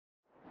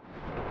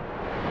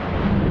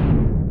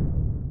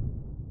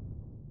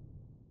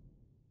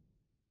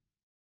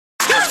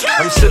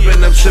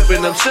sipping, I'm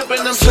sipping, I'm sipping,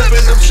 I'm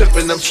sipping, I'm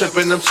sipping, I'm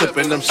sipping, I'm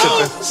sipping, I'm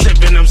sipping.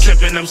 Sipping, I'm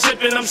sipping, I'm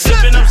sipping, I'm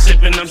sipping, I'm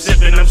sipping, I'm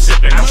sipping, I'm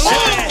sipping, I'm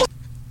sipping.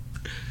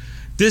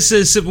 This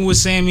is Sipping with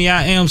Sammy.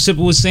 I am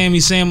Sipping with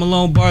Sammy, Sam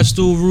Malone,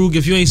 Barstool Rug.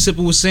 If you ain't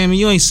sipping with Sammy,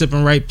 you ain't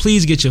sipping right.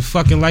 Please get your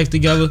fucking life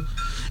together.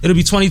 It'll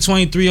be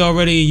 2023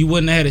 already and you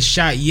wouldn't have had a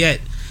shot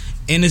yet.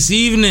 And this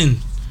evening,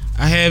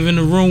 I have in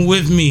the room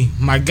with me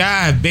my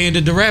guy,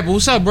 Bandit the Rapper.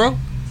 What's up, bro?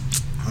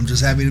 I'm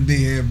just happy to be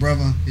here,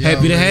 brother.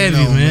 Happy to have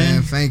you,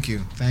 man. Thank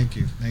you.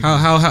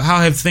 How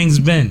have things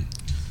been?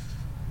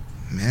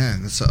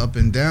 Man, it's an up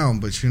and down,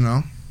 but you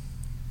know,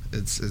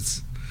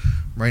 it's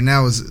right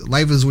now is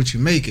life is what you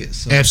make it.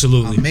 So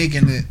absolutely,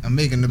 I'm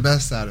making the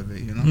best out of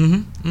it. You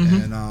know,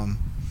 and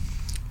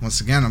once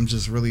again, I'm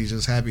just really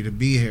just happy to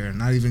be here.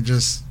 Not even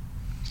just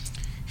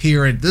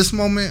here at this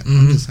moment.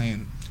 I'm just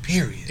saying,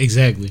 period.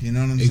 Exactly. You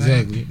know what I'm saying?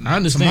 Exactly. I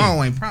understand.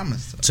 Tomorrow ain't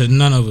promised to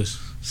none of us.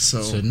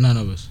 So to none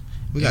of us.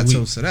 We got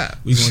toast to that.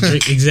 We gonna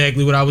drink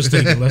exactly what I was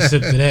thinking. Let's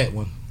sip to that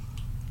one.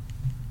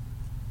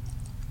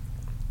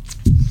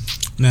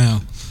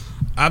 Now,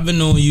 I've been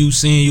knowing you,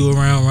 seeing you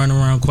around, running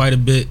around quite a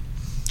bit.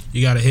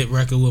 You got a hit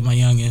record with my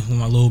youngin', with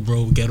my little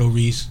bro, Ghetto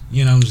Reese.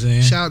 You know what I'm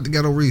saying? Shout out to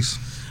Ghetto Reese.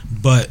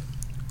 But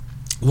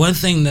one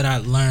thing that I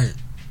learned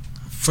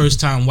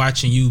first time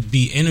watching you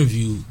be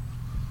interviewed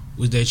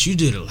was that you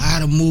did a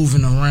lot of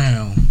moving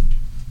around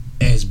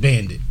as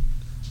Bandit.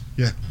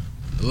 Yeah.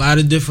 A lot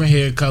of different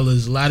hair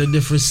colors, a lot of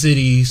different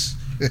cities,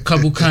 a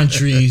couple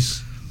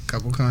countries.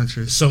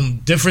 Some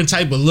different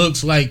type of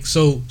looks. Like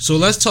so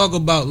let's talk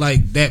about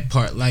like that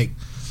part. Like,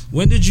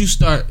 when did you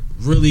start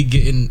really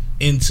getting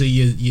into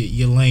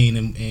your lane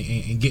and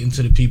getting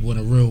to the people in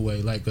a real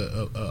way, like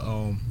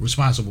a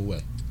responsible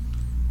way?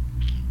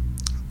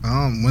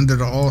 When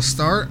did it all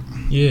start?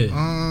 Yeah.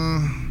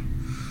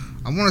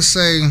 I want to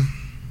say,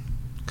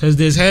 because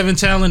there's having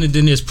talent and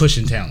then there's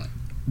pushing talent.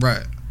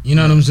 Right. You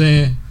know what I'm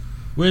saying?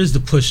 Where does the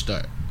push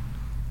start?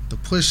 The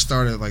push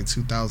started like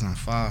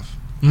 2005,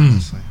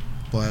 honestly.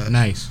 But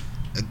nice.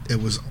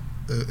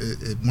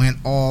 It went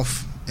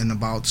off in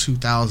about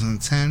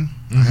 2010.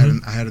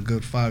 I had a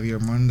good 5-year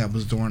run. That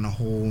was during the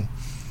whole,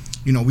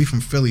 you know, we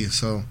from Philly,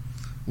 so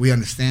we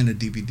understand the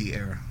DVD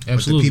era. Absolutely.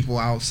 But the people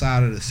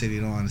outside of the city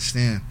don't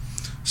understand.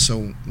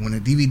 So when the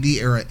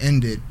DVD era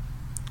ended,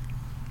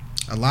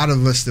 a lot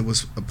of us that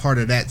was a part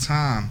of that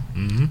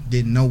time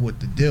didn't know what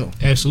to do.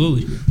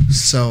 Absolutely.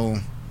 So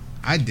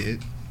I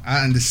did.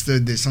 I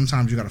understood that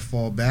sometimes you got to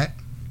fall back,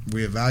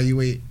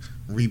 reevaluate,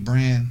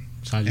 rebrand,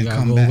 sometimes and you gotta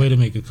come go back. away to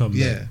make it come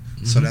Yeah. back.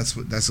 So that's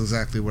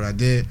exactly what I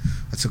did.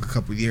 I took a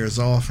couple years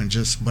off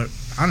but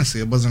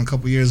honestly, it wasn't a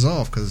couple years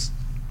off because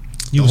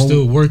you were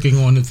still working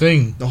on the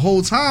thing. The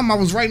whole time I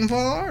was writing for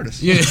other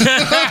artists. Yeah. Like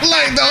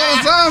the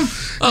whole time.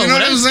 Oh, you know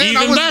what I'm saying?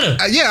 Even better.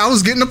 I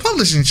was getting a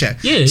publishing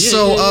check. Yeah.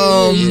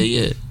 So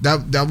yeah.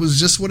 That was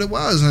just what it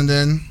was, and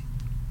then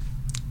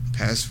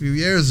past few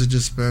years it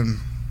just been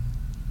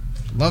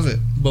love it.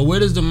 But where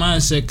does the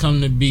mindset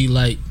come to be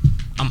like,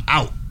 I'm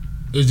out?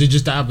 Is it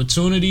just the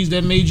opportunities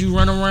that made you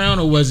run around,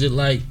 or was it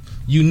like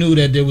you knew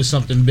that there was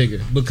something bigger?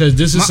 Because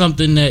this is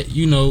something that,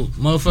 you know,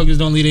 motherfuckers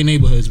don't leave their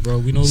neighborhoods, bro.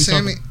 We know what we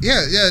Sammy, talking.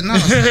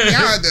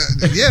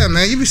 Yeah,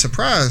 man, you'd be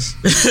surprised.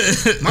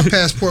 My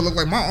passport look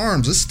like my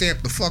arms. It's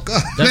stamped the fuck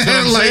up. That's what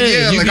I'm like,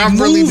 saying. Yeah, like I'm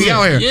really be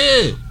out here.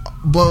 Yeah.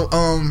 But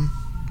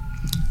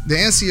to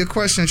answer your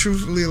question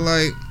truthfully,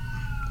 like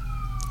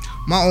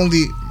my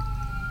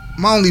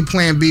only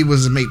plan B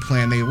was to make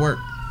plan A work.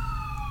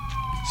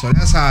 So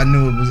that's how I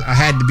knew it was. I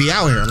had to be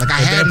out here. Like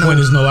At that point,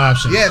 there's no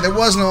option. Yeah, there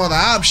was no other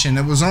option.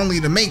 It was only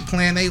to make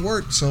plan A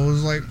work. So it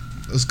was like,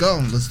 let's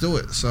go, let's do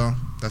it. So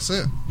that's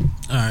it.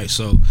 All right.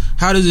 So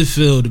how does it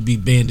feel to be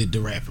Bandit the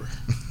Rapper?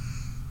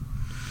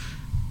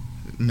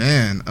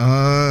 Man,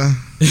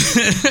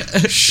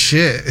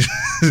 shit.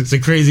 It's a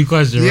crazy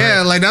question, right?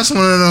 Yeah, like that's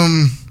one of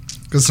them.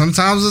 Because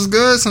sometimes it's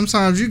good,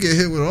 sometimes you get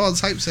hit with all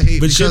types of hate.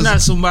 But you're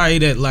not somebody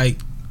that like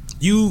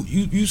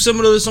you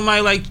similar to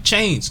somebody like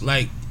Chains.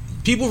 Like,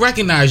 people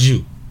recognize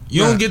you.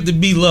 You don't get to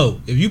be low.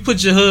 If you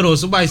put your hood on,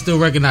 somebody still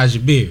recognize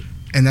your beard.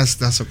 And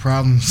that's a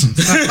problem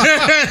sometimes.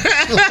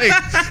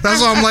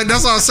 That's why I'm like,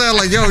 that's why I said,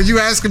 like, yo, you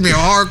asking me a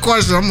hard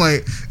question. I'm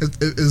like,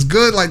 it's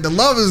good. Like, the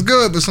love is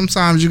good, but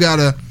sometimes you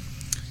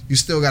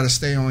still gotta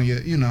stay on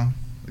your, you know.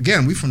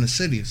 Again, we from the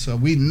city, so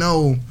we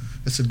know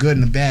it's a good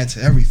and a bad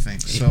to everything.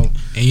 So,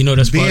 and you know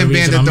that's part of the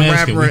reason I'm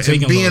asking. Rapper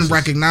and being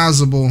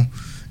recognizable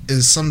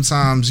is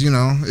sometimes, you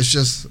know, it's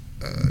just,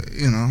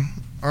 you know,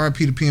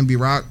 R.I.P. to P&B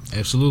Rock.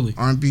 Absolutely.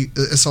 R&B.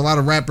 It's a lot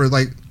of rappers,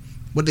 like,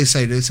 what they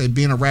say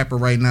being a rapper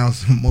right now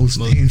is the most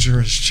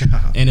dangerous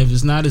job. And if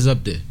it's not, it's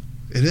up there.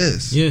 It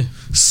is. Yeah.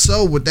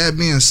 So with that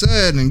being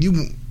said, and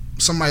you,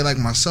 somebody like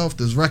myself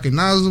that's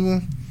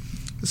recognizable,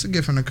 it's a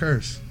gift and a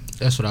curse.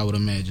 That's what I would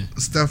imagine.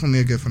 It's definitely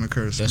a gift and a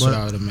curse. That's what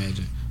I would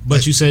imagine.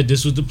 But you said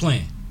this was the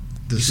plan.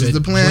 This is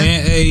the plan.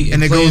 Plan A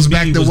and it plan goes B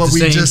back to what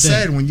we just thing.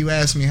 said when you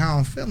asked me how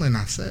I'm feeling.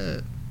 I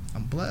said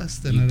I'm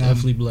blessed and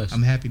definitely blessed.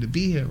 I'm happy to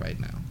be here right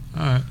now.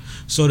 All right.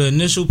 So the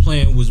initial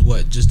plan was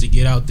what? Just to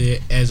get out there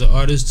as an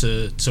artist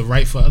to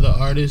write for other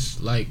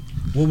artists, like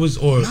what was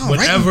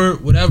whatever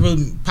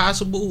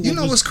possible. You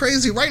know what's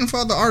crazy? Writing for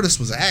other artists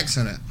was an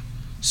accident.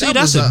 See,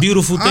 that's a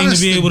beautiful thing to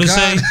be able to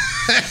say.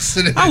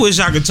 Accident. I wish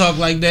I could talk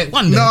like that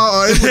one day.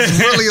 No, it was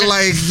really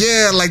like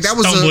that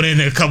was stumbled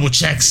into a couple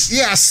checks.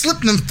 Yeah, I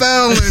slipped and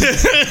fell,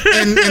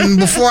 and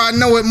before I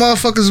know it,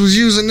 motherfuckers was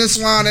using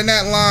this line and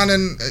that line,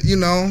 and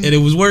and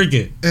it was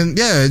working. And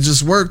yeah, it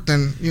just worked,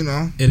 and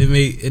and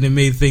it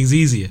made things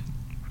easier.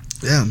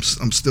 Yeah,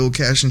 I'm still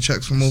cashing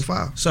checks from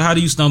 05. So how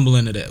do you stumble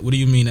into that? What do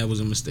you mean that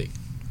was a mistake?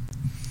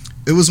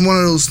 It was one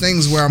of those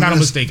things where not a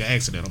mistake, an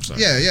accident. I'm sorry.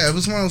 Yeah. It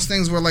was one of those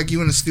things where like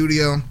you in the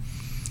studio,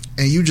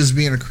 and you just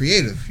being a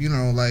creative.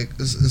 Like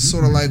it's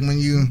sort of like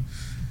when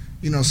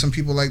some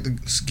people like to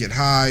get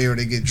high or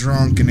they get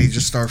drunk and they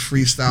just start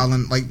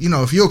freestyling. Like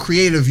if you're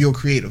creative, you're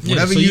creative. Yeah,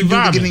 whatever so you do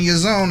vibing. to get in your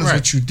zone is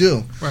what you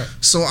do. Right.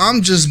 So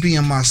I'm just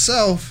being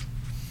myself,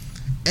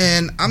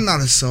 and I'm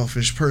not a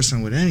selfish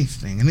person with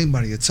anything.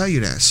 Anybody will tell you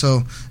that.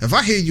 So if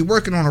I hear you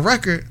working on a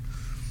record,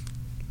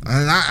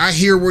 and I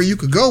hear where you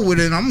could go with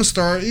it, and I'm gonna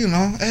start, hey, you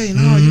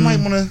might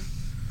want to.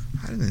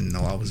 I didn't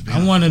know I was being.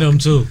 I'm one of them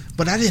too.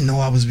 But I didn't know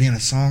I was being a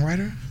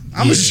songwriter.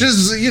 I was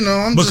just,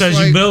 I'm because just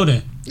like, you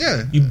building.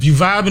 Yeah, you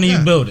vibing and you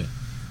building.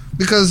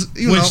 Because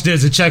which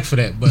there's a check for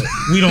that, but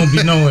we don't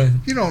be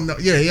knowing. You don't know.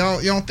 Yeah,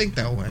 y'all don't think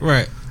that way,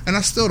 right? And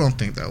I still don't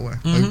think that way.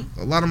 Like,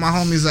 a lot of my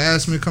homies that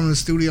ask me to come to the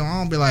studio, I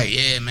don't be like,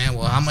 yeah, man.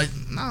 Well, how much?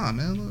 Nah,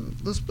 man.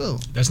 Let's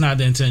build. That's not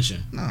the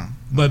intention. No.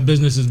 But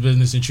business is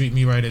business, and treat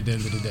me right at the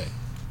end of the day.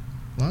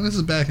 As long as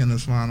it's back in,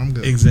 it's fine. I'm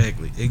good.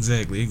 Exactly.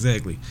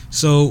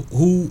 So,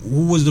 who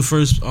was the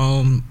first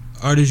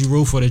artist you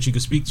wrote for that you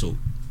could speak to?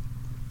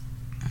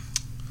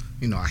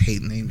 I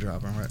hate name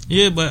dropping, right?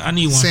 Yeah, but I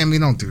need one. Sammy,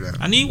 don't do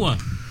that. I need one.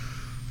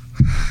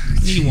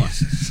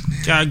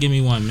 God, give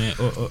me one, man.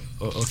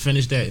 Or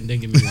finish that and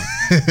then give me one.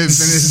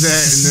 Finish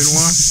that and then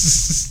one.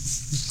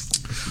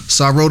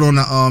 So I wrote on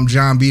the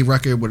John B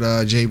record with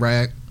J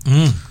Rag.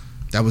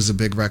 That was a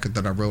big record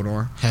that I wrote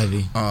on.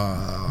 Heavy.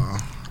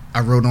 I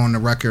wrote on the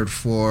record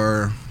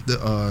for the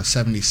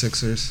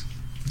 76ers.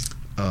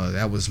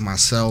 That was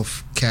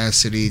myself,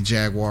 Cassidy,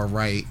 Jaguar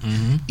Wright,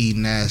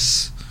 Eden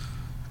S,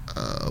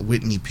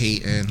 Whitney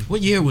Payton.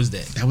 What year was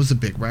that? That was a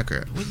big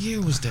record. What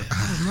year was that?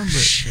 I don't remember.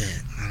 Shit.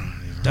 I don't even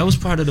remember. That was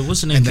part of the what's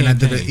the name And then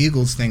campaign. I did the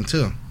Eagles thing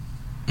too.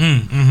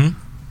 Mm-hmm.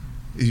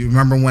 You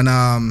remember when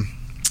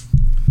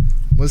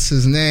what's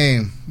his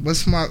name?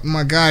 What's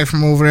my guy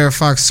from over there,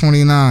 Fox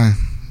 29?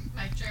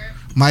 Mike Jarrett.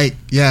 Mike,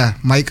 yeah.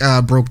 Mike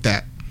broke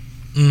that.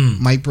 Mm.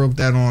 Mike broke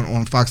that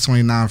on Fox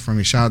 29 for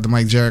me. Shout out to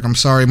Mike Jarrett. I'm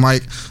sorry,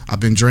 Mike. I've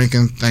been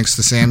drinking thanks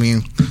to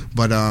Sammy,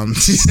 but so I'm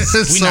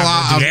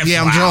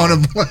drawing a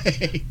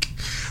blank.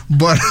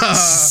 But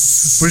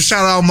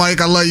shout out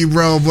Mike. I love you,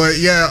 bro. But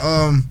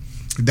yeah,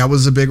 that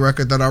was a big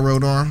record that I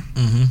wrote on.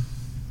 Mm-hmm.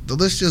 The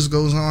list just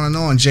goes on and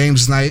on.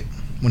 James Knight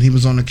when he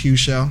was on the Q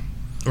show.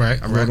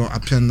 Right. I wrote on. I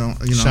pinned on.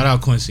 Shout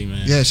out Quincy,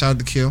 man. Yeah, shout out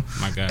to Q.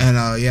 My guy. And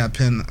I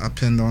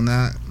pinned on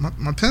that.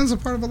 My pens are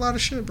part of a lot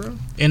of shit, bro.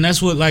 And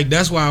that's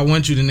why I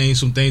want you to name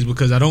some things,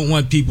 because I don't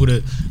want people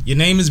to. Your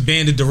name is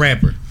Bandit the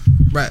Rapper.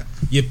 Right.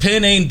 Your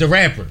pen ain't the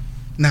rapper.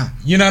 No.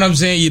 You know what I'm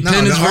saying? Your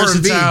pen is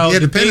versatile. Yeah,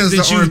 the pen things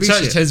that the you R&B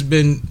touched shit has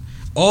been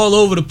all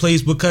over the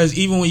place, because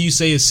even when you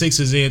say a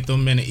Sixers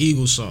anthem and an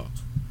Eagles song,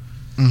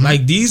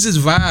 like these is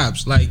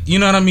vibes. Like, you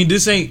know what I mean?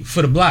 This ain't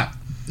for the block.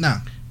 No.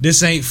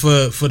 This ain't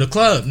for the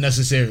club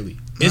necessarily.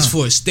 It's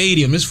for a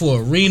stadium. It's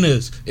for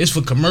arenas. It's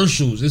for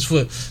commercials. It's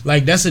for,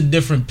 like, that's a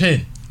different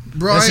pen.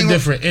 Bro, that's a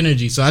different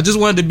energy. So I just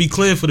wanted to be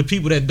clear for the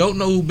people that don't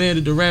know who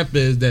Bandit the Rapper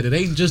is, that it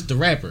ain't just the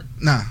rapper.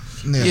 Nah.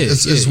 Yeah,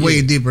 it's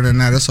way deeper than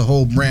that. It's a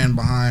whole brand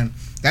behind.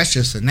 That's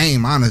just a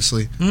name,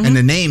 honestly. And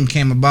the name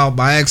came about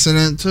by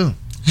accident, too.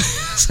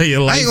 So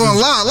your life I ain't gonna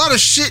lie. A lot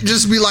of shit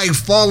just be, like,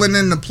 falling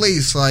into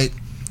place. Like,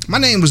 my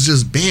name was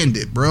just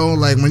Bandit, bro.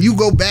 Like, when you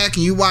go back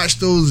and you watch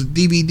those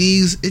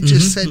DVDs, it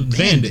just said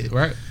Bandit.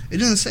 Right. It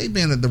didn't say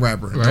Bandit the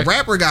Rapper. Right. The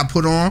rapper got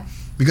put on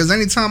because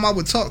anytime I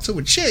would talk to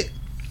a chick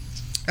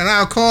and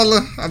I'll call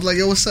her, I'd be like,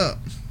 yo, what's up?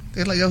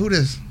 They're like, yo, who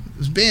this?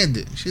 It's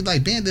Bandit. She's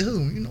like, Bandit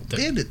who?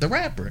 Bandit the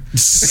Rapper. And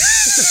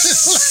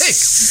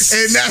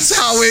that's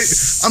how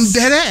I'm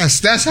dead ass.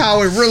 That's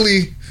how it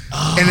really,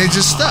 and it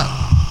just stuck.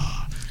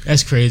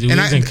 That's crazy. When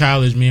And I was in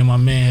college, me and my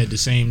man had the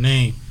same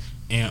name.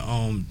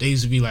 And they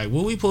used to be like,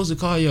 what we supposed to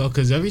call y'all?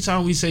 Because every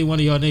time we say one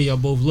of y'all name, y'all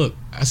both look.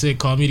 I said,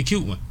 call me the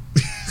cute one.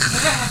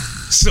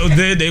 So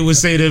then they would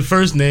say their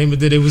first name,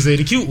 and then they would say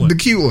the cute one. The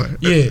cute one.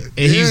 Yeah. And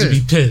he used to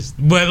be pissed.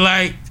 But,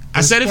 like, I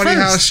said it funny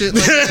first. how shit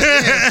like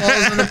that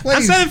falls into place.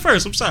 I said it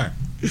first. I'm sorry.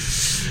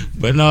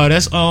 But no,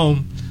 that's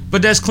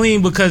but that's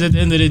clean, because at the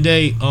end of the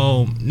day,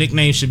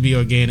 nicknames should be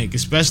organic,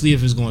 especially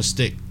if it's gonna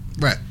stick.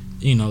 Right.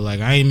 You know, like,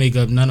 I ain't make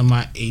up none of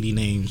my 80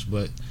 names,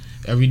 but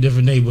every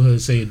different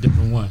neighborhood say a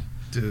different one.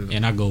 Dude.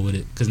 And I go with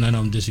it, because none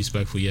of them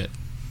disrespectful yet.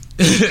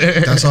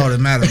 That's all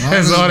that matters.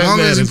 As long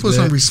as you put man.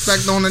 some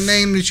respect on the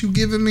name that you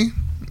giving me,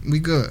 we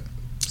good.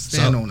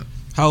 Stand on it.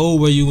 How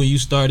old were you when you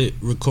started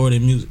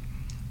recording music?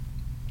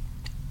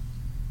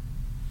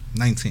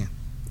 19.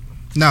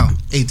 No,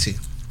 18.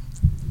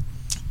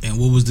 And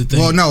what was the thing?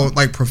 Well, no,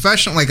 like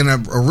professional, like in a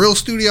real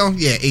studio,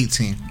 yeah,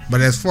 18.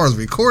 But as far as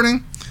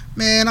recording,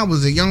 man, I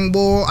was a young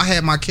boy. I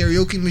had my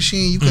karaoke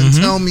machine. You couldn't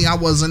tell me I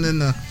wasn't in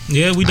the...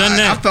 Yeah, we done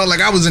that. I felt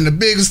like I was in the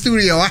big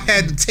studio. I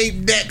had the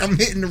tape deck. I'm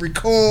hitting the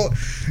record.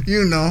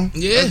 You know.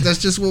 Yeah. That's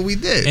just what we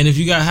did. And if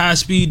you got high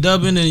speed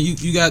dubbing and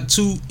you got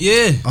two,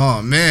 yeah.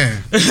 Oh,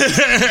 man.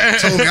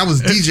 Told me I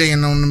was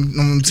DJing on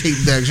them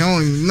tape decks. You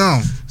don't even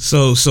know.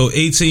 So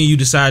 18, you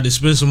decided to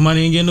spend some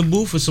money and get in the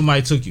booth, or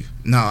somebody took you?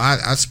 No,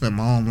 I spent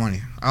my own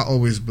money. I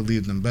always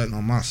believed in betting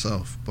on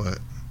myself.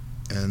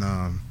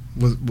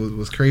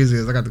 What's crazy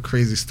is I got the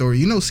crazy story.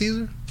 You know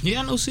Caesar?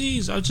 Yeah, I know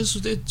Caesar. I just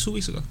was there 2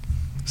 weeks ago.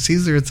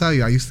 Caesar will tell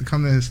you, I used to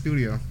come to his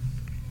studio.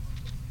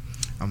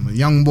 I'm a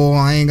young boy.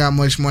 I ain't got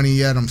much money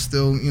yet. I'm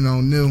still,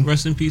 new.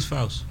 Rest in peace,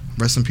 Faust.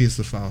 Rest in peace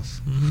to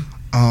Faust.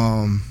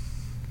 Mm-hmm.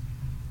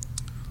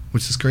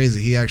 Which is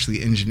crazy. He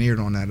actually engineered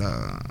on that.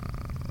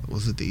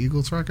 Was it the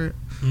Eagles record?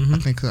 Mm-hmm. I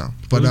think so.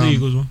 But the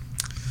Eagles one.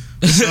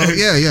 So,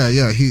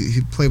 yeah.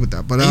 He played with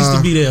that. But I used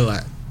to be there a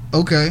lot.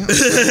 Okay.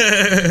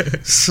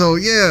 So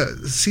yeah,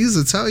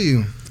 Caesar tell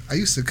you, I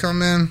used to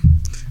come in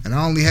and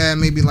I only had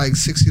maybe like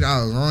 $60. I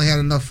only had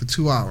enough for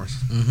 2 hours.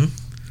 Mm-hmm.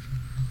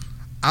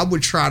 I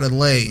would try to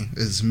lay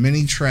as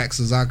many tracks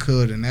as I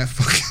could in that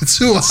fucking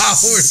 2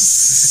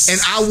 hours, and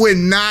I would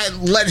not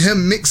let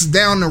him mix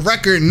down the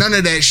record. None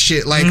of that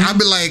shit. Like I'd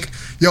be like,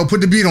 "Yo,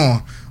 put the beat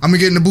on. I'm gonna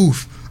get in the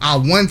booth." I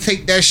one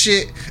take that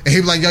shit, and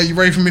he'd be like, "Yo, you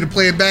ready for me to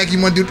play it back?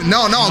 You want to do?"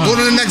 No, go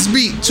to the next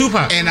beat.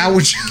 Tupac. And I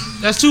would.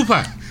 That's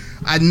Tupac.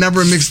 I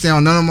never mixed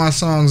down none of my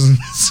songs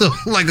until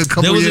like a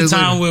couple years. There was a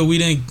time later. where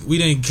we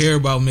didn't care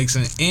about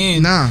mixing,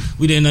 and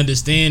we didn't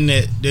understand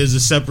that there's a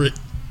separate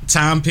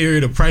time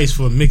period of price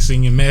for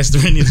mixing and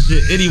mastering this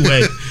shit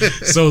anyway.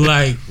 So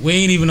like we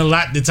ain't even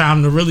allot the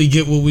time to really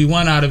get what we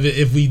want out of it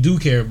if we do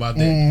care about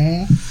that.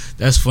 Mm-hmm.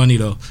 That's funny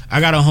though. I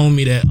got a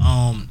homie that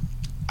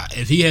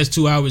if he has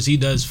 2 hours, he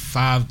does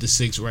 5 to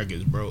 6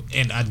 records, bro.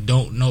 And I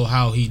don't know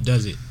how he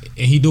does it.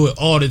 And he do it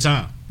all the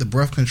time. The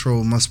breath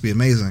control must be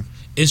amazing.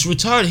 It's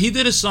retarded. He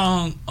did a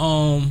song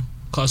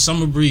called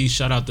Summer Breeze.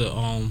 Shout out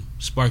to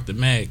Spark the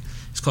Mag.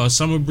 It's called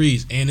Summer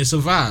Breeze, and it's a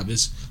vibe.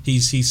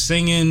 He's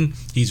singing,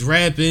 he's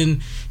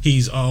rapping,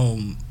 he's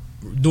doing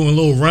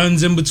little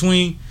runs in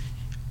between.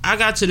 I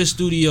got to the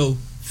studio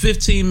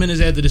 15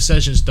 minutes after the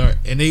session start,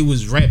 and they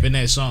was rapping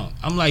that song.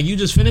 I'm like, you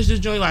just finished this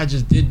joint? Like, I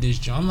just did this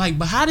joint. I'm like,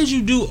 but how did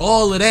you do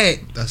all of that?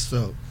 That's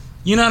dope.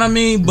 You know what I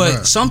mean?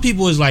 But some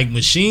people is like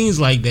machines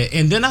like that.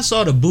 And then I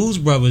saw the Booze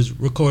Brothers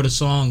record a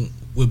song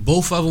with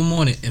both of them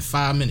on it in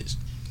 5 minutes.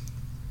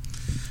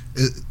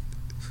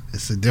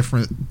 It's a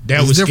different.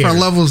 That was different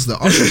scary. levels. That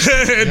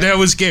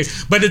was scary.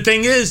 But the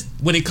thing is,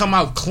 when it come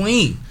out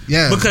clean,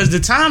 because the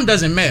time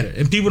doesn't matter,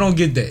 and people don't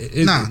get that.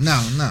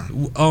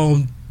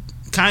 No.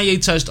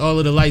 Kanye touched all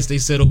of the lights. They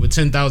said over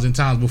 10,000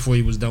 times before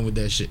he was done with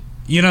that shit.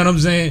 You know what I'm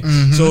saying?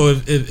 Mm-hmm.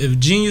 So if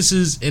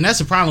geniuses, and that's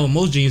the problem with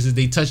most geniuses,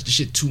 they touch the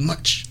shit too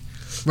much.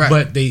 Right.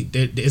 But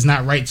it's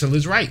not right till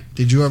it's right.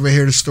 Did you ever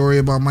hear the story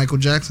about Michael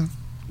Jackson?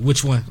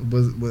 Which one?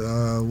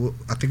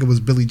 I think it was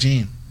Billie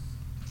Jean.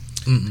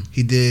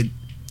 Mm-mm.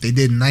 They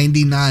did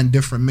 99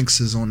 different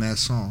mixes on that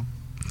song.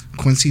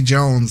 Quincy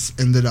Jones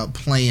ended up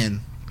playing.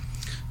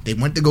 They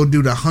went to go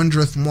do the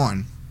 100th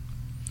one,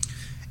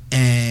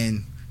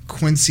 and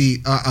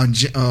Quincy,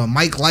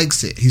 Mike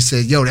likes it. He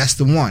said, "Yo, that's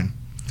the one."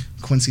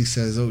 Quincy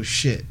says, "Oh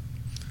shit,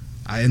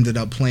 I ended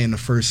up playing the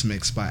first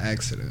mix by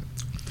accident."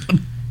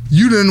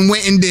 You done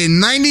went and did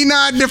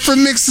 99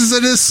 different mixes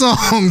of this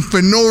song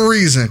for no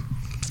reason.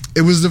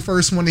 It was the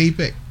first one that he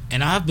picked.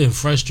 And I've been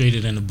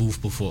frustrated in the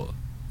booth before.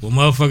 When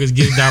motherfuckers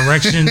give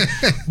direction,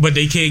 but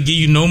they can't give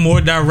you no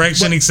more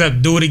direction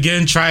except do it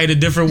again, try it a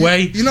different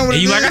way. You know what?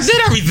 And you like, I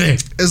did everything.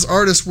 As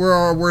artists, we're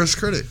our worst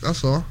critic.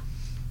 That's all.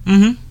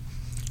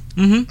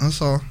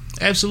 That's all.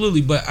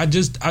 Absolutely, but I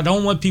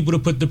don't want people to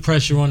put the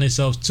pressure on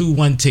themselves to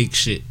one take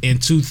shit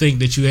and to think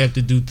that you have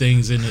to do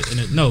things in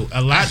a no.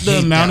 Allot the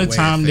amount of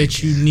time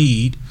that you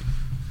need,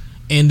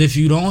 and if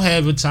you don't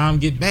have the time,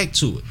 get back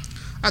to it.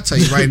 I tell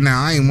you right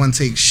now, I ain't one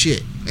take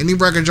shit. Any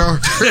record y'all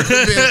heard,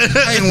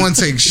 I ain't one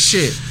take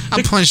shit.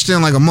 I punched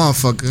in like a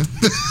motherfucker.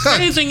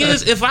 Funny thing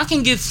is, if I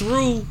can get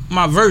through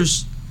my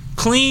verse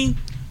clean,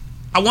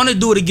 I want to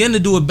do it again to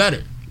do it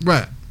better.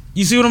 Right.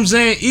 You see what I'm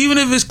saying? Even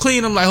if it's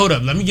clean, I'm like, hold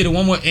up, let me get it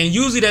one more. And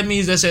usually that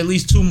means that's at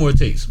least 2 more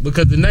takes,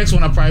 because the next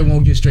one I probably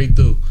won't get straight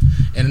through,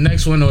 and the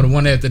next one or the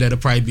one after that will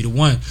probably be the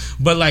one.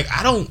 But like,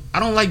 I don't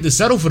like to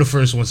settle for the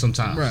first one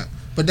sometimes. Right.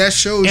 But that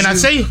shows. And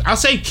I'll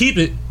say keep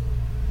it,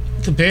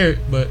 compare it,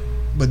 but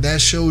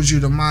that shows you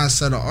the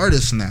mindset of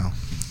artists now,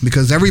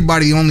 because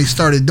everybody only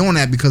started doing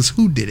that because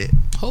who did it?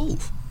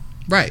 Hove.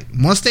 Right.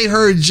 Once they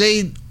heard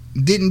Jay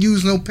didn't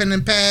use no pen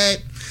and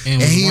pad,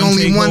 and he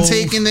only one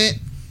taking it,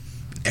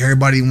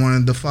 everybody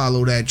wanted to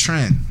follow that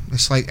trend.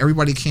 It's like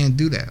everybody can't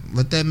do that.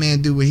 Let that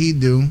man do what he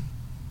do.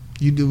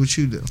 You do what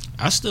you do.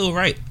 I still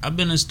write. I've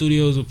been in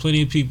studios with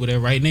plenty of people that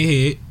write in their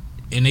head,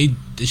 and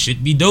the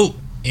shit be dope,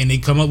 and they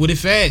come up with it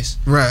fast.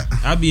 Right.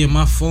 I be in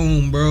my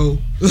phone, bro,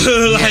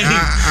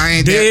 I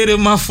ain't dead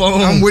in my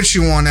phone. I'm with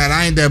you on that.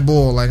 I ain't that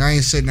bull. Like I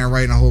ain't sitting there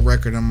writing a whole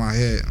record in my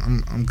head.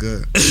 I'm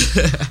good.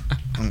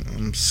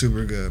 I'm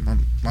super good.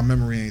 My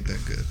memory ain't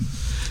that good.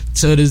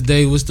 To this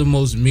day, what's the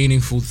most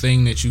meaningful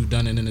thing that you've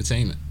done in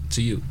entertainment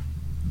to you?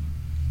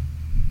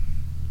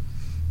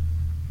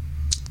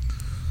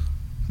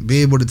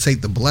 Be able to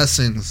take the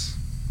blessings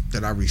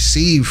that I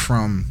received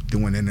from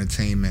doing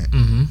entertainment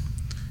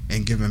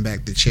and giving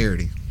back to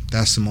charity.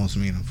 That's the most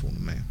meaningful to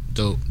me.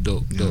 Dope. You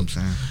know what I'm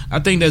saying? I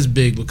think that's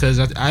big because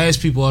I ask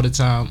people all the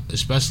time,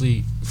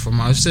 especially from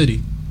our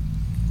city,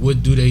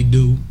 what do they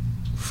do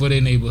for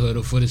their neighborhood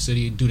or for the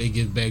city? Do they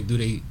give back? Do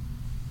they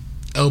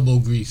elbow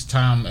grease,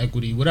 time,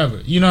 equity,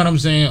 whatever? You know what I'm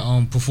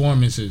saying?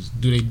 Performances.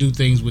 Do they do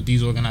things with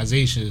these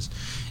organizations?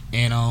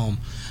 And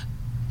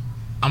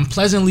I'm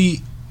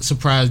pleasantly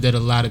surprised that a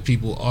lot of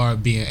people are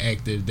being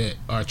active, that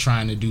are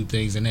trying to do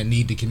things and that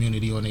need the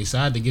community on their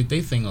side to get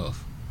their thing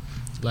off.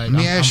 Like, let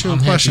me ask you a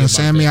question,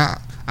 Sammy. I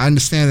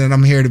understand that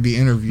I'm here to be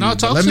interviewed. No,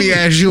 but let me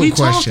ask you a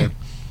question. Talking.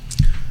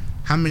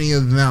 How many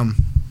of them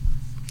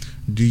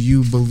do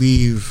you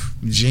believe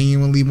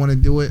genuinely want to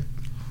do it,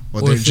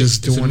 or they're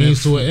just doing it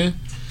to an end?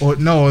 Or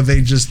no, are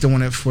they just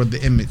doing it for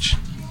the image?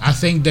 I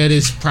think that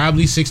it's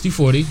probably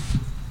 60-40.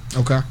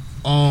 Okay.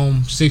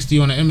 60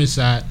 on the image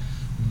side,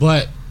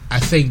 but I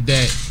think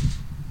that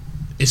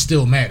it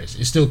still matters.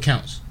 It still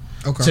counts.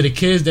 Okay. To the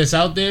kids that's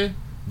out there,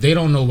 they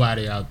don't know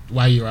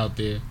why you're out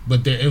there,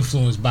 but they're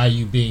influenced by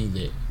you being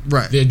there.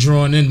 Right. They're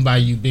drawn in by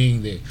you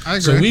being there. I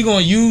agree. So we're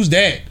gonna use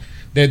that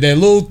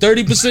little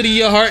 30% of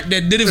your heart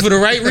that did it for the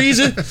right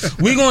reason.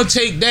 We're gonna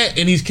take that,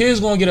 and these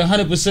kids gonna get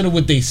 100% of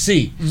what they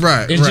see.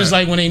 Right. It's just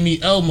like when they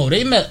meet Elmo.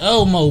 They met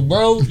Elmo,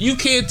 bro. You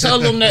can't tell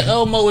them that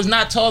Elmo is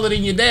not taller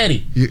than your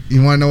daddy.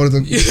 You want to know what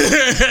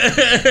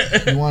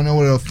you want to know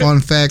what a fun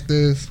fact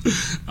is?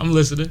 I'm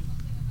listening.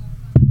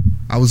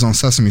 I was on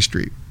Sesame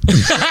Street.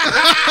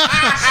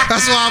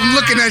 That's why I'm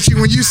looking at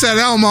you when you said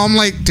Elmo. I'm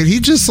like, did he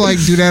just like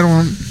do that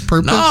on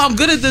purpose? No, I'm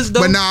good at this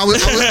though. But no,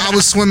 I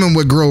was swimming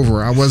with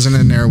Grover. I wasn't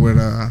in there with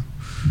I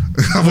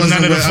wasn't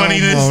none of the with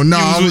funniness. Elmo. No,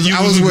 I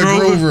was with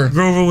Grover.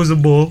 Grover was a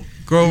bull.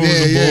 Grover was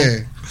a bull.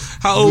 Yeah.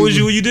 How old was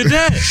you when you did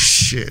that?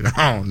 Shit,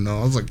 I don't know.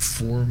 I was like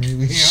 4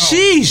 maybe.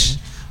 Sheesh.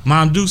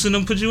 Mom Deuce and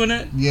them put you in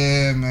that?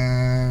 Yeah,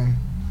 man.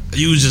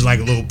 You was just like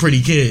a little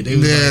pretty kid.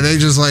 They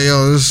just like,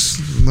 yo,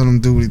 just let him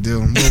do what he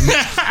do.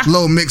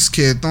 Little mixed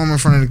kid, throw him in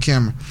front of the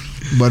camera.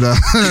 But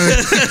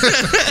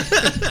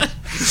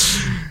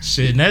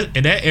shit, in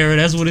that era,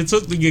 that's what it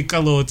took to get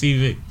color on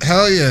TV.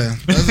 Hell yeah,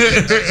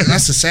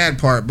 that's the sad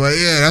part. But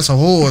yeah, that's a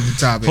whole other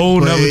topic.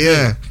 Nother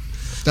yeah,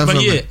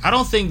 definitely. But yeah, I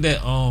don't think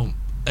that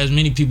as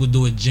many people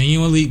do it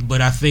genuinely. But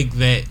I think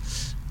that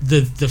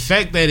the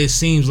fact that it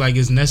seems like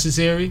it's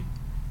necessary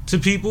to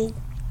people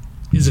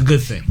is a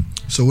good thing.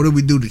 So what do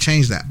we do to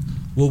change that?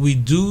 What we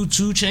do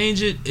to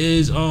change it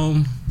is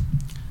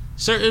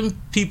certain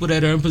people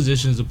that are in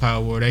positions of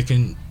power that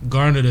can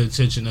garner the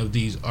attention of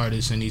these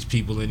artists and these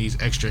people and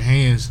these extra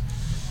hands.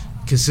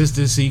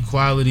 Consistency,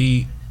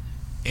 quality,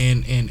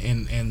 and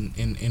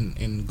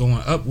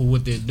going up with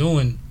what they're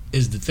doing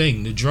is the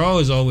thing. The draw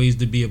is always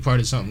to be a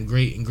part of something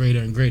great and greater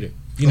and greater.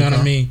 You know what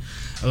I mean?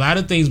 A lot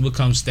of things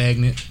become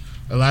stagnant.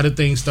 A lot of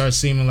things start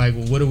seeming like,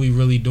 well, what are we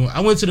really doing? I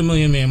went to the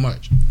Million Man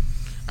March.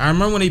 I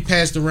remember when they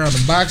passed around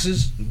the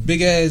boxes,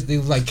 big ass, they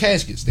was like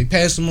caskets. They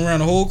passed them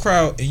around the whole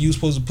crowd, and you was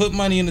supposed to put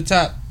money in the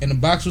top, and the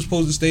box was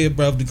supposed to stay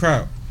above the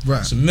crowd.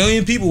 Right. It's 1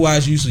 million people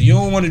watch you, so you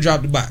don't want to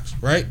drop the box,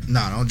 right?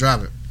 Nah, don't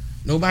drop it.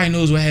 Nobody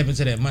knows what happened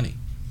to that money.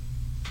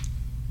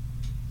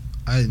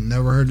 I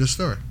never heard this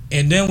story.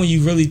 And then when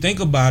you really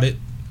think about it,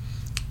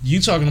 you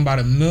talking about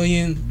 1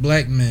 million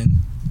black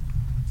men,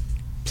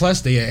 plus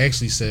they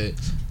actually said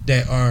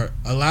that are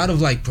a lot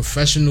of like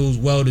professionals,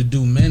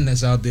 well-to-do men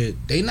that's out there.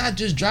 They not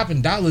just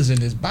dropping dollars in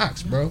this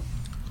box, bro.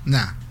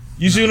 Nah.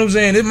 You see what I'm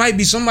saying? It might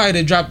be somebody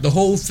that dropped the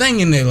whole thing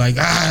in there, like,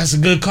 it's a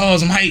good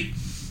cause, I'm hype.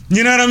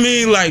 You know what I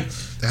mean? Like,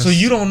 so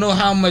you don't know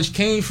how much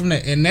came from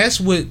that. And that's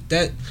what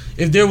that,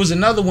 if there was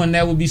another one,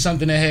 that would be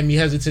something that had me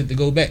hesitant to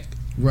go back.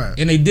 Right.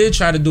 And they did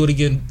try to do it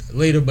again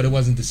later, but it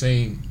wasn't the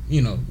same,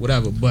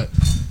 whatever. But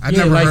I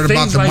never heard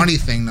about the money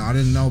thing, though. I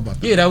didn't know about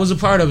that. Yeah, that was a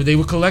part of it. They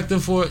were collecting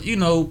for,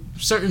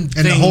 certain things.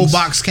 And the whole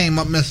box came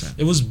up missing.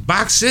 It was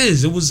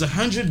boxes. It was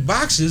 100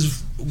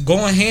 boxes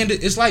going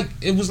handed.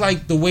 It was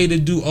like the way to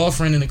do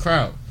offering in the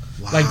crowd.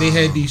 Wow. Like they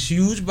had these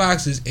huge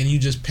boxes and you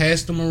just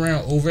passed them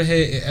around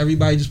overhead and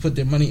everybody just put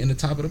their money in the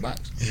top of the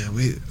box. Yeah,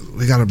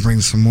 we got to bring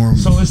some more.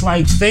 So it's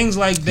like things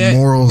like that.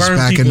 Morals burn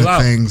back people into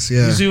out. things.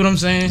 Yeah. You see what I'm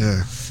saying?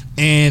 Yeah.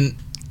 And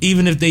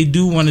even if they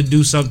do want to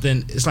do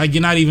something, it's like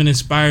you're not even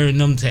inspiring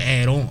them to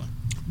add on.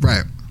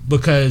 Right.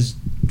 Because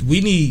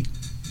we need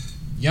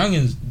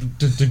youngins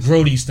to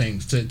grow these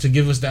things, to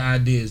give us the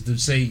ideas, to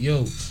say,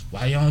 yo,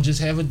 why y'all don't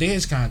just have a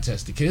dance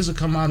contest? The kids will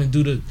come out and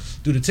do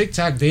the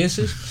TikTok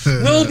dances.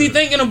 We don't be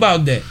thinking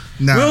about that.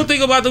 Nah. We don't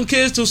think about them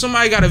kids till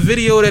somebody got a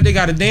video that they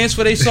got to dance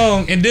for their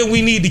song, and then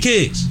we need the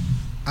kids.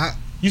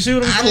 You see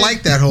what I'm saying? I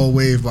like that whole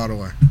wave, by the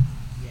way.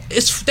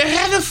 They're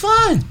having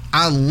fun.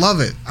 I love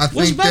it.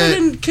 What's better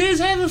than kids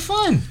having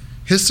fun?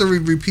 history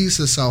repeats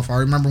itself. I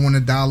remember when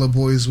the Dollar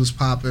Boys was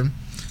popping.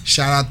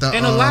 Shout out to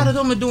and a lot of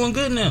them are doing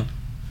good now.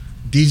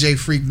 DJ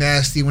Freak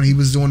Nasty when he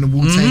was doing the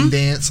Wu-Tang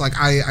dance. Like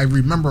I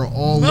remember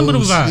all those.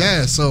 Them vibes.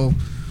 Yeah, so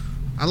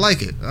I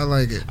like it.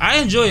 I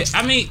enjoy it.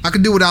 I mean, I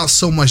could do without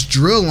so much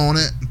drill on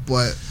it,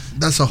 but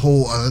that's a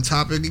whole other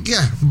topic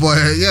again.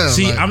 But yeah,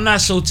 see, like, I'm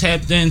not so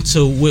tapped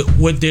into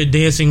what they're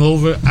dancing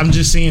over. I'm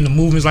just seeing the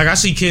movements. Like I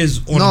see kids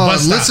on the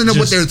bus stop. Listen to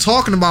what they're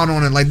talking about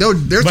on it. Like they're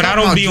but talking I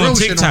don't about be on drill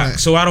shit TikTok, it.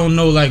 so I don't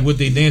know like what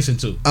they dancing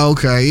to.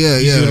 Okay, yeah,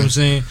 You yeah. see what I'm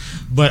saying?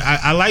 But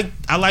I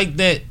like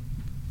that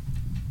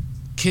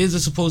kids are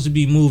supposed to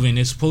be moving.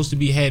 They're supposed to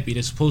be happy.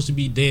 They're supposed to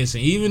be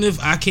dancing. Even if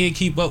I can't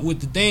keep up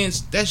with the dance,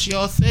 that's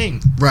your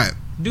thing. Right.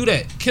 Do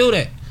that. Kill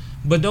that.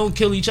 But don't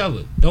kill each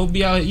other. Don't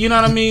be out. You know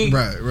what I mean?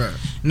 Right.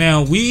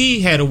 Now,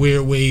 we had a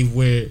weird wave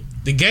where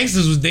the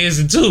gangsters was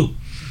dancing too.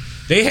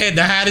 They had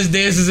the hottest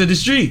dancers in the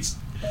streets.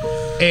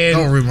 And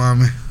Don't remind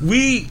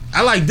me.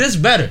 I like this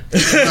better.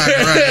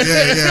 Right.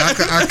 Yeah.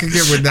 I could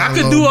get with that. I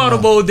could do all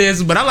the old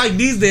dances, but I like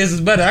these dances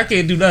better. I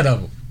can't do none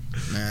of them.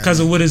 Because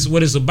of what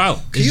it's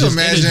about. Can you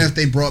imagine if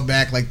they brought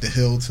back like the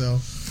Hill Toe?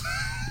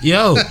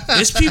 Yo,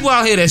 there's people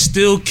out here that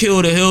still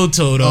kill the Hill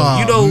Toe though. Oh,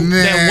 you know man.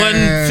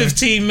 that 1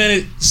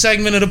 15-minute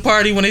segment of the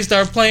party when they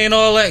start playing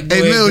all that.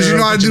 Hey Mills, you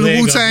know how to do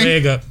the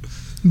Wu-Tang?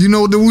 Do you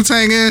know what the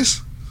Wu-Tang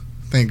is?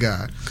 Thank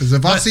God. Because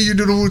if I see you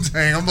do the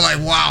Wu-Tang, I'm like,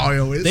 wow,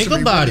 yo. Think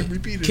about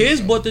it.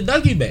 Kids bought the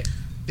Dougie back.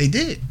 They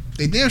did.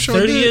 They damn sure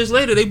 30 did. years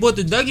later, they bought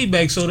the Dougie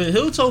back, so the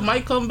Hill Toe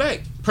might come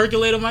back.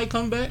 Percolator might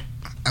come back.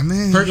 I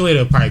mean, Percolator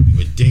will probably be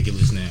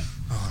ridiculous now.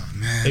 oh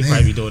man, They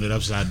probably be doing it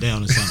upside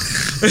down or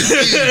something.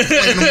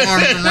 Playing them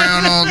arms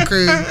around all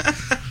crazy.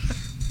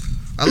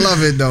 I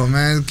love it though,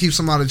 man. It keeps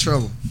them out of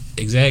trouble.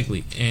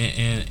 Exactly,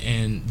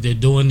 and they're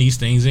doing these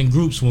things in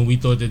groups when we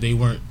thought that they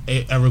weren't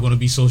ever going to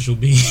be social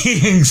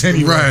beings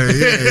anyway. Right?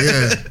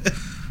 Yeah.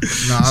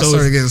 No, I So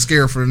started getting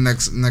scared for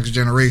the next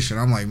generation.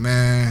 I'm like,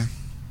 man,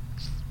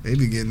 they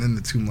be getting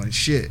into too much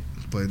shit.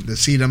 But to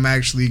see them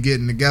actually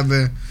getting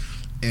together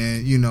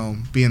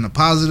and being a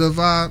positive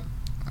vibe,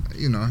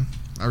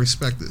 I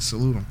respect it.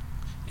 Salute them.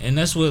 And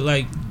that's what,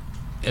 like,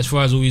 as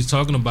far as what we was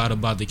talking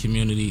about the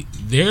community,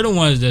 they're the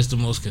ones that's the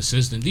most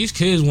consistent. These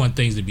kids want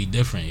things to be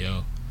different,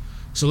 yo.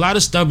 It's a lot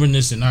of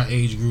stubbornness in our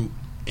age group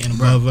and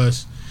above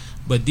us.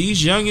 But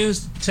these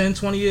youngins, 10,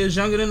 20 years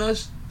younger than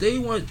us, they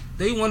want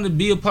to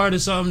be a part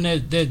of something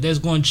that's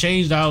going to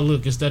change the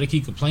outlook instead of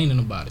keep complaining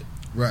about it.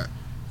 Right.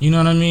 You know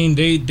what I mean?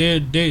 They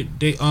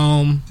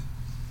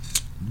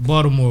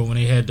Baltimore when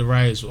they had the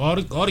riots, all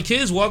the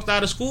kids walked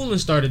out of school and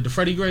started the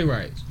Freddie Gray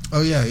riots.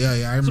 Oh yeah.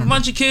 I remember. A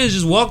bunch of kids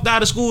just walked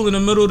out of school in the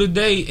middle of the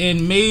day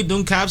and made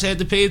them cops had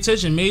to pay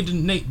attention, made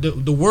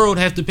the world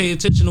have to pay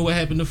attention to what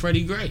happened to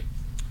Freddie Gray.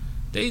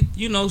 They,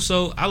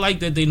 so I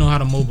like that they know how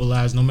to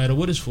mobilize no matter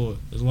what it's for,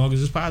 as long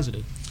as it's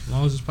positive.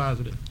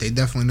 They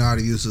definitely know how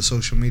to use the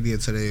social media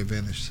to their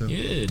advantage too.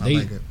 Yeah, I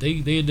like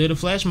it. they're the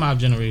flash mob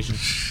generation.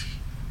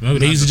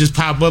 Remember, they used to just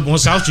pop up on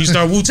South Street,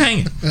 start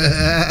Wu-Tanging. Hey,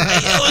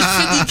 yo,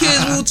 it's 50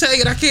 kids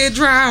Wu-Tanging. I can't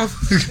drive.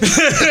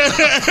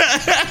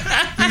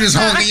 You just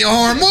honking your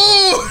horn.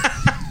 Move!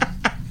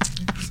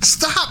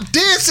 Stop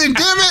dancing,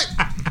 damn it!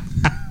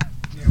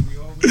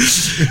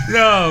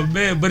 No,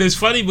 man, but it's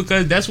funny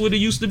because that's what it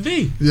used to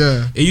be.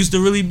 Yeah. It used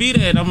to really be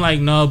that. And I'm like,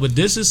 no, but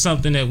this is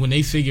something that when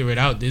they figure it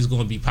out, it's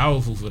going to be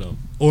powerful for them.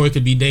 Or it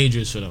could be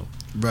dangerous for them.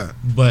 Right.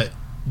 But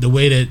the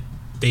way that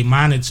they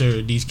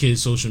monitor these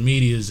kids' social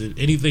medias and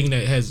anything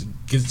that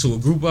gets to a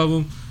group of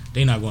them,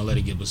 they're not going to let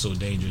it get but so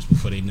dangerous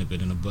before they nip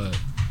it in the bud.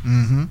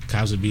 Mm-hmm.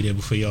 Cops will be there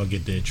before y'all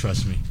get there,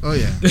 trust me. Oh,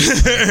 yeah.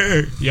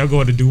 Y'all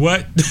going to do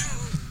what?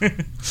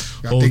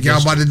 Y'all think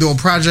y'all about to do a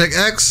Project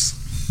X?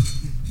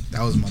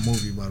 That was my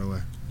movie, by the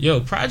way. Yo,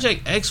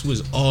 Project X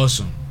was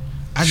awesome.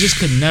 I just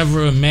could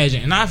never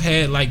imagine. And I've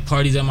had like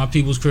parties at my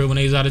people's crib when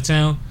they was out of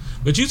town.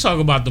 But you talk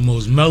about the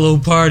most mellow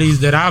parties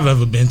that I've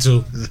ever been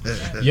to.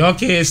 Y'all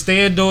can't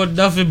stand on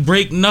nothing,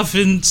 break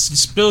nothing,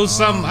 spill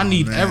something. I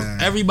need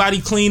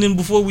everybody cleaning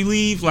before we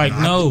leave. Like,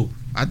 no.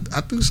 I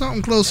threw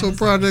something close to a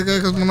Project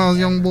X when I was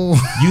a young boy.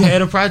 You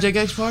had a Project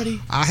X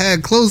party? I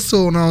had close to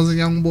it when I was a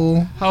young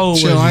boy. How old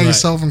was you I ain't like?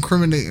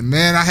 self-incriminating.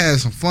 Man, I had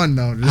some fun,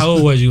 though. How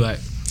old was you like?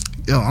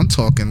 Yo, I'm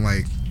talking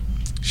like,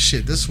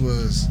 shit, this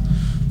was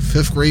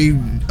fifth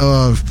grade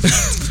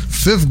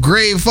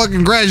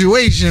fucking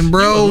graduation,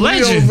 bro. You a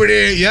legend. We over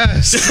there,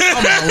 yes.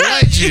 I'm a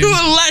legend. You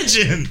a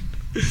legend.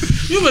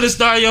 You better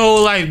start your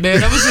whole life,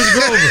 man. Ever since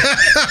Grover.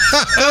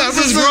 Ever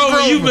since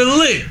Grover, you've been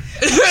lit.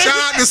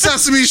 Shout out to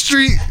Sesame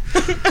Street.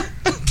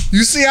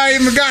 You see, I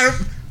even got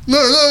it. Look.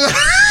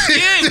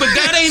 Yeah, but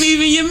that ain't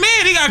even your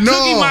man. He got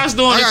Cookie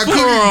Monster on his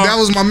forearm. That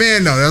was my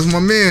man, though. That was my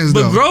man's,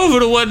 but though. Grover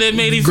the one that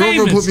made him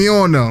Grover famous. put me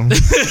on, though.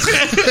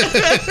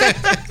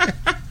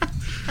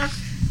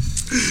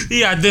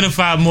 He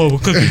identified more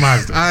with Cookie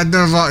Monster. I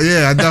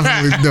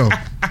definitely do.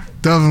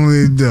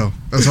 Definitely do.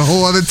 That's a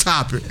whole other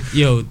topic.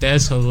 Yo,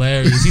 that's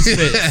hilarious. He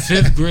said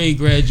 5th grade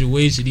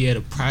graduation. He had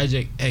a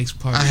Project X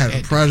party. I had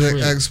a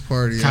Project X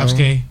party. Cops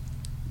came?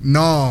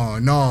 No.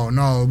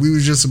 We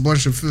was just a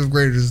bunch of 5th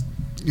graders,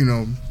 you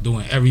know,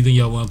 doing everything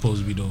y'all weren't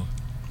supposed to be doing.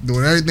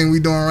 Doing everything we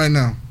doing right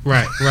now.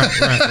 Right.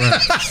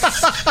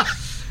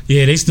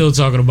 Yeah, they still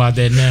talking about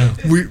that now.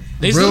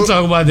 They still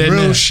talk about that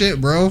now. Real shit,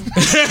 bro.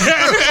 Real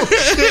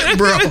shit,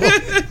 bro.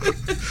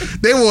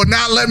 They will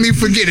not let me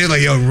forget it.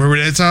 Like, yo, remember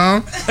that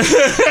time?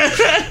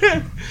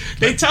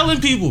 They telling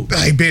people.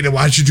 Like, baby,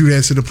 why'd you do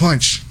that to the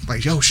punch?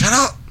 Like, yo, shut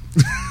up.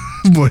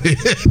 But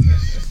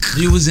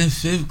you was in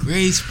 5th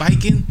grade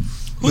spiking?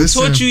 Who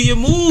Listen. taught you your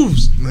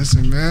moves?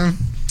 Listen, man.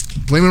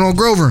 Blame it on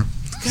Grover.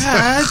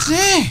 God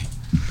damn.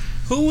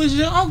 Who was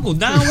your uncle?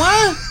 Don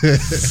Juan?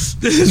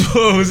 This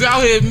boy was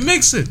out here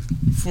mixing.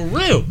 For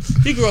real.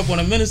 He grew up on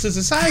a Menace to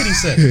Society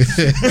set.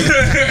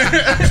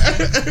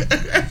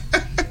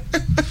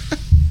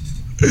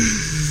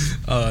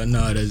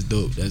 No, that's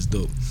dope. That's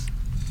dope.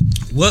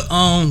 What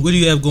do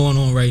you have going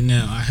on right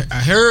now? I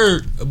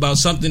heard about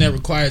something that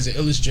requires an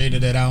illustrator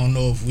that I don't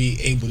know if we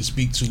able to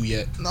speak to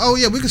yet. Oh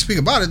yeah, we can speak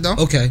about it though.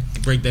 Okay,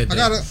 break that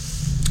down.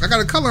 I got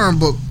a coloring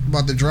book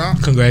about the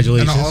drop.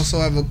 Congratulations. And I also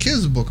have a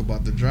kids book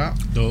about the drop.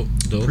 Dope.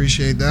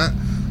 Appreciate that.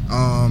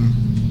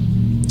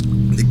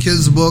 The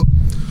kids book,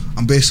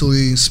 I'm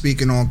basically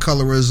speaking on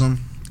colorism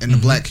in the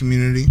black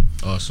community.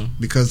 Awesome.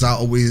 Because I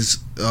always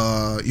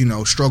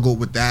struggled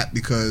with that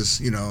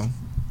because,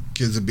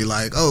 kids would be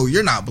like, "Oh,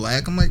 you're not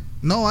black." I'm like,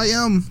 "No, I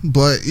am."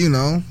 But,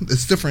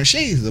 it's different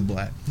shades of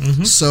black.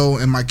 Mm-hmm. So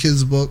in my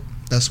kids book,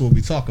 that's what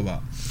we talk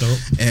about. Dope.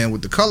 And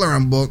with the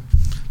coloring book,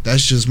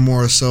 that's just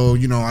more so,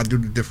 I do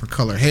the different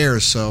color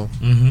hairs, so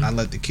I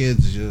let the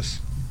kids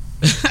just.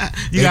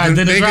 You got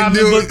the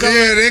book color?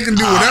 Yeah, they can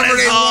do whatever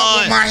they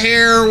want with my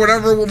hair,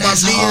 whatever with my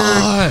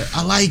beard. Hard.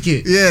 I like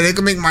it. Yeah, they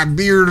can make my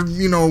beard,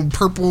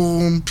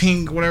 purple,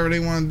 pink, whatever they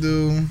want to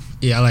do.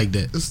 Yeah, I like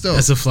that. It's dope.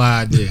 That's a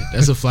fly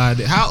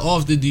idea. How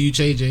often do you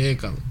change your hair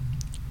color?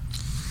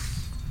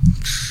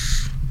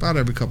 About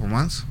every couple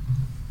months.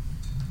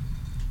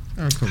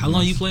 How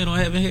long you plan on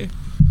having hair?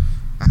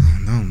 I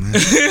don't know, man.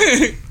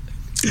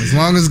 As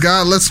long as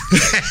God lets me.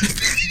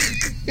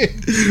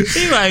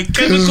 He like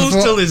chemicals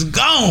till it's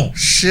gone.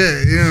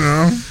 Shit,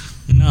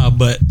 No,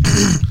 but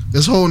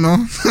just holding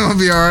on. I'll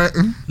be all right.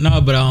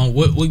 No, but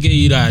what gave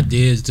you the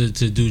ideas to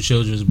do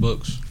children's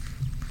books?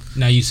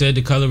 Now you said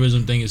the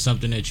colorism thing is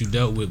something that you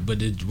dealt with, but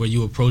were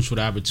you approached with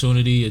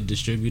opportunity, a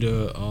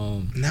distributor?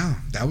 No,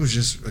 that was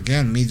just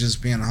again me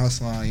just being a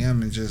hustler I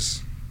am, and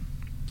just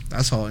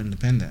that's all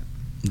independent.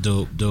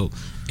 Dope.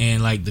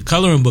 And like the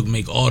coloring book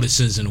make all the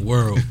sense in the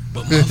world,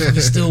 but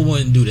motherfuckers still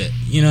wouldn't do that.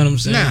 You know what I'm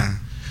saying? Nah.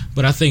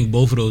 But I think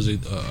both of those are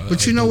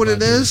but you know what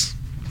it is?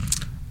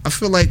 I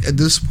feel like at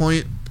this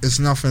point, it's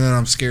nothing that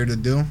I'm scared to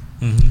do.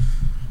 Mm-hmm.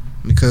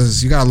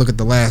 Because you gotta look at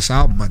the last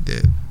album I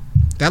did.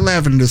 That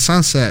Lavender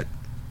Sunset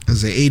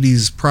is an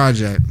 80s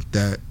project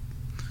that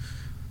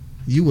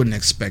you wouldn't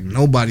expect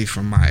nobody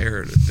from my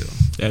era to do.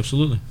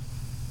 Absolutely.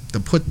 To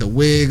put the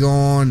wig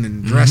on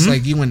and dress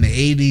like you in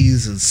the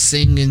 80s and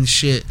sing and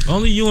shit.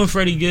 Only you and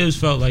Freddie Gibbs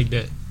felt like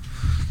that.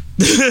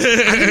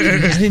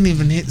 I didn't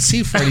even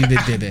see Freddie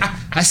that did it.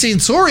 I seen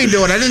Tory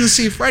do it. I didn't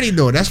see Freddie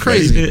do it. That's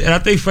crazy. And I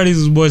think Freddie's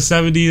was more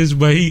 70s,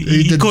 but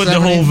he caught the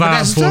whole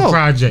vibe for a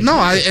project.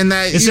 No,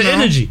 it's an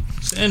energy.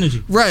 It's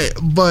energy. Right,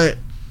 but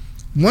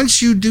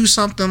once you do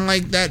something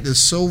like that that's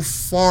so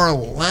far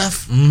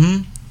left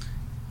and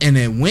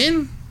it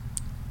win,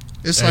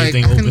 it's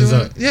everything like I can opens do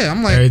up. It. Yeah,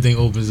 I'm like everything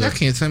opens up. I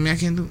can't tell me I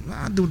can't do.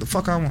 I'll do what the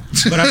fuck I want.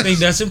 But I think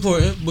that's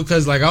important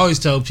because, like I always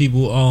tell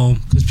people,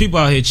 because people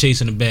out here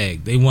chasing a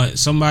bag, they want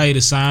somebody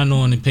to sign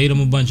on and pay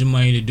them a bunch of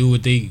money to do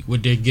what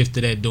they're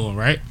gifted at doing,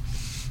 right?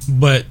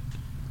 But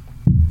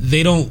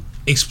they don't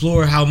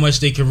explore how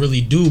much they can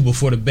really do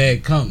before the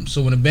bag comes.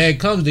 So when the bag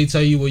comes, they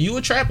tell you, "Well, you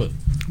a trapper,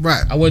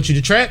 right? I want you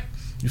to trap.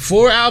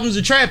 4 albums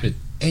of trapping,"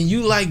 and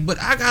you like, "But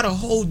I got a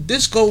whole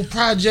disco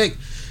project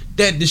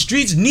that the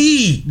streets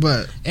need."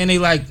 But and they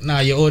like, "Nah,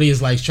 your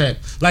audience likes trap."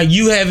 Like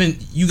you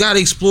got to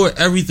explore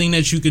everything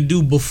that you could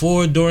do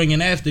before, during,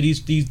 and after these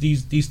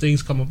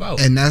things come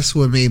about. And that's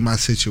what made my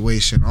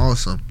situation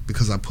awesome,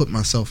 because I put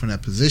myself in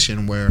that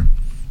position where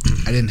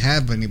I didn't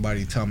have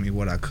anybody tell me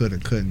what I could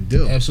and couldn't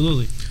do.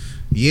 Absolutely.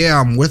 Yeah,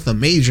 I'm with a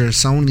major.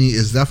 Sony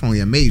is definitely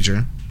a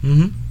major.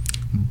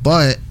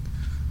 But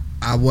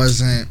I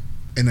wasn't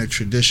in a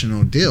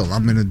traditional deal.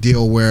 I'm in a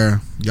deal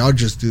where y'all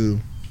just do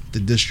the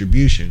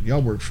distribution.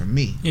 Y'all work for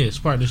me. Yeah, it's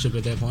partnership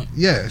at that point.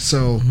 Yeah,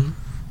 so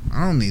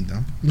I don't need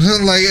them.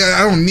 Like,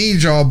 I don't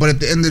need y'all, but at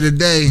the end of the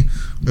day,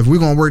 if we're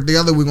going to work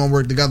together, we're going to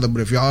work together.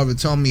 But if y'all ever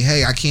tell me,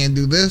 "Hey, I can't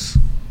do this,"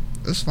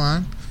 that's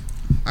fine.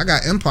 I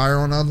got Empire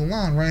on the other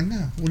line right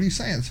now. What are you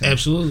saying to me?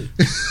 Absolutely.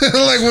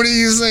 Like, what are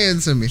you saying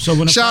to me?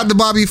 So shout out to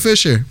Bobby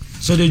Fischer.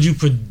 So did you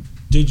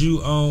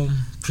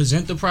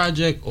present the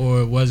project,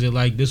 or was it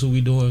like, "This what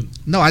we doing"?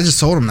 No, I just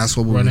told him that's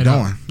what we were doing.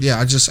 Out. Yeah,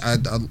 I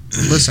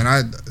listen.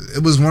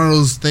 It was one of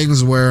those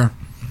things where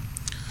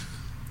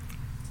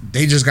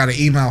they just got an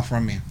email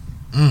from me,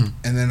 and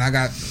then I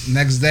got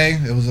next day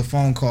it was a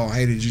phone call.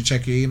 "Hey, did you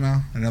check your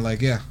email?" And they're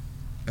like, "Yeah,"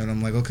 and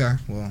I'm like, "Okay,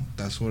 well,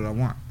 that's what I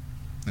want."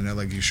 And they're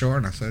like, "You sure?"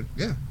 And I said,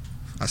 "Yeah,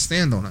 I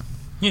stand on it."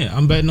 Yeah,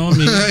 I'm betting on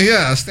me.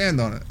 Yeah, I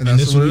stand on it, and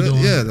that's what we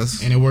doing. Yeah,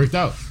 and it worked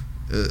out.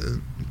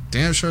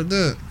 Damn sure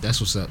did.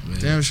 That's what's up, man.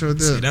 Damn sure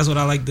did. See, that's what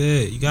I like to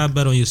hear. You gotta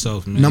bet on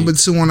yourself, man. Number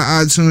 2 on the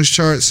iTunes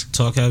charts.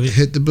 Talk heavy.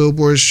 Hit the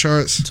Billboard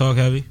charts. Talk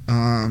heavy.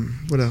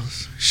 What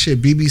else?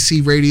 Shit,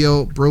 BBC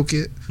Radio broke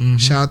it. Mhm.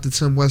 Shout out to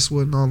Tim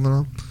Westwood and all of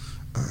them.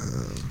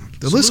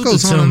 The list Salute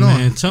goes to on Tim, and on.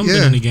 man. Tim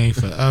been in the game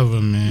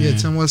forever, man. Yeah,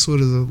 Tim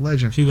Westwood is a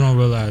legend. People don't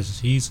realize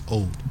he's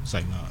old. It's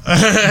like, nah.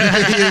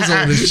 He is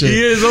old as shit.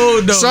 He is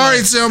old, though. Sorry,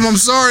 like, Tim. I'm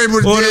sorry,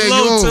 but for yeah, the you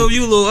low, old. Tim,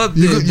 you a little up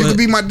You there. could, you could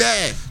be my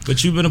dad.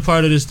 But you've been a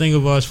part of this thing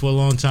of ours for a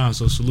long time,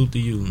 so salute to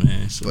you,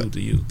 man. Salute to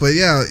you. But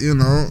yeah, you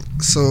know,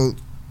 so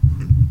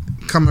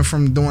coming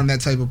from doing that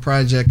type of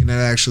project and that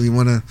actually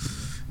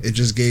it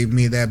just gave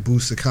me that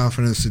boost of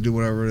confidence to do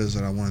whatever it is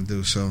that I want to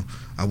do. So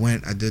I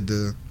did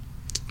the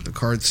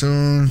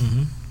cartoon.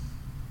 Mm-hmm.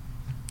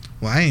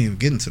 Well, I ain't even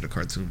getting to the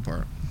cartoon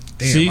part.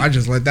 Damn, See? I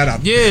just let that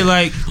out. Yeah,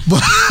 like,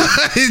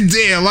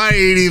 Damn, I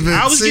ain't even.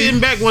 I was getting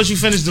back once you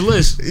finished the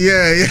list.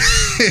 Yeah.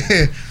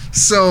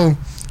 So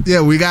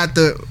yeah, we got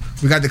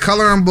the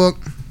coloring book,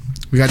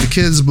 we got the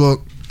kids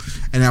book,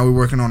 and now we're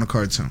working on the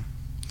cartoon.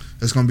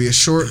 It's gonna be a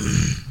short,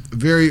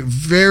 very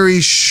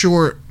very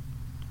short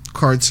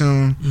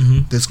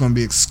cartoon that's gonna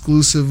be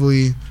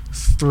exclusively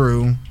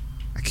through.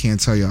 I can't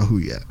tell y'all who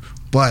yet,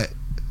 but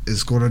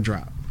it's gonna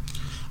drop.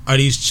 Are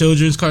these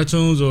children's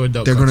cartoons or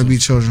adult They're cartoons? gonna be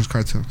children's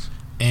cartoons.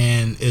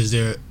 And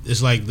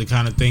it's like the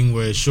kind of thing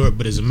where it's short,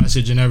 but there's a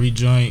message in every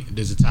joint.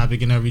 There's a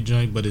topic in every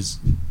joint, but it's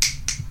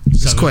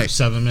quick.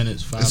 7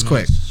 minutes, 5 It's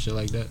minutes, quick. shit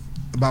like that.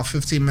 About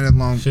 15-minute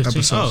long 15.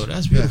 episodes. Oh,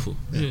 that's beautiful.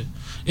 Yeah.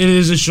 It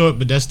is a short,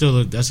 but that's still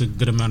a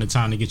good amount of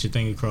time to get your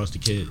thing across to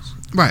kids.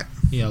 Right.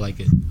 Yeah, I like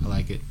it. I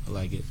like it.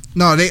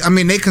 No, they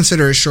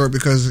consider it short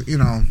because, you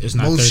know, It's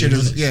not most 30 shit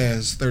minutes.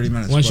 it's 30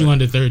 minutes. Once but- you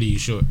under 30, you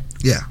short.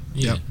 Yeah.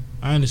 Yeah, Yep.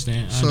 I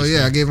understand. So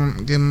yeah, I gave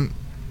him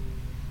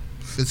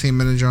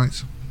 15-minute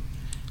joints.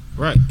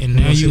 Right, and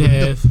now We'll see you what the-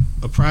 have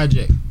a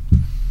project.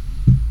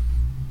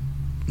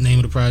 Name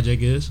of the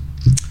project is?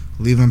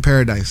 Leaving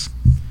Paradise.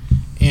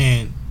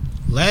 And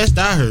last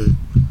I heard,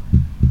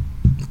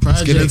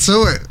 Let's get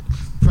into it.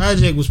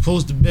 project was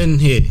supposed to been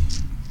here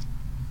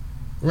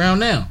around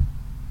now,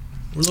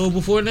 a little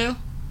before now.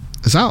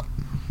 It's out.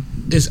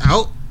 It's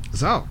out.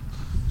 It's out.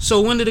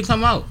 So when did it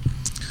come out?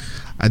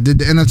 I did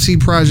the NFT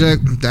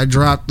project that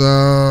dropped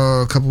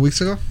a couple weeks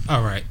ago.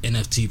 All right,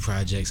 NFT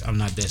projects. I'm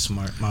not that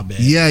smart. My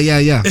bad. Yeah.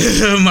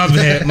 my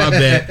bad.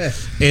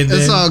 And then,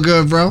 It's all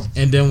good, bro.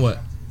 And then what?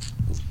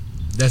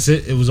 That's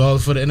it. It was all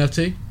for the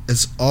NFT.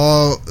 It's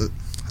all.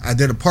 I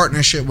did a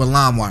partnership with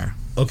LimeWire.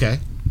 Okay,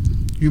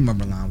 You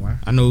remember LimeWire?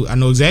 I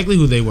know exactly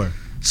who they were.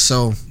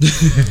 So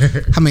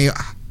how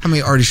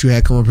many artists you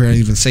had come up here and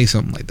even say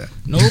something like that?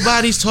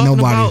 Nobody's talking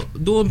Nobody.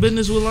 about doing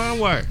business with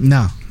LimeWire.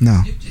 No.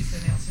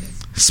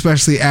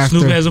 Especially after,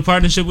 Snoop has a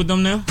partnership with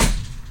them now.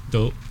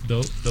 Dope.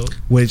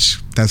 which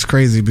that's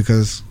crazy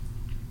because.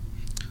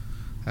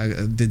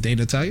 Did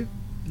Dana tell you?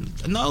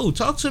 No,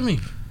 talk to me.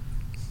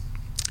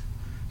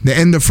 The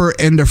end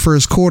of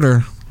first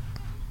quarter,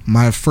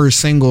 my first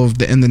single of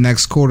the end of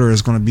next quarter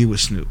is going to be with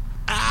Snoop.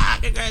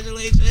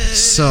 Congratulations.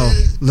 So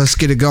let's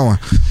get it going.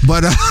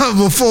 But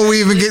before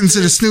we even get into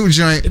the Snoop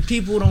joint, If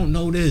people don't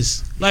know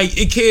this, like,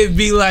 it can't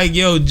be like,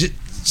 yo,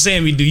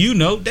 Sammy, do you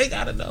know? They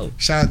gotta know.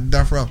 shout out to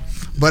Duff Row.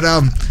 But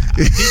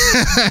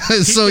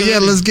so yeah,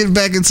 let's get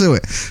back into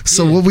it.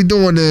 So Yeah. what we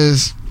doing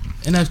is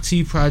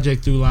NFT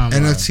project through LimeWire.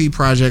 NFT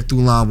project through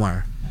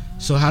LimeWire.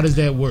 So how does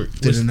that work?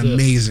 Did an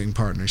amazing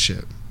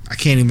partnership. I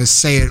can't even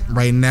say it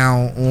right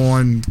now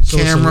on So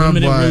it's a camera,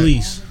 limited but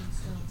release.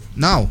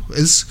 no,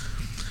 it's.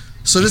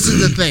 So this is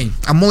the thing.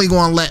 I'm only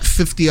going to let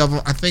 50 of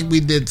them. I think we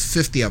did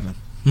 50 of them.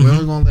 We're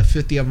only going to let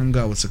 50 of them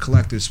go. It's a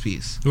collector's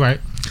piece. Right.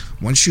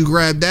 Once you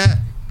grab that,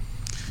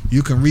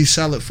 you can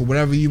resell it for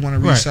whatever you want to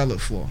Right. resell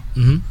it for.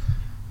 Mm-hmm.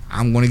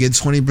 I'm going to get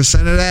 20%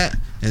 of that,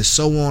 and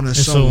so on and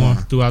so on.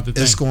 throughout the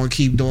thing. It's going to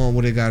keep doing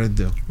what it got to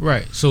do.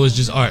 Right. So it's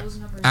just art.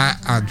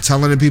 I'm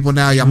telling the people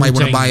now, y'all might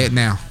want to buy it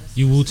now.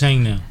 You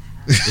Wu-Tang now.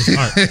 It's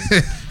art.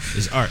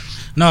 It's art.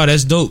 No,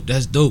 that's dope.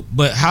 That's dope.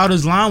 But how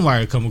does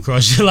LimeWire come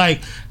across you?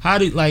 Like, how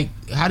did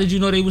you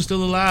know they were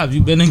still alive?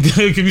 You been in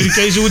good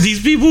communication with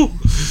these people?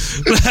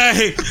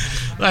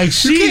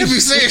 like You can't be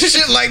saying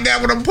shit like that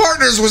when I'm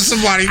partners with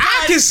somebody.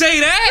 I can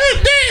say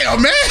that.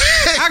 Damn, man.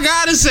 I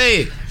gotta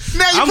say it.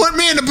 Now you put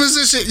me in the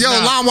position. Yo, Nah.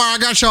 LimeWire, I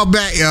got y'all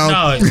back, yo.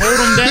 No, hold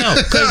them down.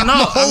 Because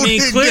no, I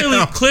mean,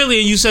 clearly,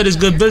 and you said it's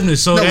good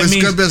business. So No, that it's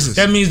means good business.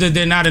 that means that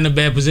they're not in a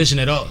bad position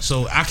at all.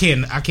 So I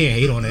can't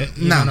hate on it.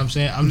 You know what I'm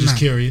saying? I'm just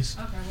curious.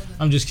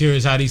 I'm just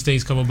curious how these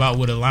things come about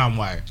with a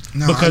LimeWire.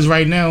 No, because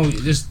right now,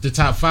 just the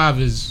top 5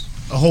 is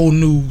a whole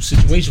new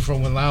situation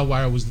from when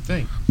LimeWire was the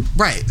thing.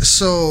 Right.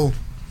 So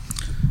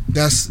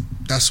that's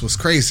what's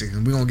crazy,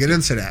 and we're gonna get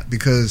into that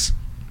because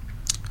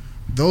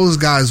those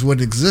guys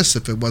wouldn't exist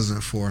if it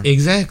wasn't for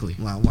Exactly.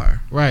 LimeWire.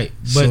 Right.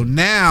 But So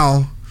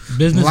now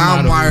business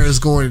model LimeWire is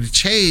going to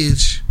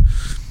change,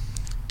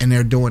 and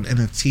they're doing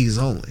NFTs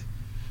only.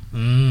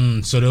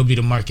 So there'll be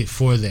the market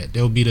for that.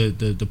 There'll be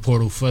the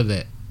portal for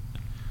that.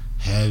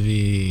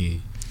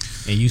 Heavy.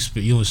 And you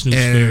and Snoop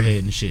And-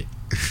 spearhead and shit.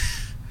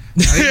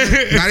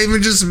 Not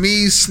even just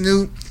me,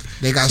 Snoop.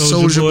 They got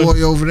Soulja Soulja Boy.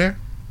 Boy over there.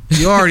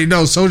 You already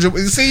know Soulja Boy.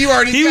 See, you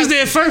already. He was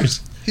there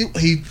first. He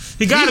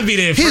gotta be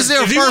there first. He's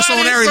there If he first wasn't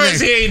on there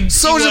everything.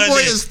 first, he Soulja Boy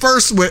wasn't is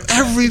first with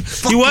every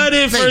fucking He wasn't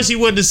there thing. first. He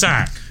wouldn't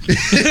decide.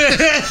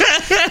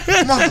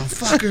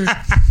 Motherfucker.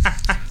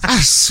 I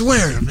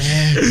swear,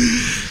 man.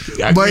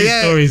 Got But great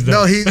yeah, stories though.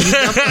 no, he Young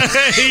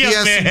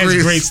has man some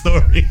has great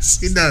stories.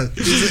 He does.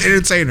 He's an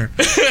entertainer.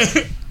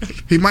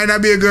 He might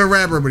not be a good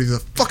rapper, but he's a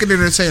fucking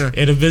entertainer.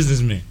 And a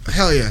businessman.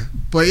 Hell yeah.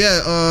 But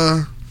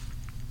yeah,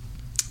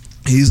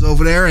 he's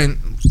over there, and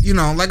you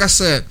know, like I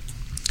said,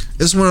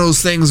 it's one of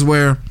those things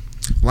where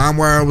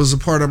LimeWire was a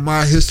part of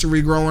my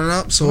history growing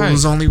up, so Right. it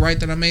was only right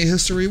that I made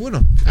history with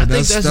him. I And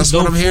think that's a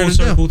dope full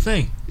circle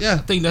thing. I Yeah.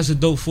 think that's a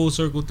dope full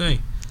circle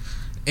thing.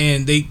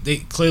 And they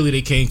clearly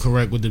they came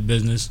correct with the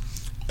business.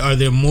 Are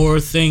there more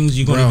things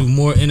you're going Bro. to do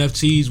more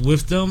NFTs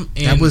with them?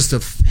 And That was the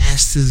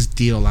fastest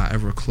deal I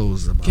ever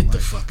closed in my get the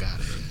life. fuck out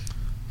of here.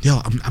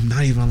 Yo, I'm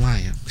not even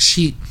lying.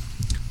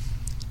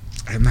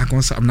 I'm not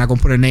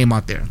gonna put her name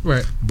out there.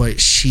 Right. But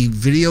she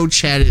video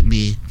chatted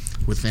me.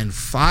 Within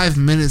 5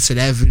 minutes of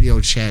that video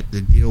chat, the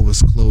deal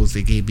was closed.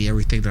 They gave me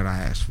everything that I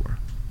asked for.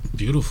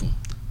 Beautiful.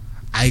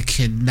 I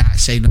cannot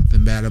say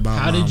nothing bad about.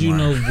 How did you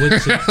know LimeWire.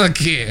 what to? I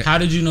can't. How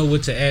did you know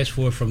what to ask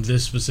for from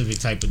this specific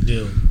type of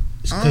deal?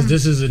 Because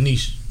this is a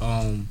niche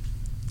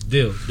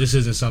deal. This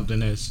isn't something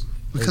that's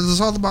Because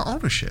it's all about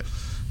ownership.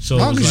 so.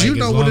 As long it's as you like,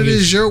 know what it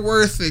is you're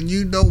worth, and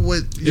you know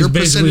what your It's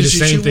basically the percentage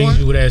that same you things want.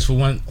 you would ask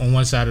for on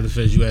one side of the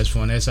fence. You ask for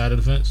on that side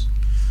of the fence,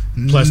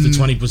 plus the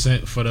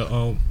 20% for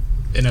the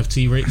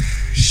NFT rate.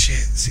 Shit,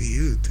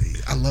 see,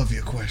 I love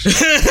your question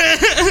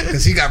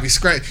because he got me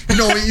scratch.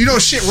 You know,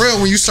 shit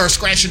real when you start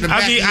scratching the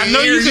back. I mean, of I your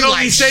know ear, you can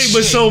only like, say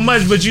but shit. so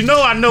much, but I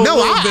know No,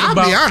 a little bit I'll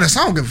about. be honest.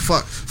 I don't give a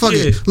fuck. Fuck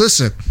Yeah. it.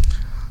 Listen,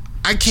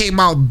 I came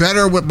out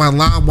better with my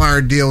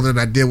LimeWire deal than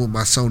I did with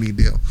my Sony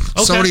deal.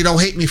 Okay. Sony don't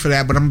hate me for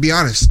that, but I'm gonna be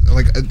honest.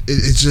 Like,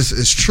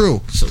 it's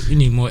true. So we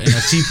need more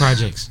NFT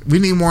projects. We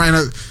need more. I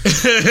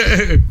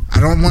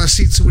don't want to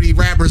see too many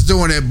rappers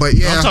doing it, but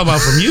yeah. I'm talking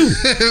about from you.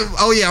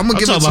 Oh yeah, I'm gonna I'm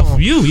give it talking to about from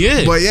him. you.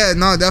 Yeah, But yeah,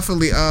 no,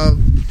 definitely.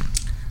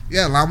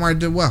 Yeah, LimeWire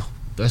did well.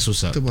 that's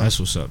what's up. Good one. That's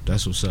what's up.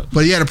 That's what's up.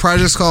 But yeah, the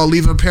project's called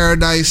Leaving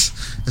Paradise.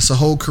 It's a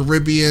whole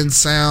Caribbean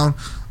sound.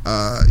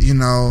 You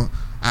know,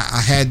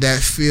 I had that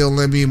feel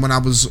in me when I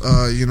was,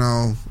 you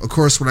know, of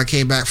course, when I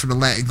came back from the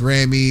Latin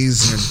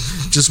Grammys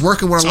and just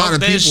working with a Talk lot of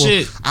that people.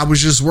 shit. I was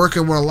just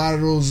working with a lot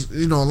of those,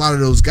 you know, a lot of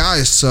those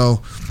guys.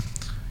 So,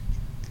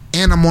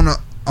 and I'm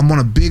on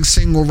a big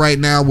single right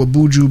now with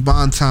Buju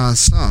Banton's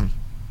song.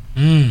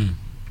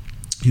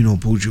 You know,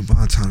 Buju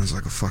Banton is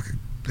like a fucking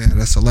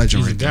that's a legend.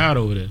 He's a right there. god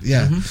over there.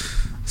 Yeah.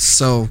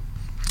 So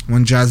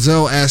when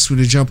Jazelle asked me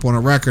to jump on a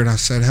record, I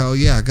said, "Hell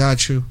yeah, I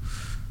got you."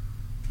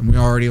 And we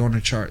already on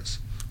the charts.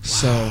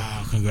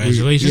 Wow,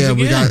 congratulations!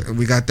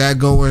 we got that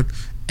going,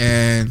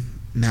 and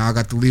now I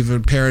got the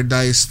Leaving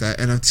Paradise, that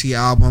NFT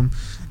album,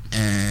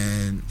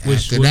 and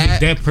Which after would make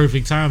that, that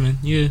perfect timing.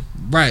 Yeah.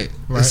 right,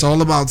 it's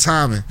all about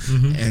timing.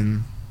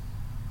 And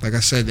like I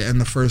said, the end of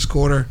the first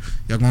quarter,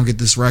 y'all gonna get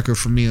this record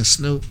from me and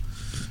Snoop.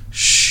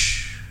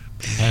 Shh,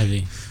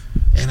 Heavy.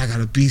 and I got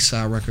a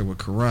B-side record with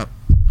Corrupt.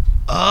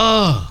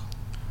 Oh,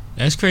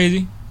 that's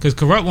crazy. Cause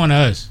Corrupt one of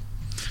us,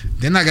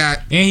 Then I got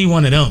and he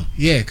one of them.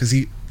 because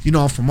he. You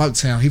know, I'm from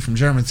Uptown. He from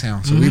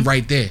Germantown, so we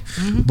right there.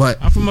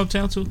 But I'm from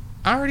Uptown too.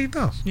 I already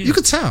know. Yeah. You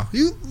could tell.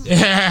 You look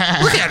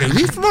Yeah, at him.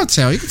 He from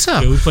Uptown. You can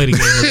tell. we played the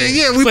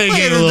game. We played the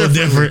played game it a little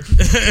differently.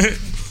 different.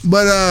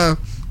 But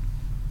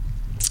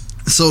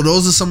so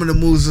those are some of the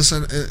moves that's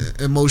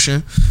in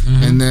motion.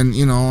 And then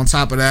on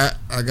top of that,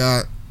 I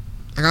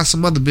got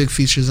some other big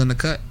features in the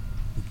cut.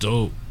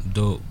 Dope.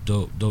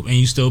 And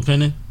you still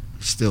penning?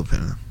 Still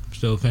penning.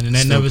 Still penning. That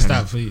Still never penning.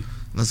 stopped for you.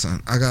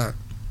 Listen, I got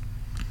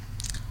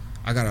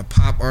a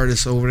pop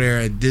artist over there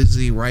at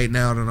Disney right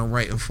now that I'm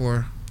writing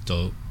for.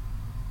 Dope.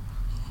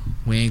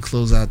 We ain't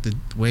close out the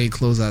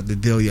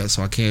deal yet,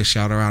 so I can't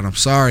shout her out. I'm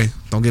sorry.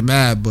 Don't get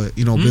mad, but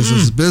business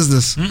is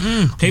business.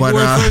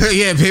 Paperwork first.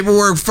 Yeah,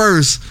 paperwork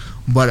first.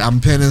 But I'm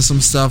penning some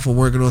stuff. We're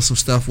working on some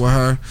stuff with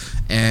her,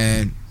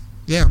 and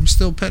yeah, I'm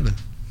still penning.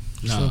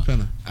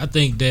 I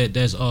think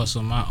that's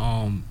awesome.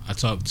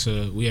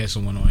 We had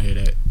someone on here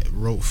that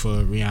wrote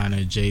for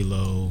Rihanna,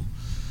 J-Lo,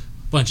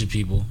 bunch of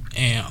people,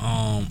 and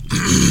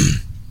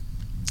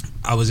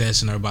I was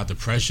asking her about the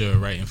pressure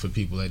of writing for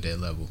people at that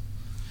level,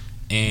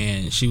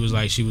 and she was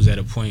like, she was at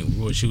a point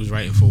where she was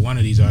writing for one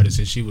of these artists,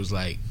 and she was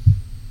like,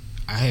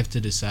 I have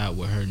to decide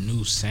what her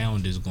new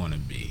sound is going to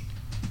be.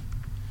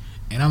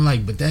 And I'm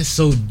like, but that's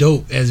so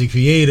dope as a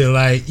creator.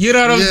 Like, you know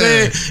what I'm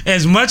saying?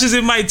 As much as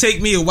it might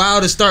take me a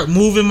while to start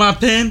moving my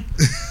pen,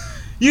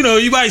 you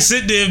might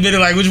sit there and be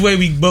like, which way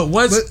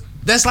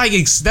that's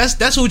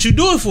what you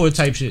do it for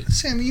type shit.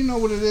 Sammy, you know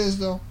what it is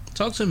though?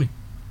 Talk to me.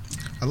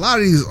 A lot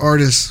of these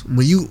artists,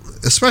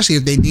 especially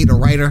if they need a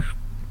writer,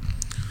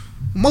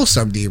 most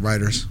of them need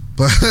writers.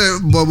 But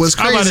what's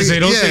crazy? I'm about to say,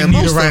 don't say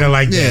need a writer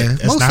like that. Yeah,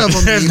 That's most not, of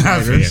them that's need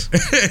not writers.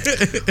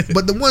 fair.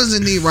 But the ones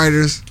that need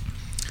writers,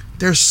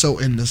 they're so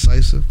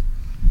indecisive.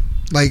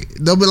 Like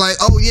they'll be like,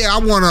 "Oh yeah, I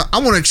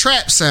want a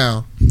trap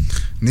sound."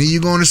 And then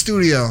you go in the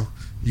studio,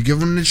 you give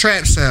them the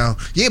trap sound.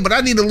 Yeah, but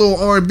I need a little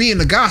R&B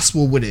and the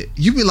gospel with it.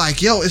 You be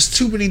like, "Yo, it's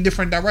too many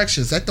different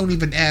directions. That don't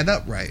even add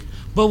up right."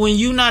 But when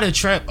you not a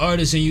trap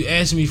artist and you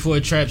ask me for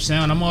a trap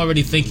sound, I'm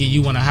already thinking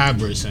you want a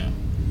hybrid sound.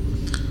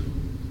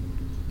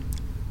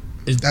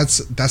 That's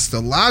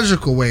the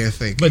logical way of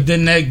thinking. But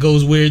then that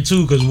goes weird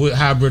too, because what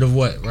hybrid of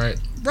what, right?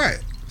 Right.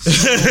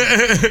 So,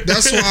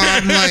 that's why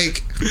I'm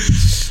like.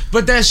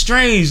 But that's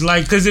strange,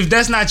 like, because if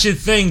that's not your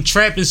thing,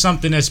 trap is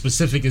something that's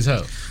specific as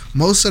hell.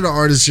 Most of the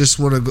artists just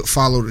want to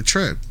follow the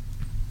trend.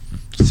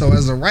 So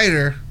as a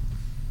writer,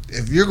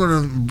 if you're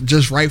gonna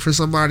just write for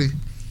somebody,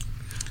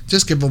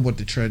 just give them what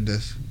the trend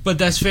is. But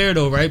that's fair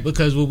though, right?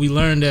 Because what we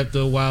learned after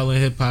a while in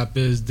hip hop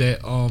is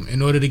that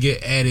in order to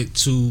get added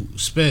to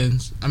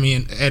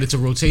added to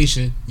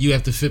rotation, you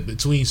have to fit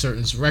between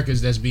certain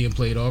records that's being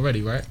played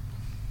already, right?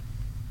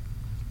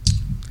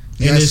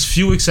 Yes. And there's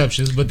few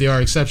exceptions, but there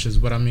are exceptions.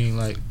 But I mean,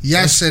 like,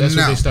 yes that's and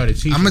no. What they started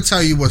teaching. I'm gonna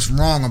tell you what's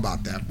wrong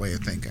about that way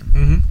of thinking.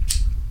 Mm-hmm.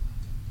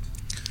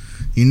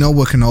 You know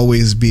what can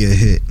always be a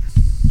hit.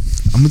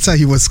 I'm gonna tell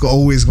you what's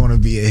always gonna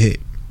be a hit.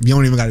 You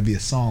don't even got to be a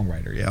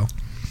songwriter, yo.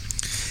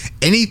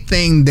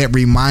 Anything that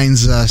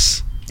reminds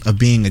us of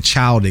being a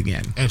child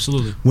again.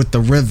 Absolutely. With the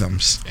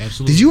rhythms.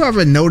 Absolutely. Did you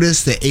ever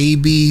notice the A,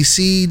 B,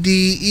 C,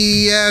 D,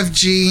 E, F,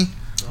 G?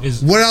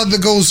 What else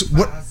goes?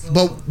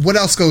 What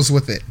else goes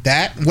with it?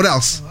 That. What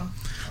else?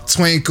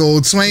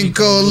 Twinkle,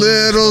 twinkle,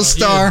 little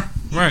star.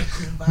 Yeah. Right.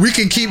 We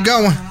can keep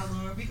going.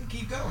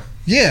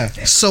 Yeah.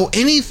 So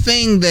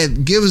anything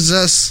that gives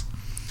us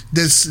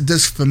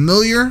this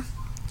familiar,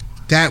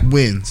 that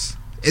wins.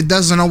 It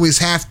doesn't always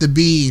have to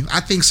be. I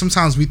think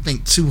sometimes we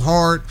think too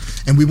hard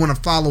and we want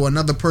to follow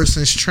another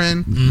person's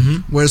trend,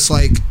 where it's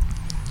like,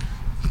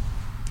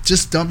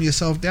 just dumb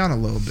yourself down a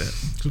little bit.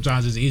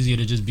 Sometimes it's easier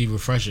to just be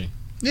refreshing.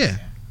 Yeah.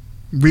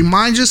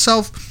 Remind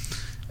yourself,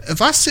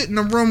 if I sit in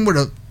a room with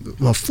a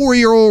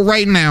 4-year-old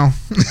right now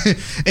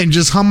and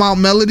just hum out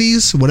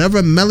melodies,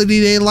 whatever melody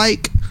they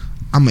like,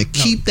 I'm going to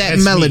keep that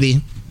melody.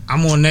 Me.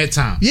 I'm on that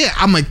time. Yeah,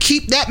 I'm going to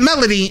keep that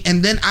melody,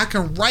 and then I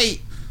can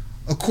write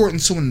according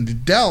to an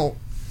adult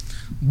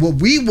what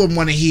we would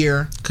want to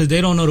hear. Because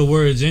they don't know the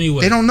words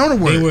anyway. They don't know the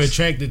words. They were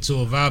attracted to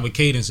a vibe, a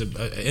cadence,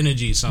 a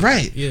energy, something.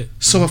 Right. Yeah.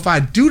 So if I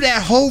do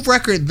that whole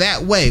record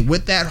that way,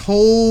 with that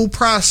whole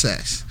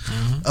process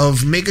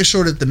of making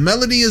sure that the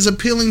melody is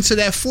appealing to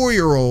that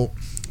 4-year-old,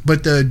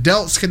 but the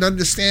adults can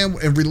understand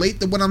and relate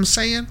to what I'm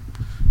saying,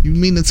 you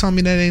mean to tell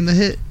me that ain't a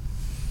hit?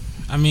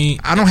 I mean,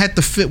 I don't have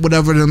to fit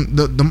whatever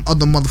the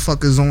other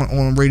motherfuckers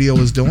on radio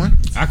is doing.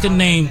 I can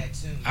name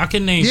all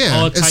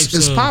types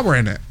it's of power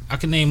in it. I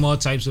can name all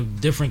types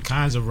of different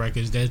kinds of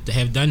records that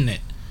have done that.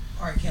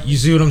 You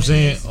see what I'm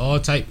saying? All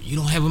type. You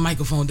don't have a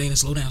microphone, Dana.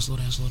 Slow down.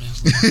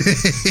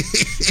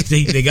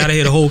 They gotta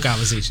hear the whole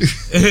conversation.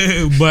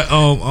 But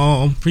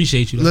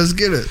appreciate you though. Let's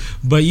get it.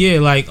 But yeah,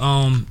 like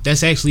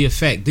that's actually a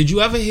fact. Did you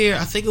ever hear?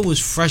 I think it was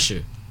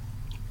Fresher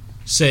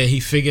said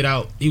he figured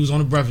out. He was on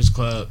the Breakfast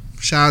Club.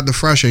 Shout out to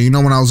Fresher. You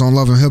know when I was on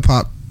Love and Hip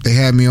Hop, they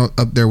had me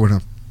up there with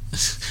him.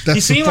 That's he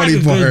seemed like a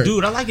good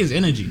dude. I like his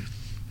energy.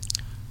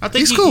 I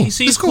think he's cool. He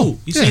seems cool.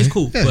 He seems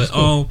cool. Yeah, but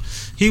cool.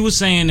 He was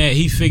saying that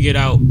he figured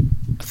out.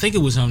 I think it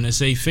was him that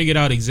said he figured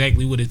out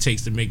exactly what it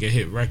takes to make a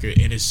hit record,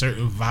 and it's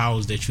certain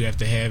vowels that you have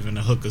to have in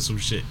a hook or some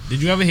shit.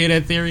 Did you ever hear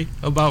that theory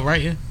about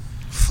writing?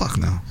 Fuck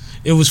no.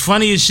 It was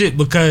funny as shit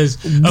because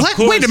what?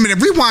 Course, wait a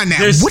minute, rewind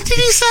that. What did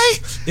he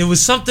say? It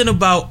was something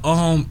about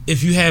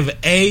if you have an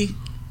A,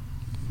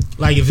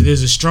 like if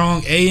there's a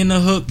strong A in the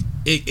hook,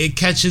 it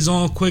catches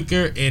on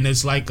quicker, and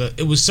it's like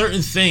it was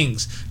certain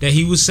things that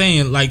he was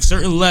saying, like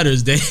certain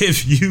letters that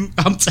if you,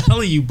 I'm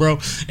telling you, bro,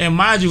 and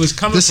mind you, it's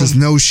coming. This from, is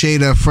no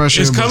shade of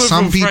Fresher, but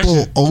some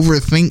people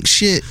overthink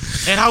shit.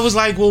 And I was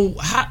like, well,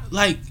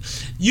 like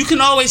you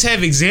can always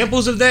have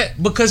examples of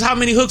that because how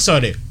many hooks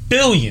are there?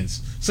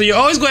 Billions. So you're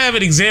always gonna have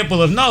an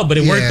example of no, but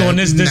it worked on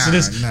this, and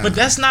this. But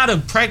that's not a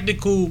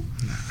practical.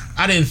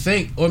 I didn't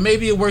think, or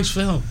maybe it works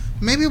for him.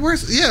 Maybe it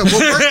works. Yeah, what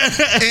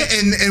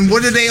works, and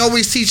what do they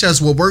always teach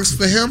us? What works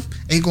for him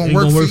ain't gonna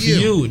work for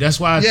you. That's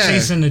why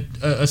chasing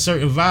a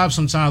certain vibe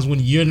sometimes when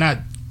you're not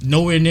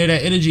nowhere near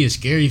that energy is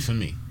scary for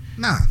me.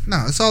 No,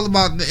 it's all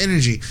about the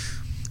energy.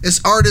 It's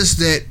artists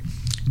that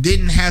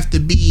didn't have to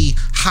be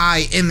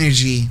high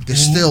energy that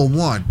still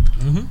won.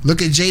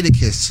 Look at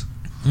Jadakiss.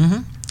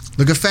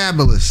 Look at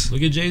Fabulous.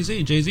 Look at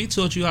Jay-Z. Jay-Z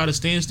taught you how to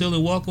stand still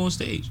and walk on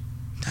stage.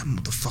 That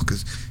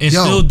motherfuckers. And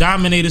still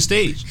dominate a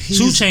stage.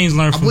 2 Chainz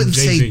learned from Jay-Z. I wouldn't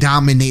say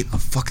dominate a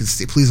fucking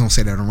stage. Please don't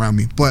say that around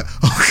me. But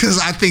because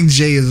I think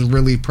Jay is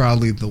really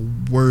probably the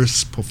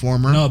worst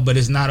performer. No, but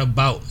it's not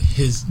about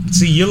his.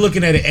 See, you're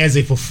looking at it as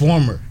a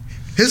performer.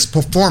 His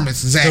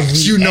performance is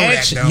ass. You know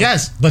that, though.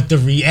 Yes, but the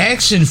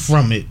reaction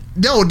from it.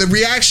 No, the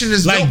reaction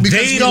is dope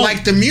because we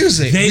like the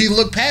music. We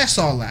look past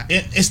all that.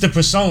 It's the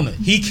persona.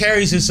 He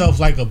carries himself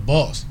like a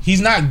boss. He's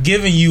not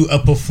giving you a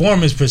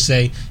performance per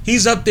se.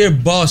 He's up there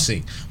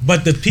bossing.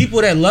 But the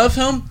people that love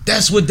him,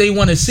 that's what they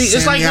want to see. Sammy,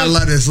 it's like I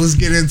love this. Let's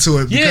get into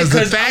it. Because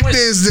the fact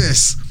is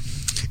this.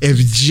 If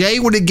Jay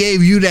would have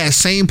gave you that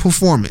same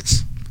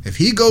performance, if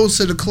he goes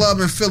to the club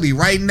in Philly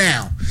right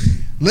now,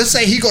 let's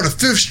say he go to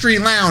 5th Street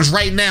Lounge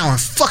right now and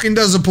fucking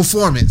does a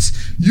performance,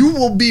 you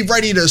will be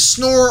ready to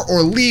snore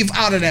or leave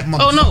out of that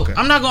motherfucker. Oh no,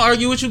 I'm not gonna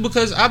argue with you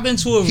because I've been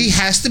to a. He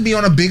has to be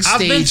on a big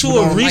stage. I've been to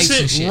a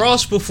recent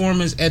Ross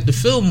performance at the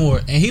Fillmore,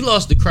 and he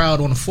lost the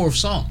crowd on the 4th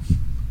song,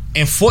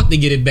 and fought to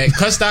get it back.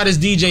 Cussed out his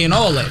DJ and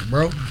all that,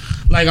 bro.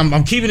 Like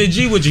I'm keeping it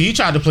G with you. He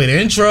tried to play the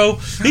intro.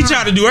 He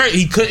tried to do everything.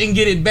 He couldn't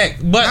get it back.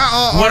 But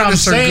what I'm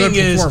saying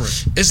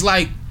is, it's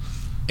like,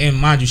 and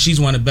mind you, she's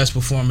one of the best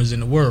performers in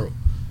the world.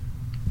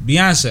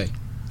 Beyonce.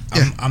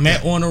 I'm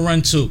at On the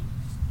Run 2.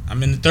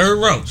 I'm in the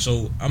 3rd row.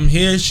 So I'm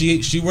here.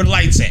 She where the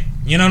lights at.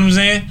 You know what I'm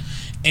saying?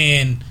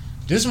 And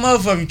this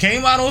motherfucker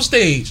came out on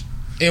stage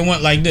and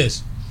went like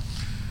this.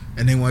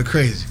 And they went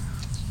crazy.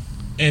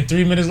 And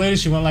 3 minutes later,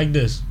 she went like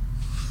this.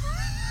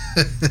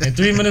 And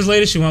 3 minutes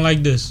later, she went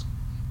like this.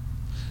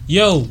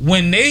 Yo,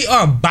 when they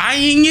are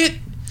buying it,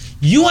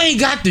 you ain't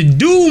got to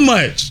do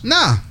much.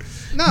 No.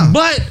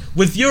 But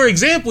with your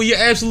example, you're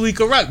absolutely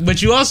correct.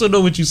 But you also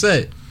know what you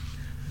said.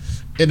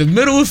 In the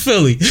middle of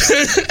Philly.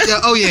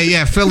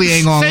 Yeah. Philly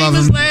ain't gonna love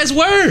him. Famous last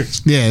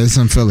words. Yeah, it's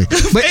in Philly.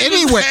 But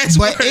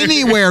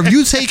anywhere, if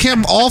you take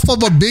him off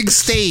of a big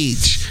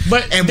stage,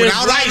 and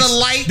without all the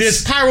lights,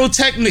 there's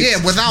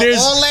pyrotechnics. Without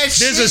all that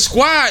shit, there's a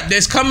squad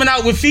that's coming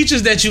out with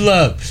features that you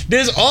love.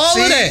 There's all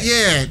of that.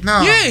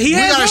 We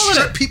has gotta all strip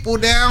of that. people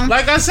down,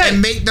 like I said,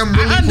 and make them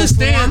really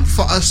perform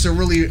for us to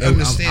really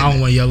understand. I don't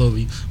want to yell over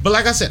you, but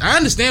like I said, I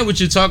understand what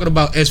you're talking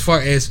about as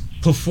far as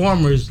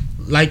performers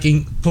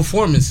liking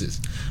performances.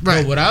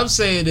 Right. But what I'm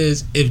saying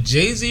is, if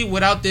Jay-Z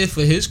went out there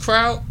for his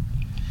crowd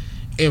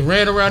and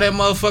ran around that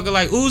motherfucker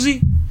like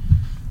Uzi,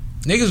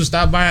 niggas would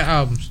stop buying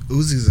albums.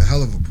 Uzi's a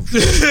hell of a performer.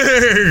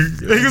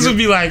 Niggas would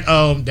be like,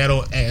 that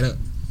don't add up.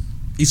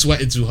 He's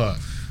sweating too hard.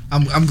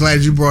 I'm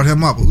glad you brought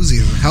him up. Uzi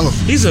is a hell of a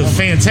performer. He's a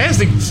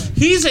fantastic.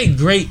 He's a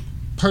great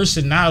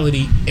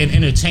personality and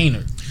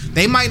entertainer.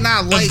 They might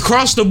not like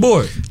across the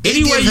board.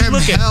 They give him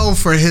hell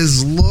for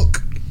his look.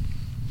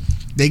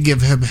 They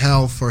give him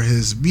hell for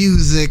his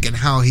music and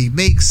how he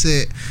makes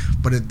it.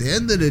 But at the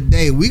end of the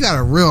day, we got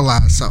to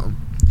realize something.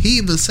 He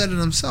even said it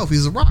himself.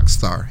 He's a rock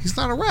star. He's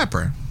not a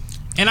rapper.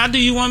 And I do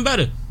you one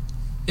better.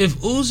 If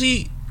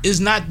Uzi is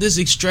not this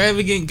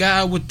extravagant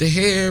guy with the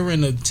hair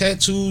and the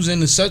tattoos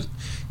and the such,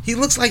 he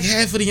looks like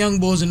half of the young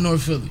boys in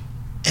North Philly.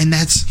 And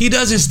he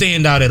doesn't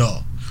stand out at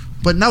all.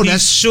 But no,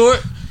 he's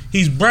short.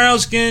 He's brown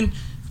skinned.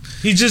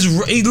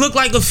 He looked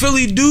like a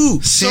Philly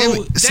dude.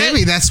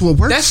 Sammy, that's what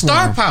works. That's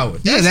star power.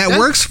 That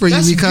works for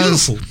you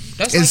because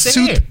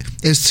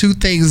it's two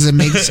things that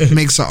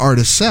makes an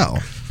artist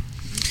sell.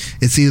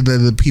 It's either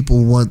the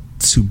people want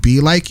to be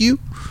like you,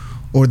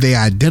 or they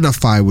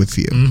identify with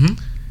you.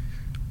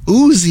 Mm-hmm.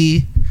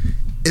 Uzi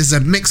is a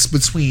mix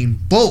between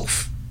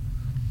both.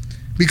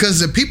 Because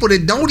the people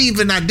that don't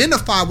even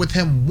identify with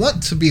him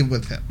want to be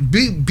with him,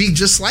 be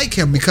just like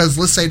him. Because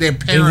let's say their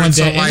parents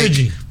are like,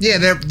 energy.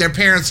 Their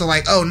parents are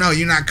like, oh no,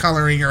 you're not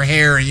coloring your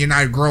hair and you're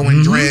not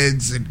growing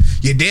dreads and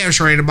you're damn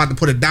sure ain't about to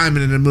put a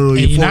diamond in the middle of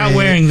your forehead. You're not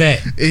wearing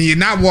that, and you're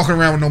not walking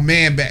around with no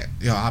man bag.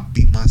 Yo, I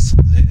beat my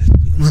son.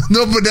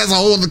 No, but that's a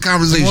whole other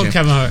conversation.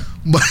 Kevin Hart.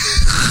 But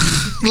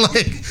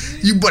like,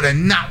 you better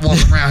not walk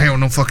around here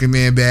with no fucking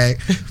man bag.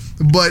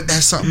 But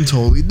that's something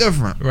totally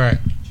different, right?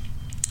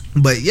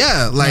 But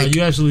yeah, like, no,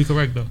 you're absolutely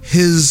correct though.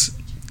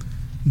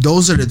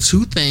 Those are the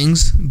two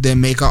things that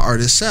make an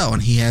artist sell,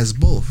 and he has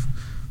both.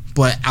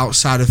 But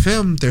outside of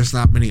him, there's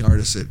not many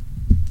artists that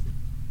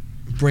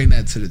bring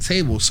that to the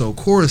table. So of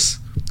course,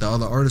 the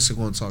other artists are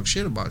going to talk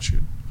shit about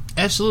you.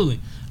 Absolutely.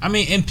 I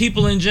mean, and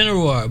people in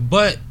general are.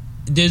 But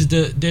there's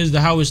the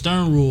Howard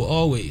Stern rule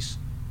always.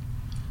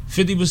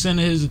 50% of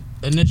his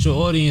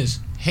initial audience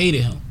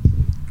hated him,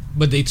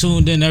 but they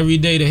tuned in every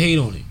day to hate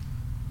on him.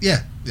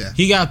 Yeah.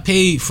 He got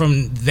paid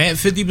from that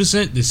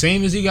 50% the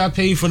same as he got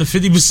paid from the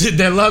 50%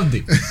 that loved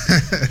it.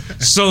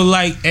 So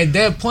like at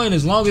that point,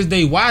 as long as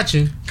they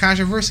watching,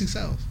 controversy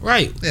sells.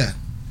 Right. Yeah.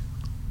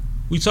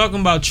 We talking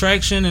about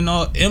traction and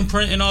all,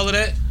 imprint and all of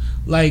that.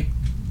 Like,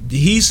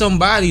 he's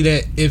somebody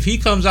that if he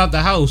comes out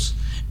the house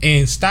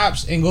and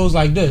stops and goes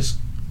like this,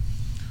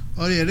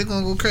 oh yeah, they're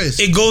gonna go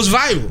crazy. It goes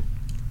viral.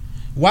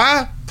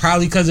 Why?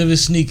 Probably because of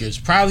his sneakers.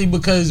 Probably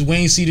because we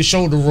ain't see the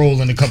shoulder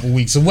roll in a couple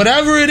weeks or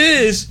whatever it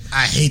is.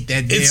 I hate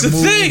that damn it's a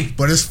move, thing,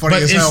 but it's funny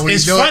as hell when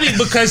it's he do it. funny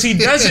because he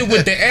does it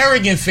with the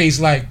arrogant face.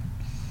 Like,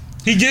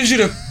 he gives you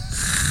the.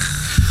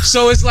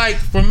 So it's like,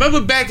 remember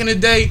back in the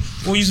day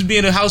when we used to be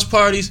in the house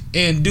parties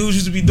and dudes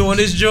used to be doing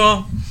this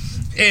joint?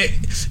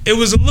 It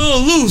was a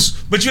little loose,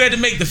 but you had to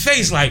make the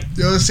face like,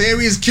 yo,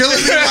 Sammy is killing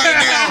me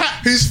right now.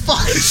 He's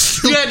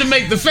fucking. You had to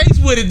make the face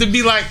with it to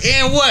be like,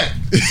 and what?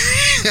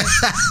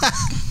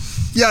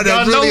 Yo,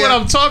 y'all know what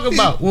I'm talking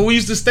about. When we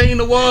used to stain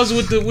the walls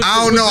with the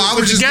I don't know. I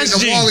was just getting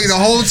the Wally the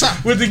whole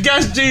time. With the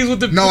Guess jeans with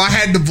the. No, I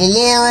had the velour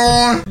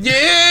on.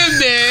 Yeah,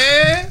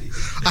 man.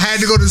 I had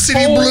to go to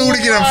City Blue to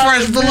get a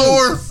fresh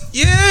velour.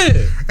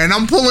 Yeah. And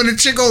I'm pulling the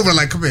chick over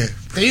like, come here.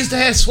 They used to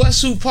have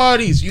sweatsuit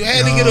parties. You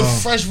had to get a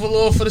fresh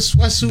velour for the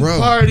sweatsuit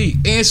party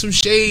and some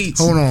shades.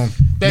 Hold on.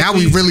 Now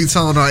we really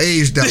telling our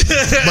age though.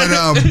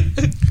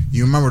 But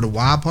you remember the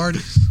wild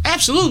parties?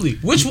 Absolutely.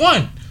 Which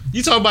one?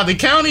 You talking about the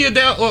county or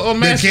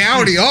Master? The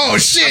county. Oh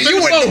shit!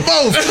 You went to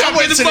both. I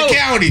went to the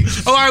county.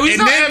 All right,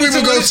 and then we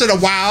would go to the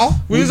wild.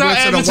 We was out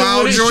to the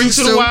wild joints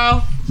to the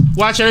wild.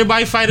 Watch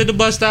everybody fight at the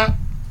bus stop.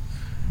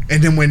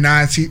 And then when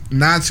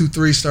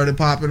 923 started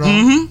popping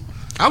off,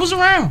 I was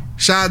around.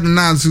 Shout out to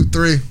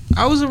 923.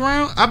 I was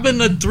around. I've been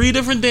to 3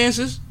 different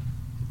dances.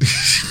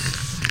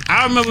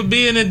 I remember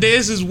being in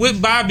dances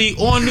with Bobby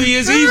on New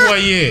Year's Eve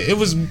one year. It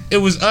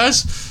was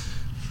us.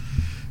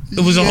 It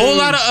was a whole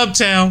lot of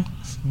Uptown,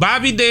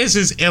 Bobby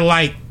dances, and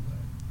like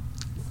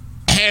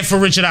half for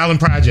Richard Allen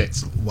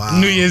Projects. Wow.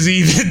 New Year's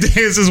Eve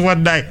dances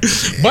one night.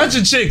 Bunch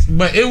of chicks,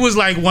 but it was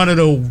like one of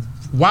the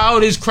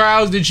wildest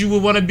crowds that you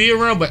would want to be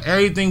around, but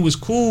everything was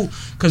cool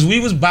because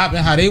we was bopping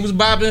how they was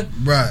bopping.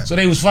 Right. So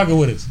they was fucking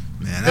with us.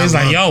 Man, they was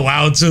like, yo,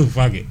 wild too.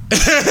 Fuck it.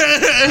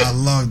 I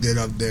loved it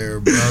up there,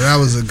 bro. That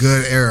was a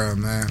good era,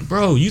 man.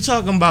 Bro, you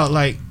talking about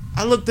like,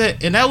 I looked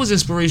at, and that was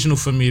inspirational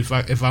for me if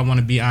I want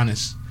to be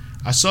honest.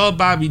 I saw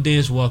Bobby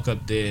Dance walk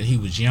up there and he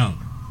was young,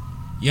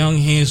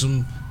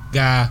 handsome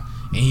guy,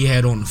 and he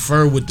had on the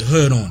fur with the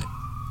hood on it,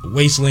 a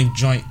waist length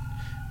joint.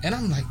 And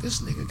I'm like,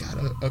 this nigga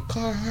got a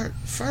Carhartt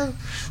fur.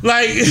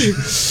 Like,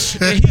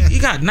 and he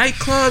got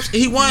nightclubs.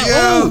 He went,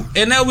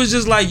 and that was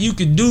just like, you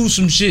could do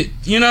some shit.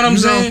 You know what I'm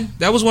saying?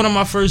 That was one of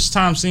my first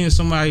times seeing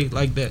somebody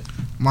like that.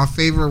 My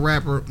favorite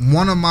rapper,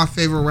 one of my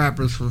favorite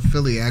rappers from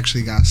Philly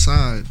actually got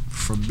signed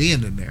from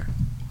being in there.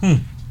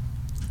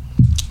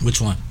 Which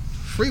one?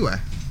 Freeway.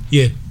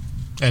 Yeah,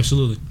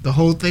 absolutely. The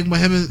whole thing with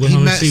him, he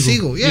met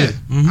Siegel. Yeah.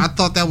 I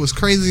thought that was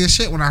crazy as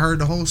shit when I heard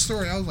the whole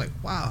story. I was like,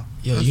 wow.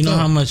 Yo, you know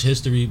how much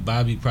history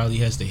Bobby probably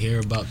has to hear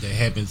about that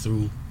happened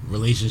through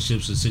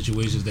relationships and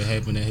situations that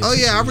happened at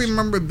his I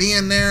remember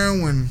being there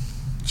when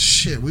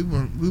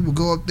we would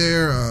go up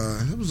there.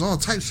 It was all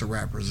types of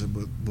rappers that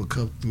would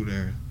come through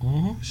there.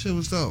 Shit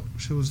was dope.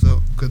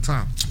 Good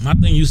time. My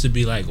thing used to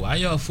be like, why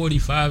y'all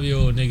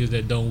 45-year-old niggas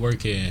that don't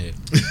work here?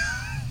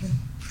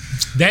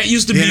 That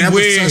used to be that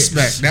weird. Was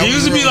suspect. That it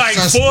used to be like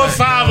suspect, 4 or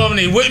 5 of them.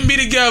 They wouldn't be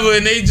together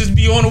and they just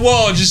be on the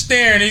wall just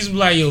staring. They just be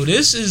like, yo,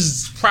 this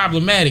is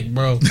problematic,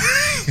 bro.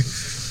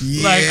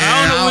 Like,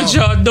 I don't know what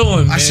y'all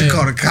doing, man. I should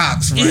call the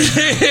cops, man.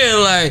 Yeah,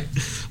 like,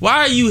 why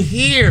are you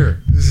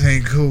here? This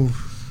ain't cool.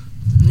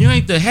 You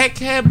ain't the heck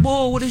cat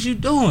boy. What is you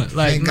doing?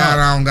 Like, thank God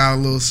I don't got a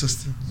little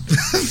sister.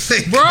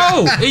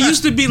 Bro, it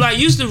used to be like,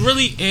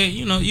 really, and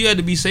you know, you had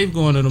to be safe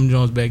going to them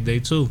Jones back day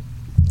too.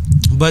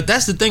 But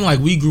that's the thing, like,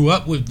 we grew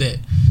up with that.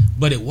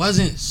 But it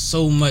wasn't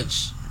so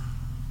much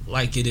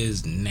like it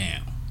is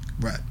now.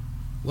 Right.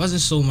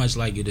 Wasn't so much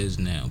like it is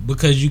now.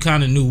 Because you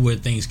kind of knew where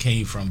things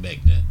came from back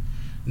then.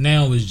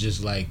 Now it's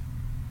just like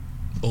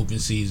open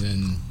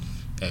season,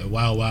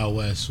 Wild Wild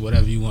West,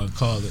 whatever you want to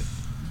call it.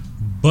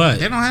 But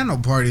they don't have no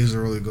parties to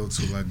really go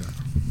to like that.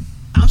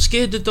 I'm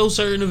scared to throw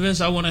certain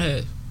events I want to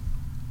have.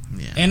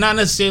 Yeah. And not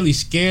necessarily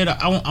scared.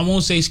 I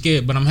won't say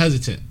scared, but I'm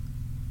hesitant.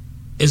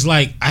 It's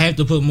like I have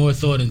to put more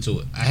thought into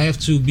it. I have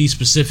to be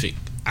specific.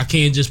 I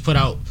can't just put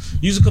out.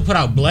 You could put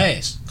out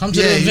blasts. Come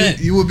to the event.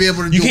 You would be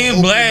able to. You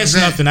can't blast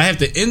nothing. I have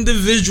to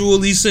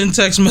individually send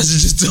text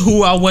messages to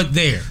who I want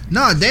there.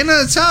 No, they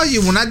didn't tell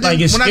you when I did. Like,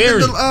 it's when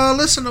scary. I did the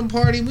listening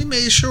party, we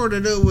made sure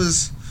that it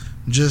was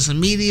just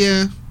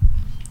media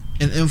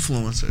and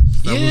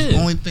influencers. That was the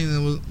only thing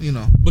that was, you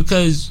know.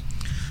 Because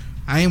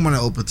I ain't want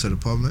to open to the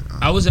public.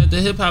 I was at the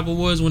Hip Hop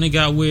Awards when it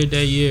got weird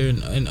that year,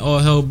 and all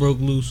hell broke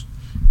loose.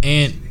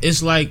 And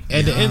it's like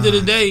at the end of the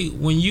day,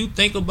 when you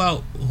think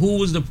about who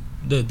was the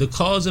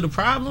cause of the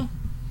problem,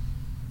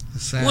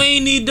 we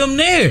ain't need them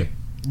there.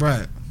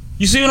 Right.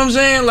 You see what I'm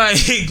saying? Like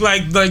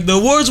the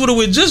awards would have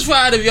been just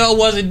fine if y'all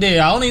wasn't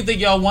there. I don't even think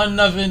y'all won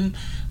nothing.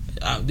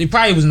 They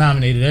probably was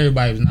nominated.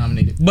 Everybody was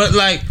nominated. But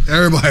like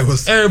everybody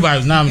was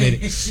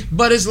nominated.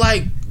 But it's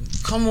like,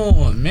 come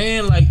on,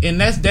 man. Like,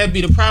 and that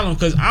be the problem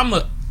because we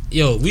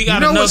got you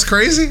know enough. What's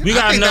crazy? We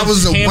got I think enough that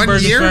was the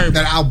 1 year for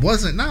that I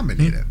wasn't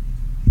nominated.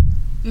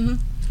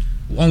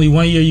 Only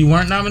 1 year you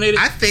weren't nominated?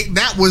 I think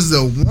that was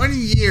the 1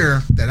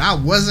 year that I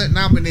wasn't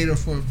nominated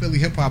for a Philly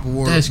Hip Hop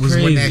Award. That's was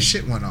crazy. When that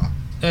shit went off.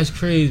 That's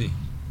crazy.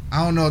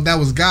 I don't know if that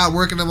was God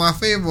working in my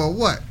favor or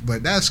what,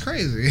 but that's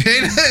crazy.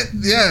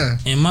 Yeah.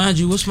 And mind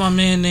you, what's my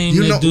man name?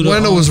 You know,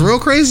 when it was real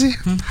crazy?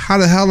 How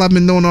the hell I've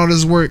been doing all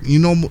this work? You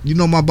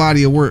know my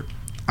body of work.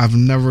 I've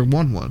never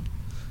won one.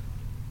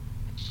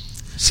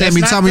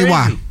 Sammy, tell me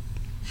why.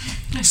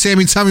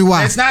 Sammy, tell me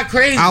why. That's not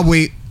crazy. I'll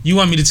wait. You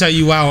want me to tell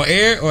you why on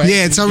air? Or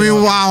yeah, tell me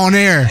why on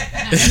air.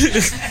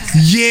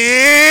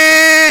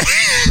 Yeah.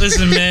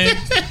 Listen, man.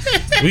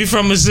 We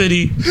from a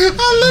city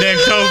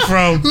that come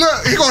from.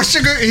 Look, he gonna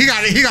sugar. He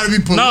got to be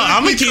politically. No,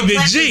 I'm gonna keep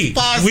it G.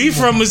 We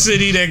from a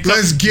city that come.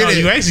 Let's get it.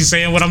 You actually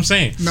saying what I'm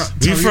saying. No,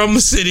 we from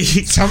a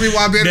city. Tell me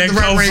why being that the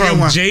come radio from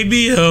one.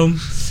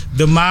 JBM,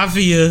 the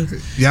mafia,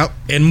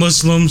 and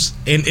Muslims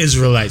and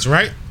Israelites,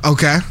 right?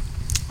 Okay.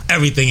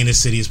 Everything in this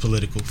city is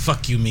political.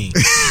 Fuck you mean.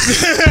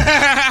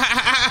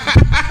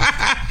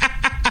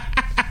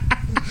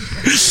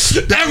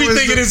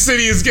 Everything in the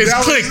city is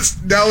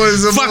clicked. That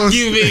was the Fuck most,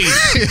 you, me.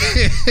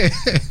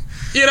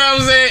 You know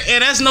what I'm saying?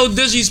 And that's no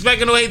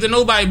disrespect and no hate to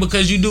nobody,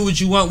 because you do what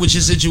you want with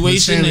your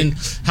situation, and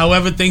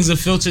however things are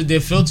filtered, they're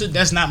filtered.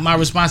 That's not my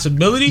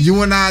responsibility.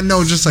 You and I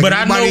know, just like But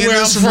I know everybody in where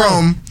this I'm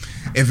from. room,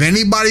 if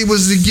anybody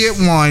was to get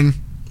one,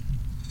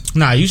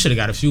 Nah, you should have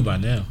got a few by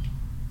now.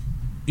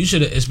 You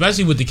should have,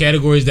 especially with the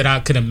categories that I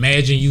could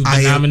imagine you've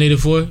been nominated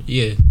for.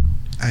 Yeah.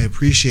 I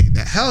appreciate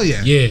that. Hell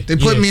yeah. Yeah. They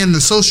put me in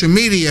the social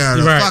media,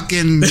 the Right.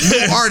 fucking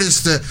new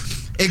artist.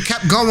 It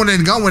kept going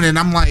and going, and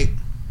I'm like,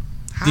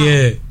 how?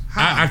 Yeah.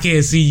 How? I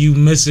can't see you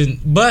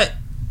missing. But,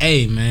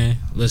 hey, man.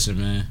 Listen,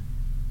 man.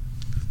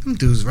 Them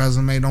dudes'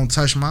 resume don't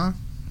touch mine.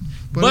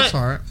 But it's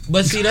alright.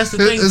 But see, that's the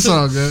thing, It's too.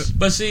 all good.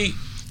 But see,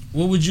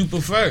 what would you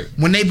prefer?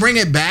 When they bring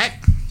it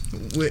back,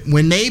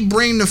 when they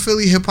bring the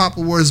Philly Hip Hop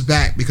Awards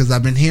back, because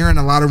I've been hearing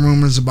a lot of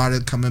rumors about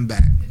it coming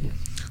back.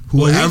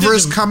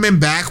 Whoever's coming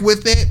back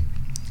with it,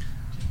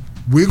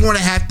 we're going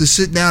to have to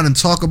sit down and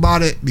talk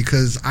about it,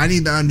 because I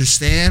need to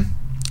understand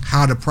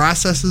how the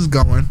process is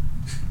going.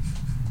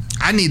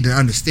 I need to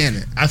understand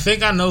it. I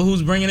think I know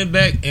who's bringing it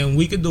back, and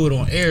we could do it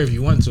on air if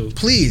you want to.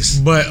 Please.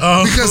 But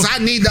because I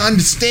need to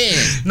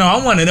understand. No,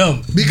 I'm one of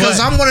them. Because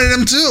I'm one of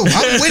them too.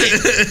 I'm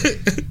with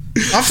it.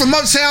 I'm from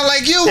uptown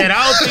like you. And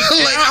I don't think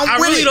I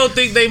really don't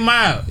think they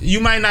mind.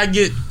 You might not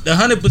get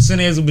 100%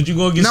 answer, but you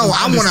go get some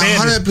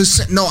understanding. I want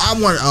 100%. No, I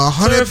want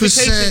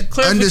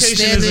 100%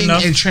 understanding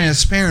and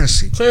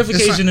transparency.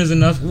 Clarification is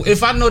enough.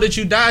 If I know that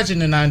you dodging,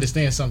 then I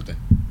understand something.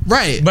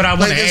 Right. But I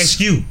want to ask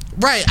you.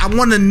 Right. I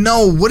want to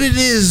know what it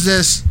is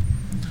that's...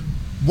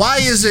 Why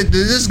is it that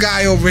this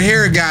guy over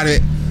here got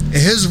it and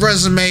his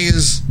resume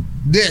is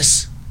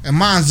this and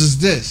mine's is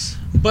this?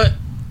 But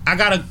I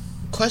got a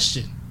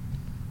question.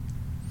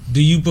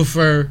 Do you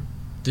prefer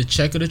the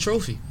check or the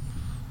trophy?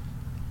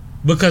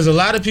 Because a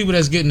lot of people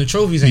that's getting the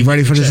trophies ain't... You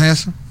ready for this check.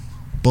 answer?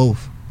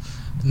 Both.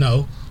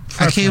 No.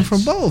 Preference. I came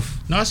from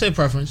both. No, I said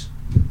preference.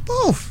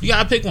 Both. You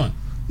gotta pick one.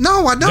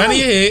 No, I don't. Gun in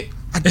your head.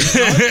 I don't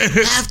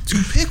have to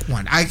pick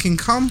one. I can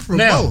come from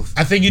both.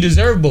 I think you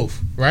deserve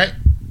both, right?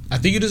 I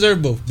think you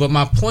deserve both. But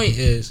my point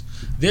is,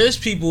 there's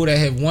people that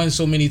have won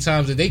so many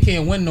times that they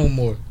can't win no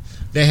more,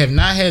 that have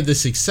not had the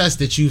success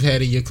that you've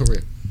had in your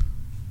career.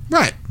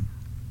 Right.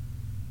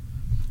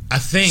 I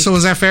think. So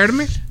is that fair to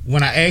me?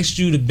 When I asked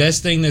you the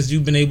best thing that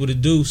you've been able to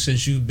do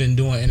since you've been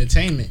doing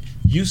entertainment,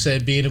 you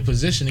said be in a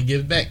position to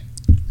give back.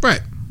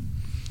 Right.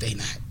 They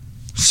not.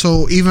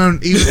 So even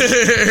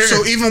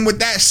with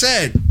that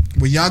said,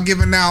 when y'all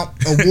giving out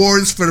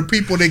awards for the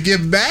people that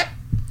give back,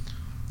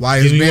 why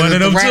is the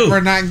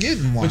rapper not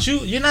getting one? But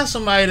you're not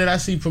somebody that I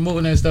see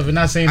promoting that stuff and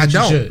not saying that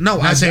you should. No,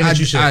 not saying that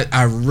you should.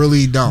 I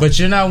really don't. But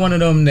you're not one of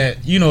them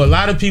that, you know, a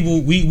lot of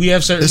people, we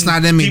have certain it's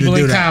not in me people to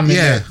do in that. common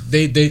Yeah. that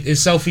they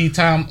it's selfie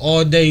time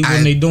all day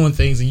when they doing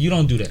things, and you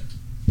don't do that.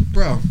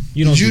 Bro,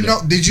 you don't do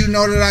that. Did you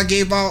know that I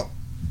gave out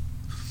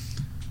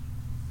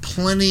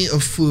plenty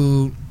of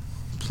food,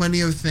 plenty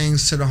of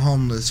things to the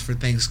homeless for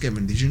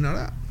Thanksgiving? Did you know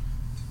that?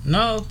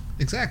 No.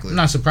 Exactly. I'm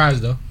not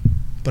surprised though.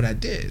 But I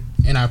did.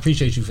 And I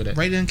appreciate you for that.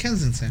 Right in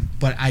Kensington.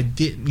 But I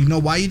didn't. You know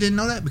why you didn't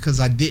know that? Because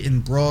I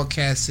didn't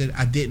broadcast it.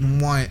 I didn't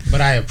want... But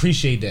I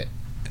appreciate that.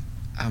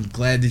 I'm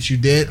glad that you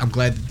did. I'm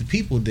glad that the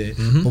people did.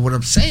 Mm-hmm. But what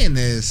I'm saying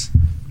is,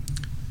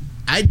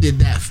 I did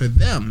that for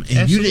them. And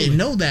Absolutely. you didn't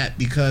know that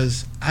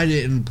because I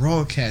didn't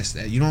broadcast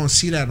that. You don't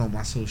see that on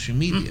my social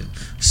media.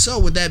 So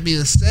with that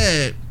being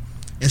said,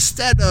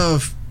 instead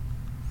of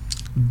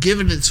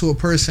giving it to a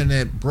person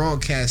that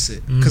broadcasts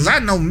it, because I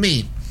know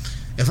me,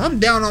 if I'm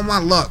down on my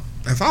luck,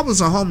 if I was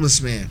a homeless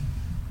man,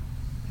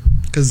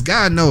 because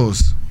God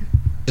knows,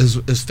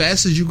 as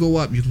fast as you go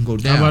up, you can go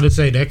down. I'm about to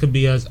say that could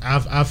be us.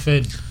 I've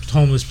fed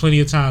homeless plenty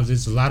of times.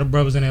 There's a lot of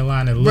brothers in that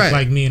line that look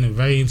like me and are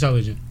very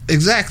intelligent.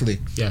 Exactly.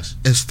 Yes.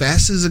 As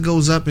fast as it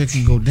goes up, it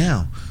can go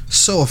down.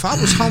 So if I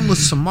was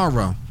homeless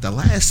tomorrow, the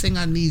last thing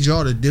I need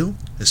y'all to do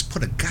is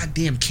put a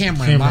goddamn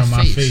camera in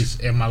my face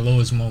at my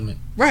lowest moment.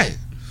 Right.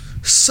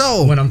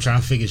 So when I'm trying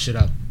to figure shit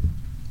out.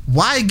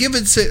 Why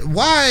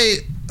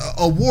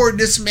award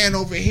this man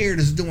over here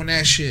that's doing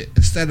that shit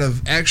instead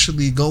of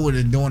actually going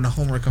and doing the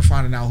homework and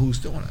finding out who's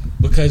doing it?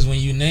 Because when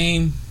you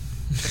name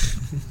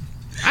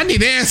I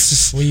need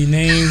answers. When you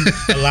name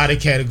a lot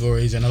of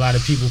categories and a lot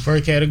of people per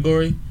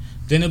category,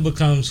 then it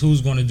becomes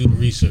who's going to do the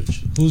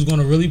research, who's going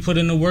to really put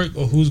in the work,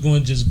 or who's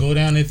going to just go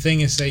down that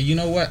thing and say, you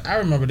know what, I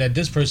remember that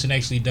this person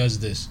actually does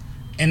this,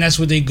 and that's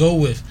what they go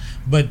with.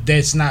 But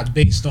that's not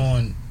based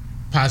on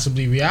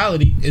possibly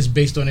reality. It's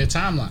based on their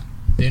timeline,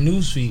 their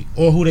newsfeed,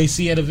 or who they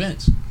see at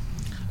events.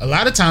 A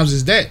lot of times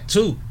it's that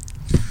too.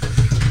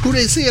 Who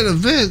they see at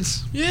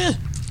events? Yeah.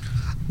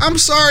 I'm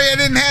sorry I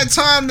didn't have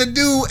time to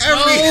do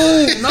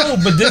every... No,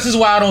 but this is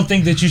why I don't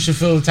think that you should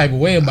feel the type of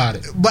way about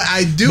it. But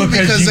I do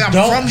because I'm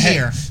from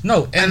here.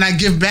 No. And I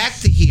give back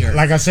to here.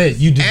 Like I said,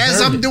 you deserve it.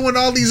 As I'm doing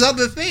all these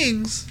other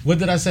things. What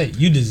did I say?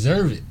 You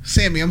deserve it.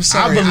 Sammy, I'm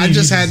sorry. I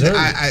just had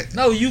to...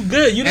 No, you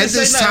good. You didn't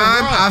say nothing wrong.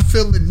 At this time, I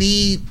feel the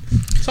need...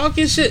 Talk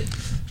your shit.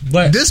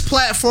 But this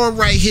platform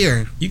right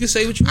here, you can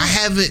say what you I want.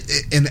 have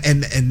it, and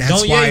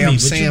that's Don't why yay me, I'm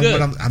but saying you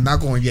what good. I'm not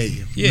going to yay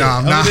you. Yeah, no,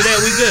 I'm not. other than that,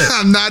 we good.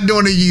 I'm not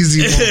doing a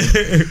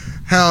Yeezy moment.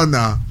 Hell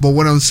no. But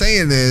what I'm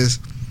saying is,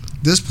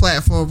 this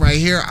platform right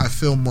here, I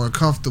feel more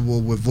comfortable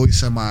with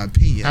voicing my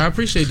opinion. I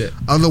appreciate that.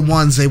 Other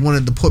ones, they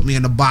wanted to put me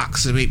in a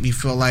box and make me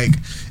feel like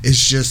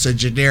it's just a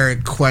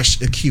generic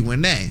question, a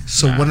Q&A.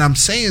 So Nah. what I'm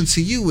saying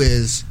to you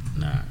is,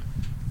 Nah.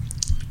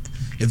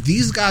 if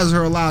these guys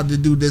are allowed to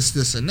do this,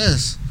 this, and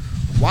this,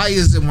 why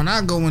is it when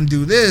I go and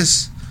do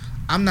this,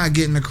 I'm not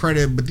getting the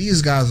credit, but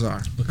these guys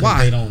are? Because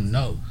Why? they don't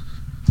know.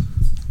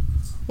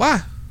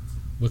 Why?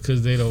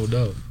 Because they don't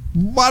know.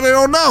 Why they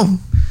don't know?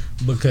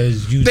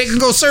 Because They can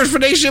go search for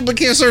their shit, but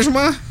can't search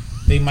mine.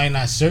 they might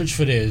not search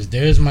for theirs.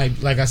 Theirs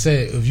might, like I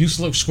said, if you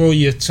scroll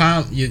your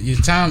time, your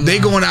timeline, They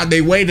going out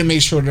their way to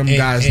make sure them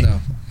guys know.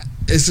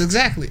 It's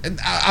exactly. And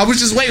I was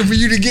just waiting for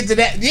you to get to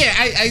that. Yeah,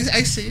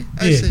 I see.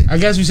 I see. I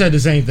guess we said the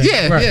same thing.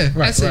 Yeah, right, yeah.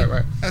 right, I see.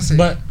 right. I see.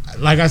 But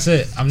like I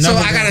said, I'm So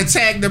never. I gotta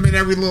tag them in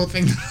every little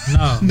thing.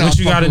 No, No, what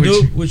you I'm gotta fucking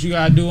do, with you. what you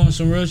gotta do on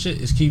some real shit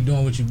is keep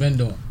doing what you've been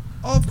doing.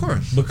 Oh, of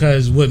course.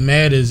 Because what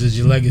matters is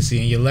your legacy,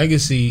 and your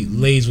legacy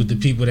lays with the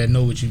people that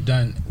know what you've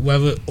done,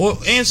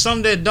 and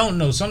some that don't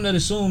know, some that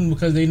assume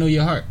because they know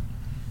your heart.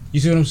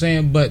 You see what I'm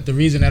saying? But the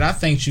reason that I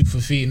thank you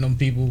for feeding them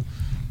people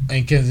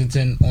in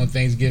Kensington on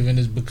Thanksgiving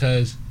is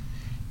because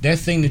that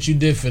thing that you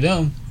did for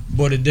them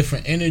brought a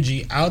different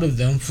energy out of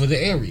them for the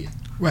area.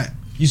 Right.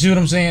 You see what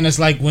I'm saying? It's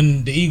like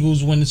when the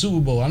Eagles win the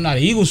Super Bowl. I'm not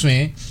an Eagles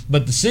fan,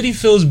 but the city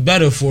feels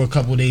better for a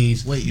couple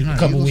days. Wait, you're not a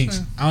couple an Eagles weeks.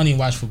 fan? I don't even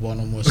watch football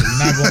no more, so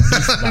we're not going to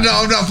beef about it. No,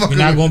 I'm not fucking We're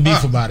not with going to you.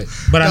 beef about it.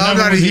 But No, I I'm never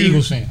not was a an huge-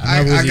 Eagles fan. I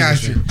never was I an got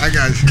Eagles you. fan. I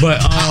got you.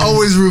 But I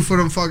always root for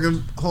the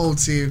fucking whole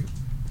team.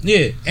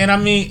 yeah, and I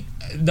mean,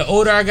 the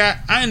older I got,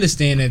 I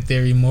understand that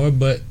theory more.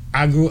 But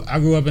I grew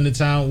up in a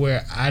town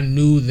where I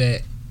knew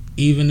that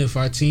even if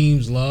our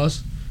teams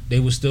lost, they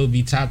would still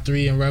be top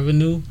 3 in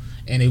revenue.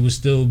 And they would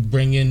still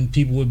bring in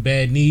people with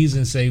bad knees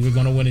and say we're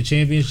going to win a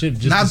championship.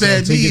 Just Not to sell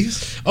bad tickets.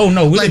 knees. Oh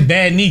no, we're Like- the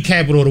bad knee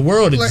capital of the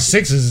world. Like- the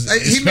Sixers,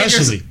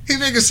 especially. He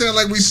make it sound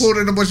like we pulled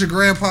in a bunch of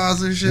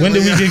grandpas and shit. When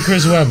did like, we get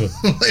Chris Webber?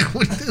 like,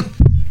 what the-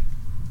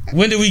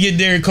 When did we get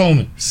Derek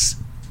Coleman?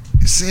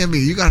 Sammy,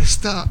 you gotta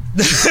stop.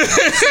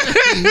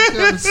 Sammy, you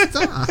gotta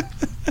stop.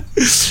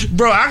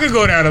 Bro, I could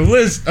go down a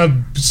list of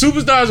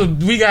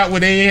superstars we got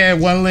when they had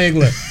one leg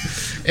left.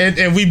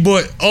 And we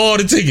bought all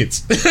the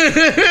tickets.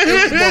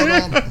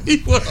 We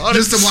bought all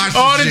Just to watch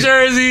all the the shit.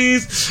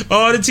 jerseys,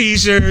 all the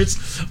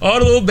t-shirts, all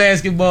the little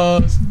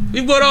basketballs.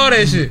 We bought all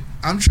that shit.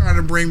 I'm trying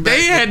to bring back.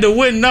 They had to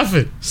win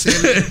nothing.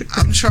 Sammy,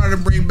 I'm trying to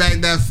bring back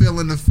that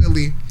feeling of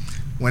Philly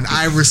when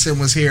Iverson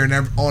was here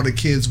and all the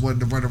kids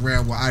wanted to run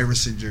around with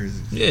Iverson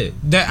jerseys. Yeah,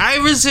 the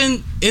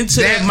Iverson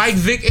into That- that Mike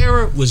Vick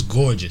era was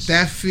gorgeous.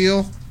 That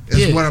feel is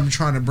Yeah. what I'm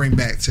trying to bring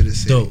back to the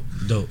city.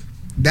 Dope.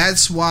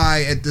 That's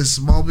why at this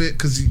moment,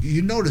 because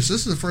you notice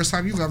this is the first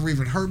time you've ever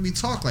even heard me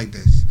talk like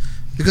this.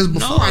 Because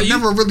before I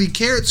never really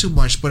cared too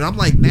much, but I'm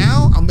like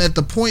now I'm at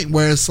the point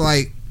where it's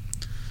like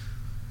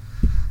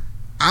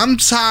I'm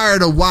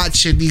tired of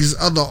watching these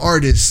other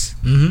artists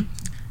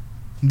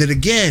that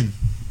again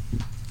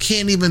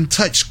can't even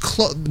touch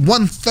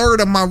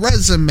 1/3 of my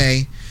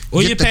resume, Or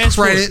get your the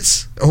passport.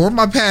 credits or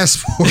my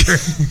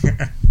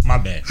passport. My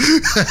bad.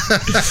 He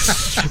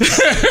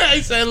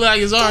said like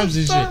his arms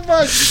and shit.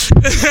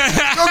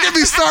 Don't get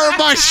me started on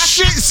my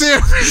shit,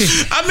 Sammy.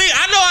 I mean,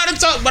 I know how to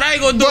talk, but I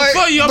ain't gonna do it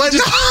for you. I'm but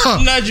just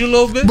no. nudge you a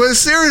little bit. But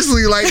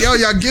seriously, like, yo,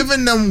 y'all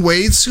giving them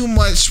way too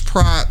much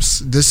props.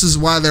 This is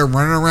why they're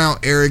running around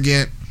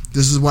arrogant.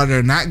 This is why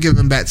they're not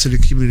giving back to the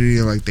community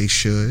like they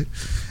should.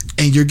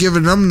 And you're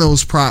giving them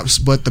those props,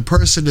 but the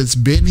person that's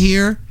been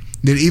here,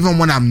 that even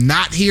when I'm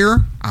not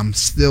here, I'm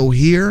still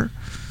here.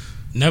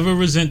 Never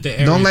resent the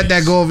arrogance. Don't let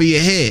that go over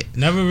your head.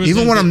 Never resent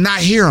Even when I'm not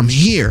here, I'm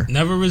here.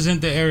 Never resent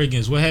the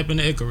arrogance. What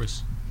happened to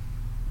Icarus?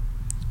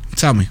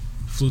 Tell me.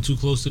 Flew too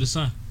close to the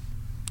sun.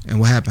 And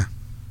what happened?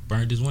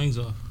 Burned his wings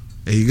off.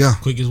 There you go.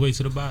 Quickest way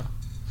to the bottom.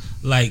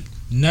 Like,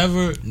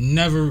 never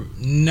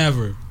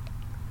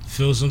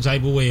feel some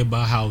type of way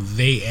about how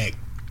they act.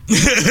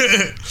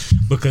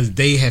 Because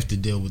they have to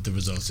deal with the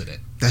results of that.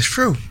 That's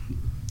true.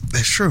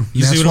 That's true.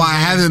 You see That's what why I'm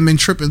I saying? haven't been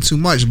tripping too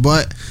much,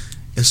 but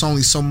it's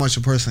only so much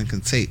a person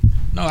can take.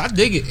 No, I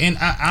dig it. And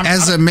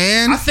As a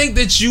man, I think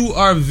that you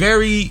are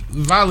very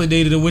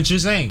validated in what you're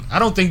saying. I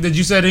don't think that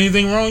you said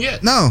anything wrong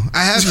yet. no,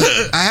 I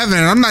haven't. I haven't.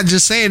 And I'm not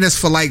just saying this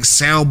for like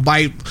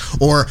soundbite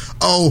or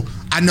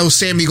I know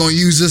Sammy gonna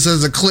use this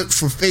as a clip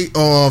for Facebook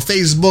or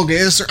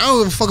Instagram. I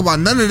don't give a fuck about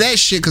none of that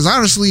shit because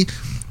honestly,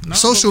 No,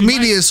 social we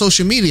media might. is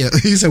social media.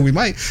 He said we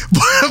might,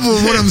 but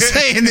what I'm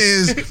saying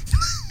is,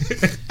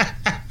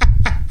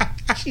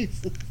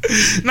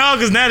 No,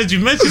 because now that you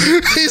mentioned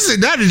it, he said,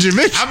 "Now did you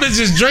mention?" I've been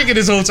just drinking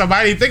this whole time.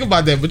 I didn't think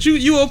about that. But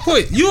you on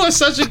point. You are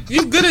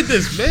you good at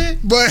this, man.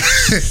 But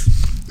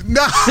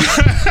no,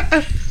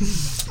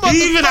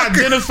 He even Motherfucker.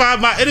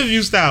 identified my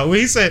interview style where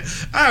he said,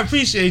 "I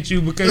appreciate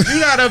you because you're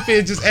not up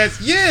here just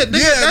asking." Yeah, nigga,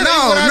 Yeah,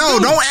 no,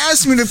 do. don't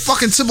ask me the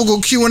fucking typical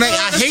Q&A. I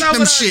that's hate not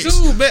them what I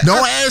shits. do, man.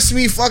 Don't ask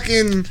me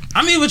fucking.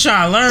 I'm even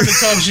trying to learn to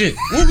talk shit.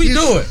 What we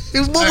doing?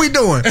 What we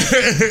doing?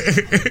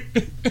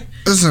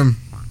 Listen.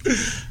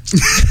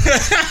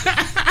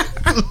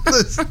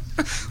 Listen.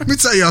 Let me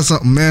tell y'all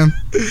something, man.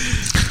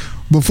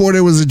 Before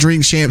there was a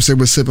Drink Champs, they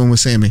were sipping with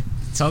Sammy.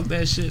 Talk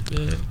that shit,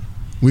 man.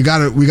 We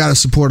gotta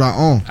support our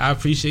own. I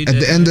appreciate At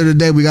that. the end of the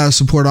day, we gotta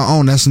support our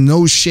own. That's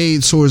no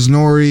shade towards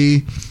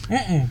Nori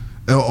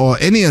or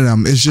any of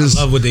them. It's just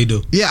I love what they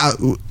do. yeah,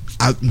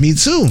 me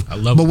too. I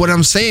love But it. what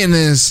I'm saying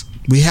is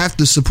we have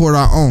to support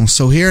our own.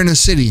 So here in the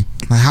city,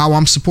 like how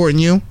I'm supporting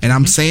you, and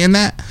I'm saying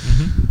that,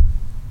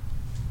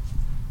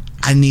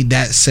 I need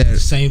that said.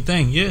 Same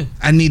thing, yeah.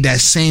 I need that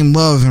same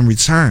love in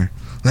return.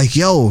 Like,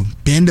 yo,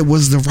 Bandit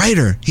was the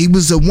writer. He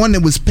was the one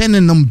that was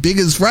penning them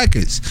biggest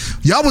records.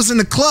 Y'all was in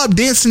the club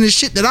dancing the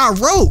shit that I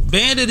wrote.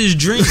 Bandit is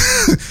dream.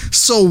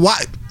 So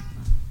why?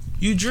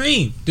 You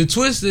dream. The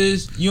twist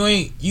is you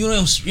ain't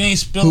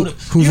spilled it.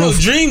 Who You know, wrote-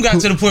 Dream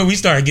got to the point we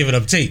started giving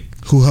up tape.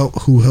 Who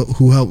helped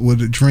with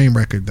the Dream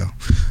record though?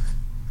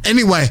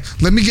 Anyway,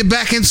 let me get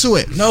back into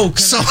it. No,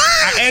 'cause So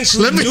I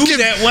actually let me knew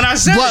that when I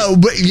said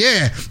it. But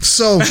yeah,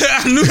 so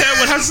I knew that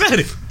when I said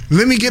it.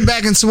 let me get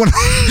back into what.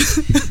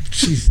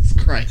 Jesus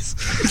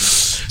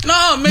Christ!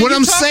 No, man. What you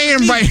I'm talking saying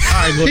to me. right All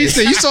right, go he ahead.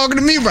 said you talking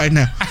to me right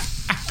now.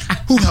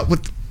 Who helped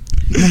with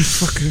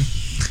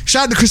motherfucker?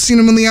 Shout out to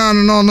Christina Milian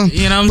and all them.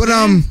 You know what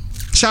I'm saying?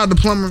 Shout out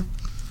to Plumber.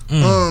 The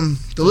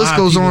A list lot of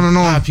goes people- on and A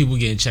lot on. of people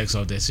getting checks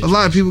off that A situation.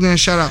 lot of people getting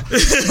shout out.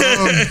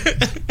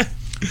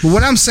 But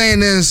what I'm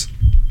saying is,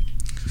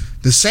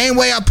 the same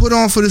way I put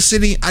on for the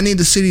city, I need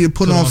the city to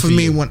put on for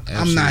me you. when I'm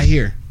Absolutely. not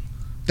here.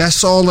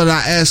 That's all that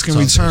I ask in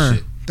Talk that return.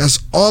 shit. That's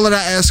all that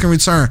I ask in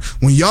return.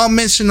 When y'all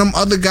mention them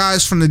other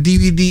guys from the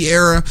DVD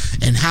era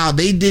and how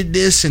they did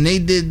this and they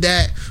did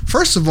that,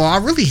 first of all, I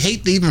really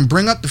hate to even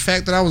bring up the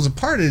fact that I was a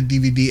part of the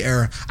DVD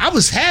era. I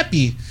was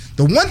happy.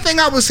 The one thing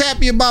I was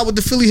happy about with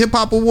the Philly Hip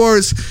Hop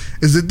Awards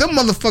is that them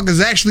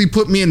motherfuckers actually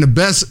put me in the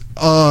best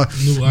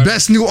new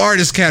artist I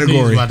was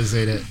category. about to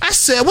say that. I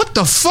said, what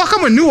the fuck?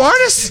 I'm a new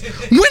artist?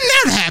 When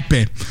that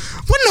happened?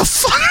 When the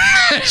fuck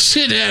that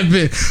shit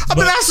happened? I've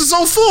been asked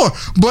since 04.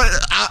 But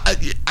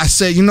I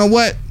said, you know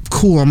what?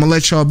 Cool, I'm gonna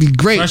let y'all be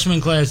great.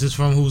 Freshman class is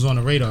from Who's on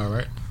the Radar,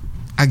 right?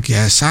 I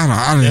guess. I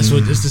don't That's know.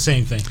 what. It's the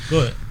same thing. Go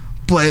ahead.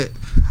 But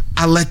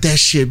I let that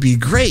shit be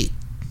great.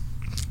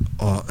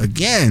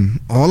 Again,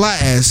 all I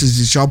ask is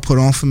that y'all put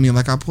on for me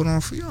like I put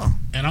on for y'all.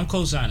 And I'm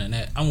co-signing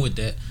that. I'm with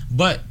that.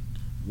 But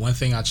one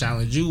thing I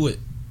challenge you with: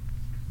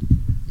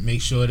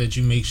 make sure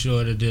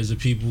that there's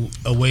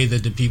a way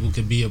that the people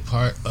can be a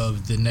part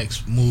of the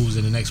next moves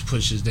and the next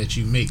pushes that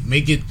you make.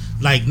 Make it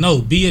like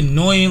be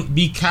annoying,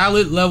 be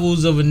Khaled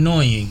levels of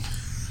annoying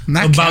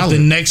Not about Khaled. the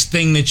next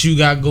thing that you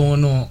got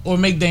going on, or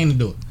make Dana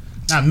do it.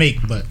 Not make,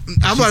 but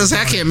I'm about to say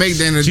I can't make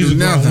Dana she's do a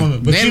grown nothing.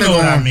 woman, but Dana you know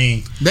what I gonna-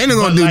 mean. Dana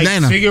gonna But, do like,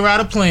 Dana. Figure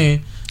out a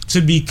plan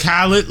to be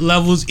Khaled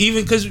levels,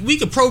 even because we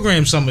could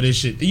program some of this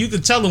shit. You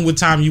could tell them what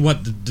time you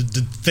want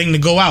the thing to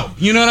go out.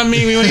 You know what I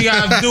mean? When you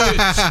gotta do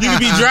it, you could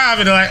be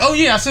driving and like, oh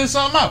yeah, I sent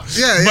something out.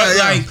 Yeah, but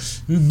yeah.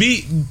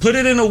 like, put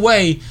it in a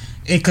way,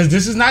 because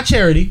this is not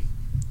charity.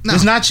 No.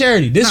 It's not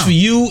charity. This No. for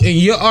you and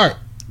your art.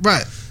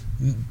 Right.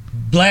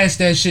 Blast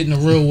that shit in a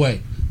real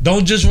way.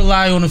 Don't just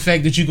rely on the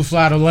fact that you can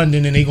fly to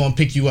London and they gonna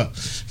pick you up.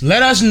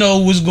 Let us know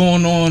what's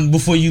going on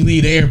before you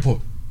leave the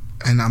airport.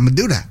 And I'm gonna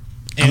do that.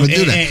 I'm And- gonna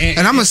do that. and-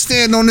 And I'm gonna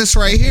stand on this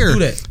right here. do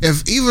that.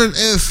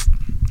 If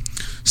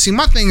see,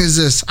 my thing is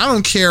this: I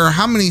don't care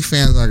how many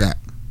fans I got.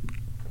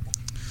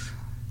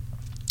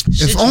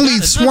 Shit, If you only got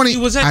enough. 20 You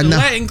was at I the know.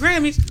 Latin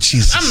Grammys.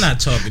 Jesus. I'm not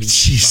talking to you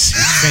Jesus.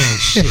 about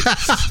this fan shit.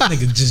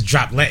 Nigga just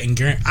dropped Latin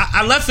Grammy.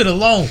 I left it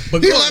alone.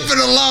 But He go left ahead.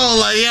 it alone,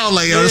 like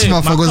yo, this Yeah,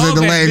 motherfucker my was at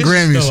the callback Latin bitches,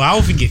 Grammys. though, I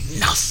don't forget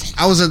nothing.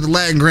 I was at the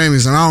Latin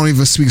Grammys, and I don't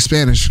even speak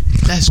Spanish.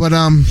 That's But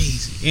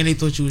crazy. And they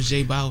thought you was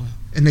J Balvin.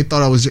 and they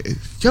thought I was.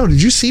 Yo,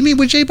 did you see me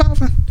with J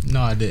Balvin?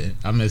 No, I didn't.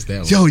 I missed that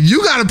one. Yo,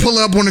 you got to pull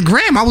up on the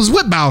gram. I was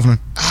with Balvin.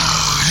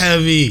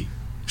 Heavy.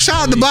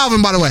 Shout out to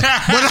Balvin, by the way.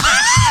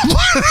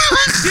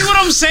 See what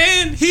I'm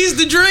saying? He's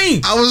the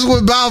dream. I was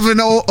with Balvin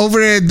over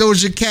there at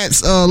Doja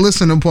Cat's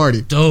listening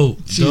party.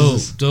 Dope.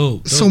 Jesus.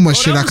 Dope. So much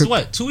shit that I was could-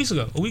 what? 2 weeks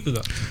ago? A week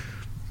ago?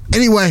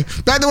 Anyway,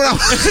 back to what I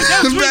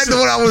That was back to recent.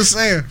 what I was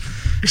saying.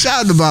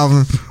 Shout out to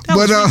Balvin. That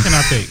was recent,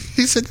 I think.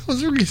 he said that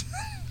was recent.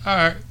 All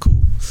right, cool.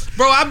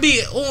 Bro, I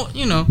be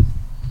on,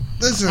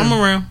 Listen, I'm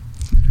around.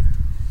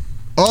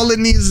 all it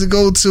needs to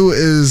go to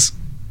is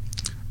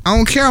I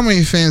don't care how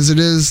many fans it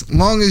is,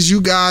 long as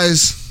you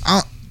guys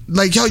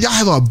y'all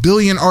have a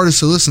billion artists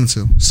to listen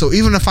to. So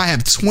even if I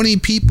have 20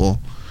 people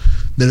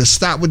that'll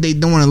stop what they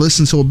doing and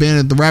listen to a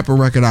Bandit the Rapper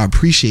record, I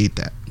appreciate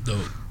that.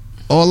 Dope.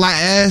 All I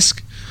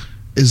ask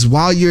is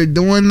while you're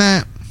doing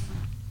that,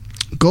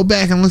 go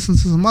back and listen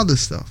to some other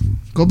stuff.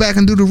 Go back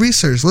and do the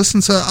research.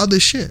 Listen to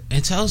other shit.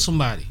 And tell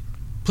somebody.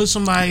 Put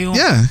somebody on.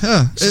 Yeah.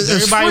 Since It's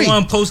everybody free.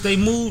 want to post their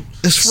mood.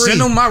 It's free.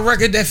 Send them my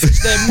record that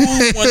fits that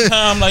mood one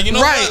time. Like, you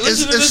know Right, what?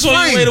 Listen to it's this on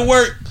free. your way to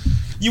work.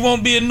 You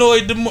won't be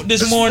annoyed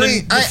this It's morning.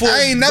 free. Before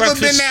I ain't never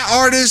breakfast. been that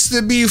artist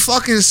to be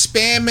fucking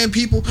spamming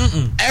people.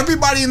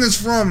 Everybody in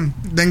this room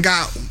then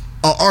got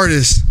an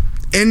artist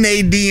in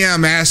their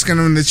DM asking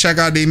them to check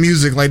out their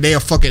music like they a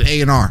fucking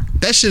A&R.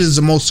 That shit is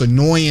the most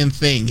annoying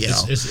thing, yo.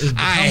 It's become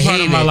I part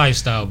hate of my it.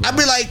 lifestyle, bro. I'd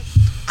be like,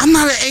 I'm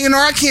not an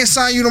A&R. I can't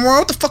sign you tomorrow.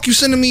 What the fuck you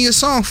sending me your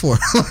song for?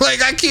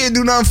 Like, I can't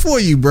do nothing for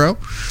you, bro.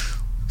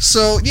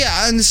 So, yeah,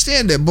 I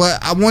understand it. But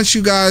I want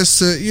you guys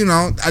to, you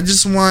know, I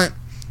just want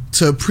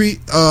to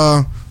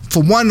for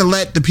one, to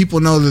let the people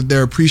know that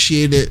they're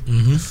appreciated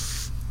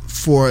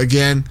for,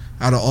 again,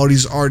 out of all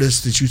these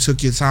artists that you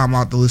took your time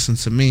out to listen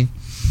to me.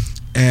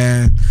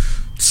 And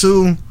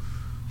two,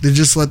 to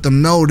just let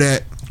them know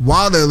that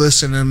while they're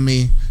listening to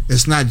me,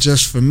 it's not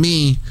just for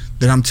me,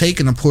 that I'm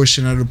taking a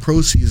portion of the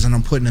proceeds and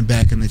I'm putting it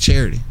back into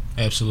charity.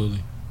 Absolutely.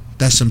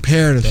 That's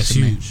imperative That's to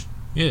me. huge.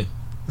 Yeah.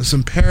 That's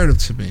imperative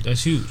to me.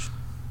 That's huge.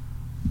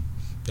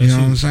 You know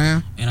what I'm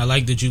saying? And I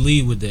like that you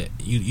lead with that.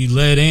 You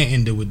led and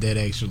ended with that,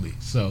 actually.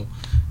 So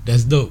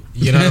that's dope.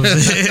 You know what I'm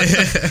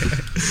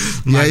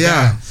saying? My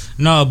Yeah. God.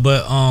 No,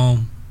 but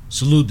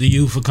salute to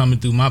you for coming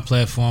through my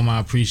platform. I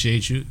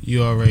appreciate you.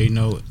 You already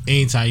know.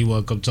 Anytime you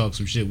want to come talk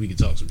some shit, we can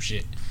talk some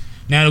shit.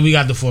 Now that we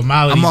got the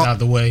formalities out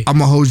the way, I'm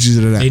gonna hold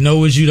you to that. they know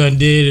what you done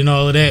did and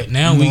all of that.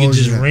 Now we can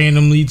just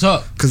randomly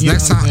talk. Cause You know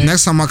next what I'm saying?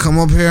 time I come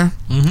up here,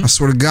 I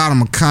swear to God, I'm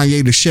gonna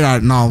Kanye the shit out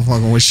of. No, I'm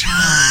fucking with you.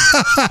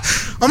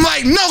 I'm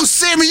like, no,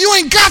 Sammy, you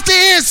ain't got the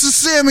answer,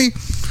 Sammy.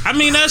 I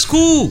mean, that's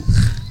cool.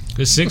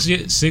 Cause 6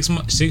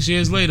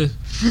 years later,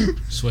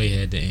 Sway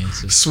had the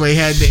answer. Sway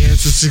had the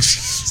answer 6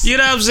 years. You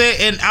know what I'm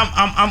saying? And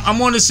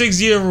I'm on the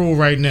 6-year rule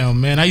right now,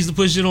 man. I used to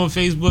put shit on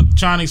Facebook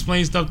trying to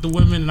explain stuff to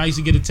women, and I used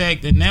to get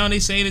attacked. And now they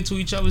saying it to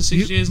each other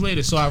 6 years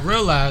later. So I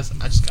realized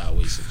I just gotta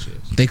wait 6 years.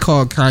 They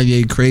called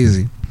Kanye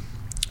crazy.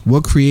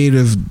 What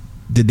creative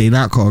did they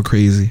not call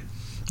crazy?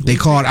 They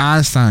called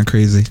Einstein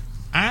crazy,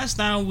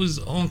 Einstein was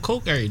on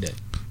coke every day.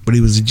 but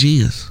he was a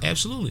genius.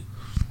 Absolutely,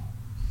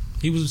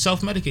 he was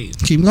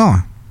self-medicating. Keep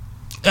going.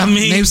 I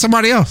mean, Name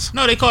somebody else.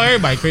 no, they call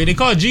everybody crazy. They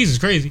call Jesus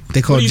crazy.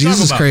 They call What are you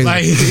Jesus talking about?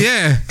 crazy. Like,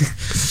 Yeah.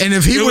 And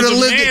if he there would was have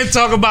a lived, man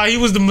talk about he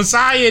was the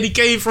Messiah and he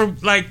came from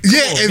like come yeah,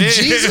 on, if man.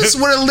 Jesus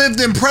would have lived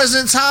in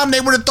present time,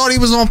 they would have thought he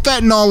was on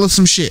fentanyl or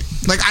some shit.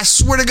 Like, I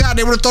swear to God,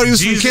 they would have thought he was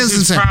Jesus from is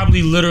Kensington.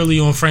 probably literally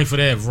on Frankfurt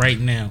Ave right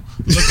now,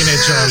 looking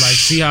at y'all like,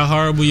 see how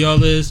horrible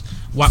y'all is.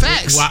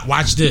 Facts.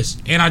 Watch this.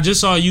 And I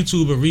just saw a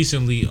YouTuber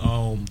recently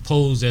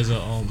posed as a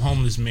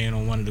homeless man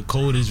on one of the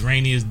coldest,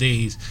 rainiest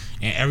days,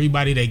 and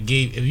everybody that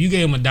if you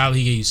gave him $1,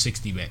 he gave you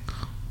 60 back.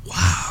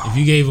 Wow. If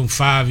you gave him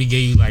 5, he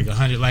gave you like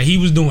 100. Like, he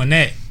was doing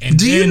that. And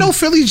Do you then- know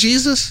Philly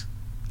Jesus?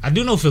 I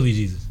do know Philly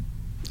Jesus.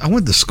 I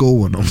went to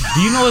school with him.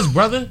 Do you know his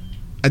brother?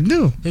 I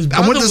do. His I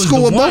brother went to was school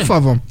the with both one.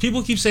 of them.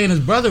 People keep saying his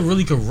brother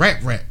really could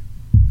rap.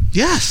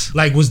 Yes.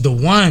 Like, was the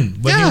one,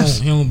 but Yes.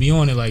 he don't be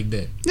on it like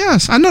that.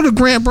 Yes. I know the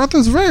Grant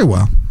brothers very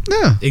well.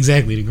 Yeah.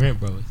 Exactly, the Grant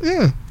brothers.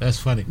 Yeah. That's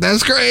funny.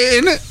 That's great,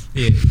 isn't it?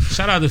 Yeah,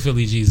 shout out to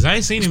Philly Jesus. I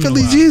ain't seen him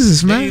Philly in a while.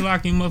 Jesus, man. They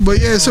locked him up. But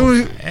for, yeah, so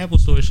we- Apple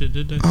Store shit,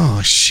 did they?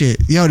 Oh, shit.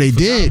 Yo, they Forgot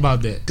did.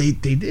 about that. They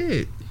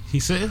did. He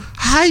said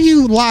How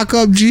you lock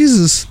up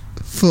Jesus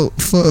for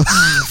for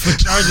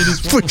charging his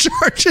for phone.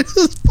 charging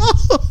his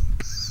phone?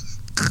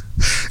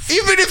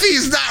 Even if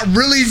he's not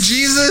really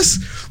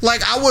Jesus,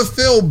 like, I would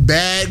feel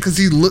bad because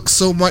he looks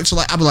so much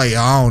like. I'd be like,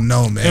 I don't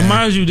know, man. And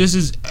mind you, this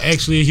is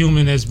actually a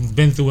human that's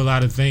been through a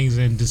lot of things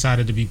and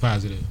decided to be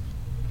positive.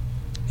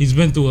 He's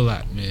been through a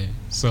lot, man.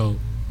 So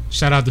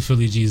shout out to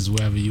Philly Jesus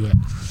wherever you at.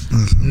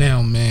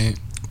 Now, man,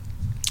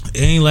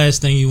 any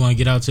last thing you want to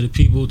get out to the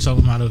people? Tell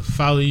them how to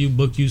follow you,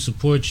 book you,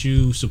 support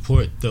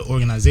the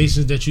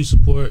organizations that you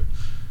support.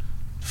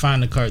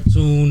 Find the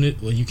cartoon.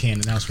 Well, you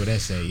can't announce what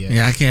that say yet.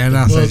 Yeah, I can't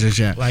announce that just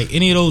yet. Like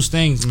any of those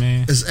things,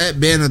 man. It's at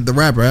Bandit the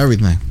Rapper,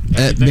 everything. At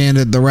Everything?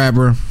 Bandit the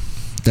Rapper.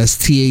 That's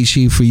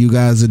THE for you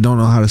guys that don't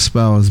know how to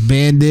spell. It's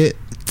Bandit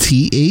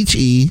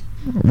THE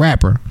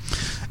Rapper.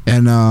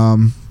 And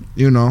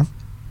you know,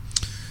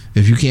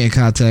 if you can't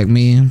contact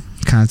me,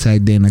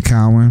 contact Dana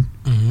Cowan.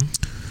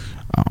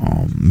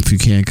 If you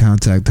can't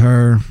contact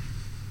her,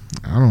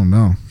 I don't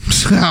know.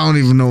 I don't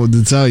even know what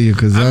to tell you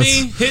because I that's.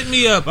 mean, hit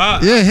me up.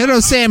 Hit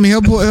up Sammy.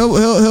 He'll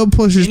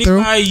push us through.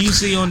 Anybody you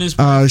see on this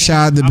platform,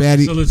 shout out to I'll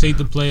Batty. facilitate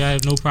the play. I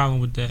have no problem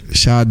with that.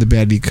 Shout out to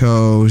Batty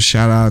Co.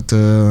 Shout out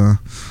to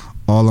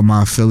all of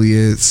my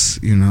affiliates.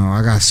 You know,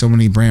 I got so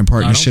many brand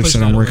partnerships push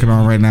that I'm that working away.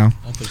 on right now.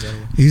 Don't put that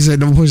away. He said,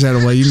 "Don't push that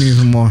away. You need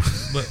some more."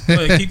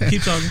 But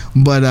keep talking.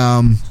 But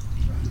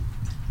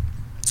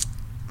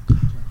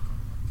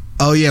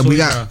oh yeah, we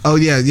got. Oh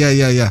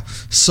yeah.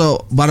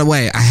 So by the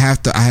way, I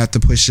have to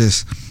push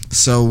this.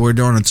 So we're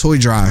doing a toy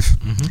drive,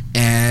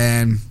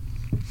 and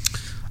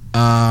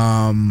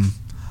I'm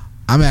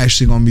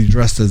actually gonna be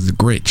dressed as the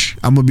Grinch.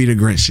 I'm gonna be the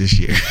Grinch this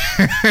year.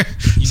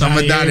 So I'm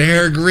gonna dye the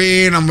hair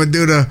green. I'm gonna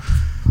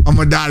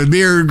dye the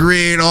beard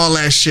green. All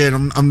that shit.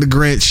 I'm the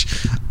Grinch.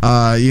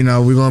 You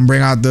know, we're gonna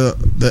bring out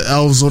the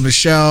elves on the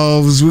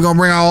shelves. We're gonna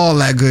bring out all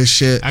that good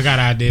shit. I got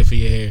an idea for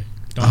your hair.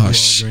 Don't do all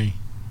green.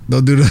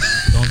 Don't do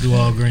that. Don't do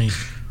all green.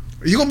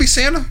 You gonna be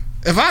Santa?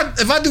 If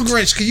I do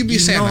Grinch, can you be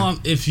Santa? Know,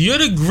 if you're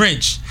the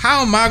Grinch,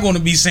 how am I gonna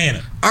be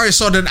Santa? All right,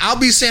 so then I'll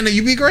be Santa.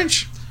 You be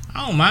Grinch.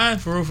 I don't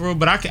mind for real,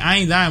 but I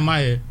ain't dyeing my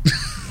hair.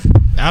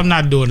 I'm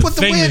not doing the Put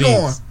the wig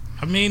on.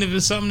 I mean, if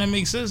it's something that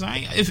makes sense,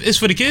 if it's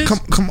for the kids.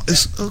 Come on.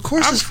 Of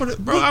course, it's for the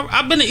bro.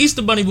 I've been an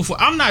Easter bunny before.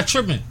 I'm not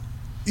tripping.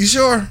 You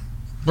sure,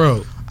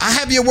 bro? I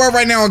have your word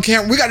right now on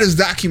camera. We got this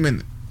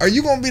documented. Are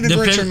you gonna be the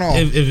Grinch or no?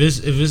 If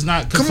it's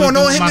not, come on,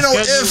 don't hit me no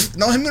if.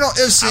 Don't hit me no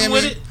if, Sammy. I'm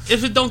with it.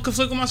 If it don't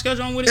conflict with my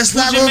schedule, I'm with it. It's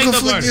not gonna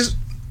conflict.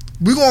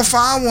 We're gonna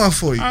find one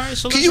for you. All right,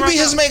 so can you be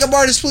his makeup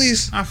artist,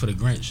 please? Not for the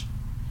Grinch.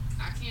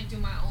 I can't do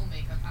my own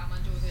makeup. How am I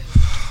doing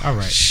this? All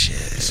right.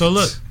 Shit. So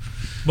look.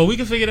 But we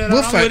can figure that out.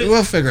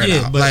 We'll figure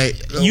it out. Like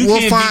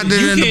we'll find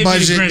it in the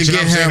budget to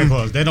get him.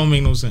 That don't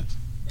make no sense.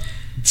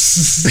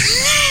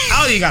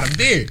 I don't even got a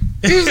beard.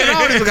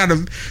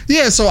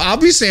 Yeah, so I'll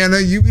be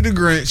Santa. You be the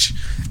Grinch,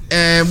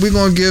 and we're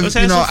gonna give.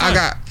 You know,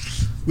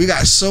 we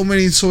got so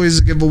many toys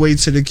to give away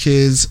to the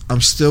kids. I'm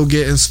still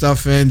getting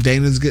stuff in.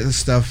 Dana's getting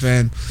stuff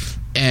in,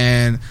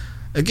 and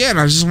again,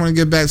 I just want to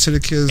get back to the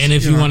kids. And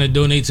if you want to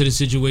donate to the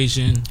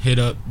situation, hit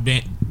up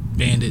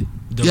Bandit.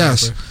 The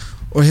rapper.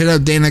 Or hit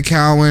up Dana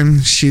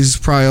Cowan. She's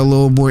probably a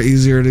little more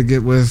easier to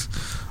get with.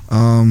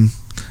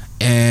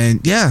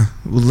 And yeah,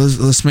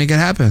 let's make it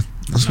happen.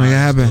 Let's make it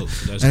happen.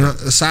 And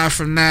aside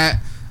from that,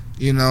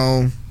 you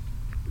know,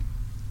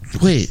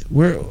 wait,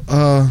 where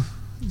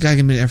gotta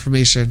give me the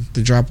information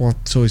to drop off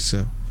the toys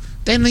to.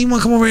 Dana, you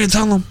wanna come over here and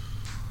tell them?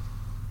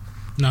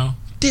 No.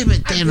 Damn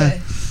it, Dana.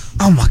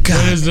 Oh my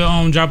god. Where's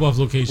the drop off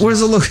location?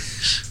 Where's the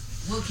location?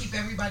 We'll keep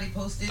everybody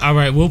posted. All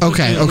right, we'll post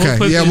it.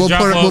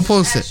 We'll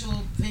post it.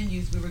 Actual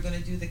venues, we were gonna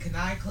do the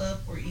Kanai Club,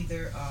 or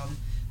either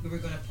we were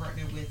gonna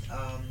partner with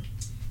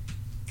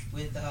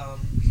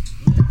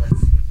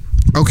Limitless.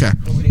 Okay.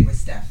 Over there with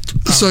Steph.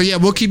 So yeah,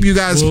 we'll keep you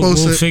guys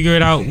posted. We'll figure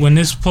it out when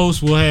this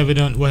post. We'll have it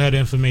on. We'll have the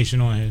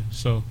information on here.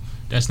 So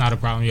that's not a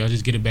problem, y'all.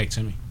 Just get it back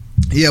to me.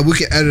 Yeah, we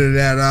can edit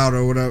that out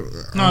or whatever.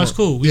 No, it's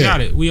cool. We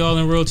got it. We all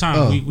in real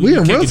time. We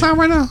in real time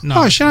right now?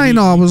 No, oh shit, I didn't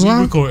know I was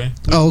live. Recording.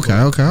 Okay.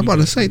 I'm about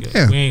to say,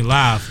 damn. We ain't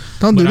live.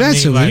 Don't do that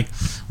shit, like,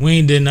 we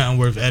ain't did nothing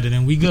worth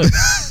editing. We good.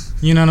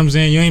 You know what I'm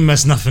saying? You ain't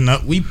messed nothing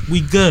up. We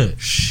good.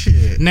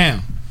 Shit.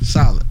 Now,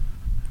 solid.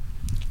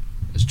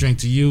 Let's drink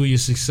to you, your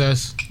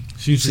success,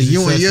 future to you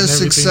success, and your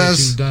everything success.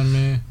 that you've done,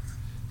 man.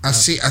 I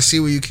see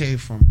where you came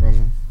from,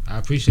 brother. I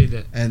appreciate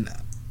that. And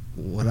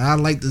what I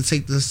like to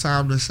take this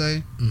time to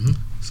say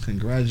is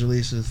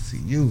congratulations to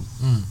you.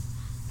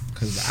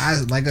 Because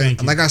like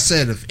I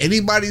said, if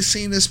anybody's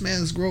seen this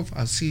man's growth,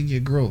 I've seen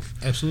your growth.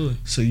 Absolutely.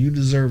 So you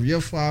deserve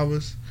your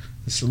flowers.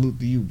 And salute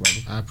to you,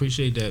 brother. I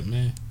appreciate that,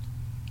 man.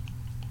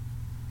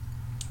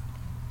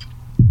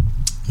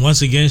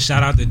 Once again,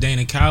 shout out to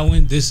Dana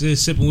Cowan. This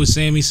is Sipping with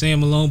Sammy, Sam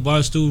Malone,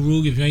 Barstool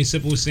Rug. If you ain't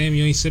sipping with Sam,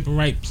 you ain't sipping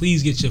right.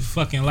 Please get your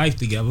fucking life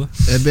together.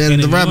 Hey,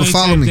 Bandit the Rapper,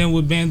 follow me. Then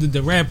with Bandit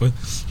the Rapper.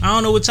 I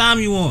don't know what time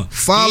you on.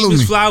 Follow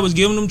me. Flowers,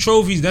 give them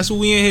trophies. That's what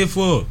we in here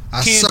for.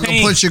 I sucker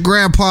punch your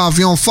grandpa if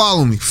you don't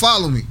follow me.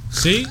 Follow me.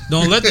 See?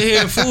 Don't let the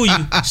hair fool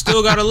you.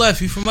 Still got a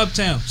left. You from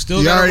Uptown.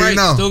 Still got a right.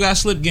 Know. Still got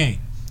slip game.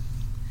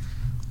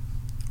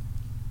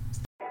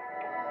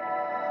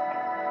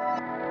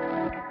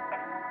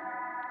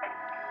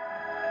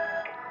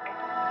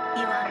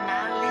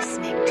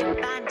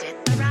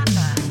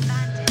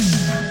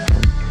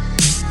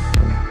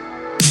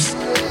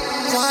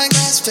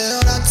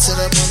 Filled up to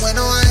the point where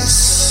no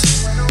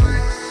ice.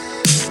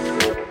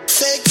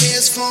 Fake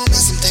tears form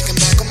as I'm thinking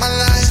back on my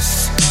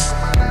life.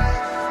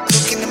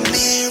 Look in the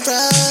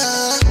mirror,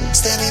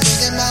 steady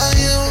thinking about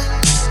you.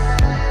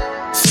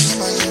 Thinking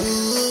about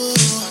you.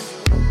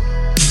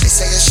 They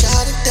say a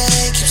shot a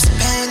day keeps the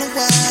pain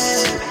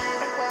away.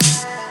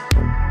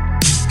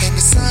 And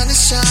the sun it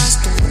shines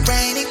through a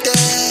rainy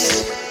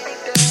day.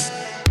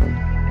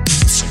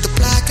 From the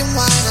black and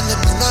white, I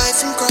live my life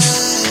in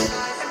gray.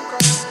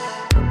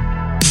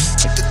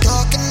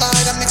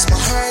 I mix my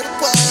heart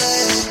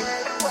away.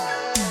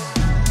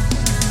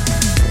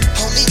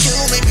 Only you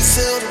make me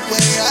feel the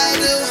way I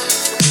do.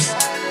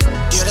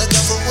 You're the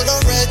devil with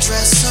a red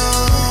dress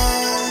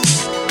on.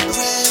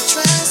 Red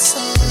dress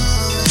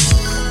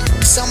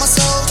on. Sell my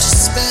soul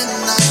just to spend the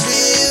night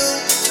with you.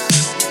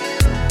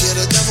 You're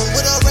the devil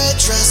with a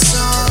red dress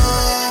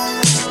on.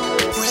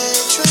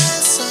 Red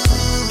dress on.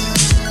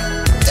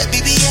 That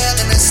BBL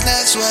and that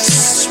snatch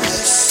waist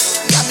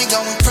got me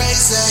going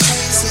crazy.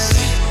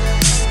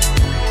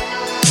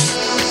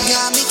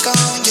 Got me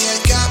going,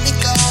 yeah, got me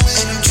going.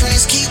 And them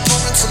trains keep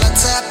moving till I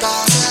tap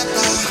out.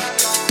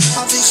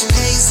 My vision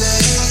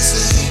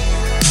hazy.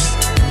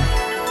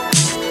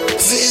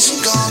 Vision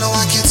gone, oh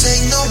I can't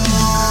take no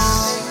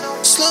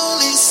more.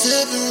 Slowly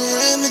sipping,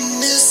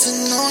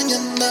 reminiscing on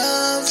your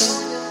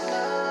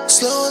loving.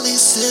 Slowly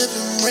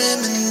sipping,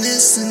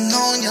 reminiscing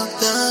on your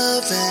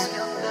loving.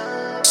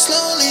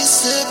 Slowly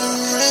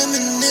sipping,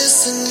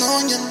 reminiscing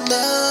on your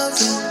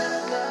loving.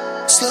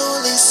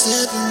 Slowly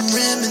sipping,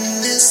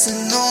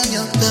 reminiscing on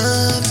your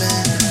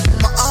loving.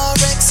 My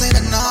RX ain't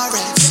an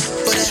RX,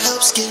 but it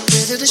helps get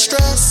rid of the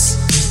stress.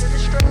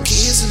 Can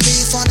easily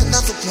find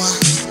another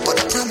one, but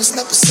I promise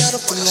never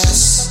settle for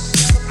less.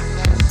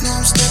 Now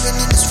I'm staring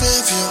in this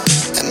rearview,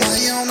 and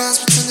my own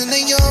eyes pretending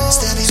they yours.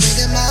 Steady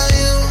thinking about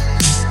you,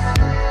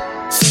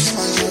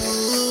 thinking about you.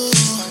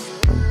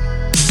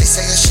 They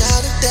say a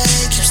shot a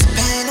day keeps the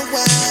pain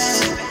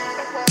away,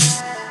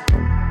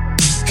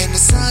 and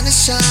the sun it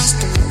shines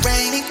through a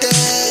rainy day.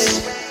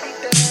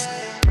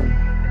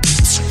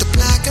 The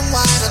black and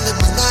white, I live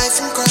my life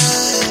in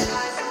gray.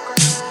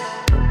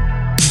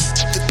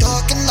 The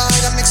dark and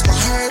light, I mix my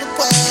hurt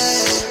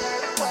away.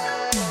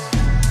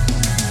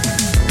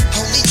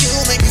 Only you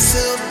make me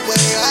feel the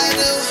way I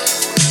do.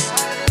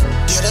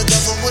 You're the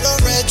devil with a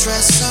red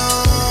dress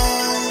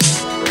on,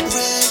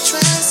 red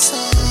dress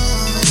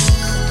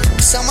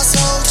on. Sell my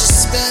soul just to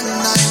spend the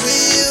night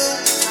with you.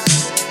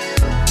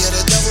 You're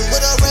the devil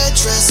with a red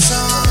dress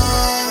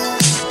on,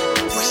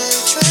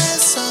 red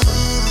dress on.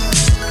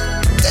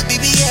 That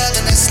BBL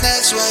and that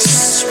snatch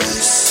waist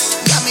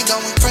got me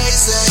going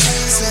crazy.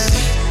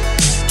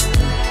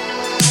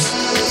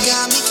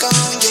 Got me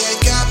going, yeah,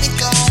 got me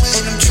going.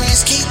 And them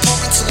drinks keep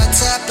pouring till I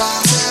tap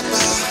out.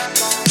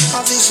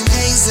 My vision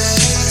hazy.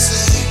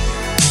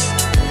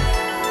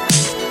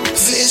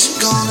 Vision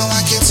gone, no,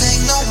 I can't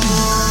take no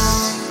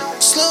more.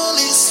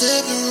 Slowly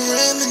sipping,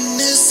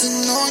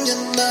 reminiscing on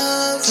your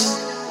loving.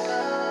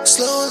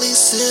 Slowly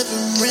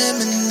sipping,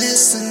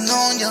 reminiscing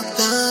on your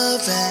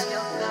loving.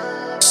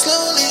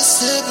 Slowly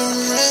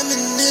sipping,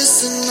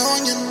 reminiscing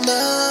on your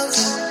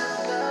loving.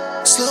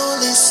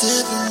 Slowly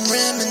sipping,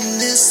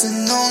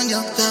 reminiscing on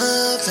your loving.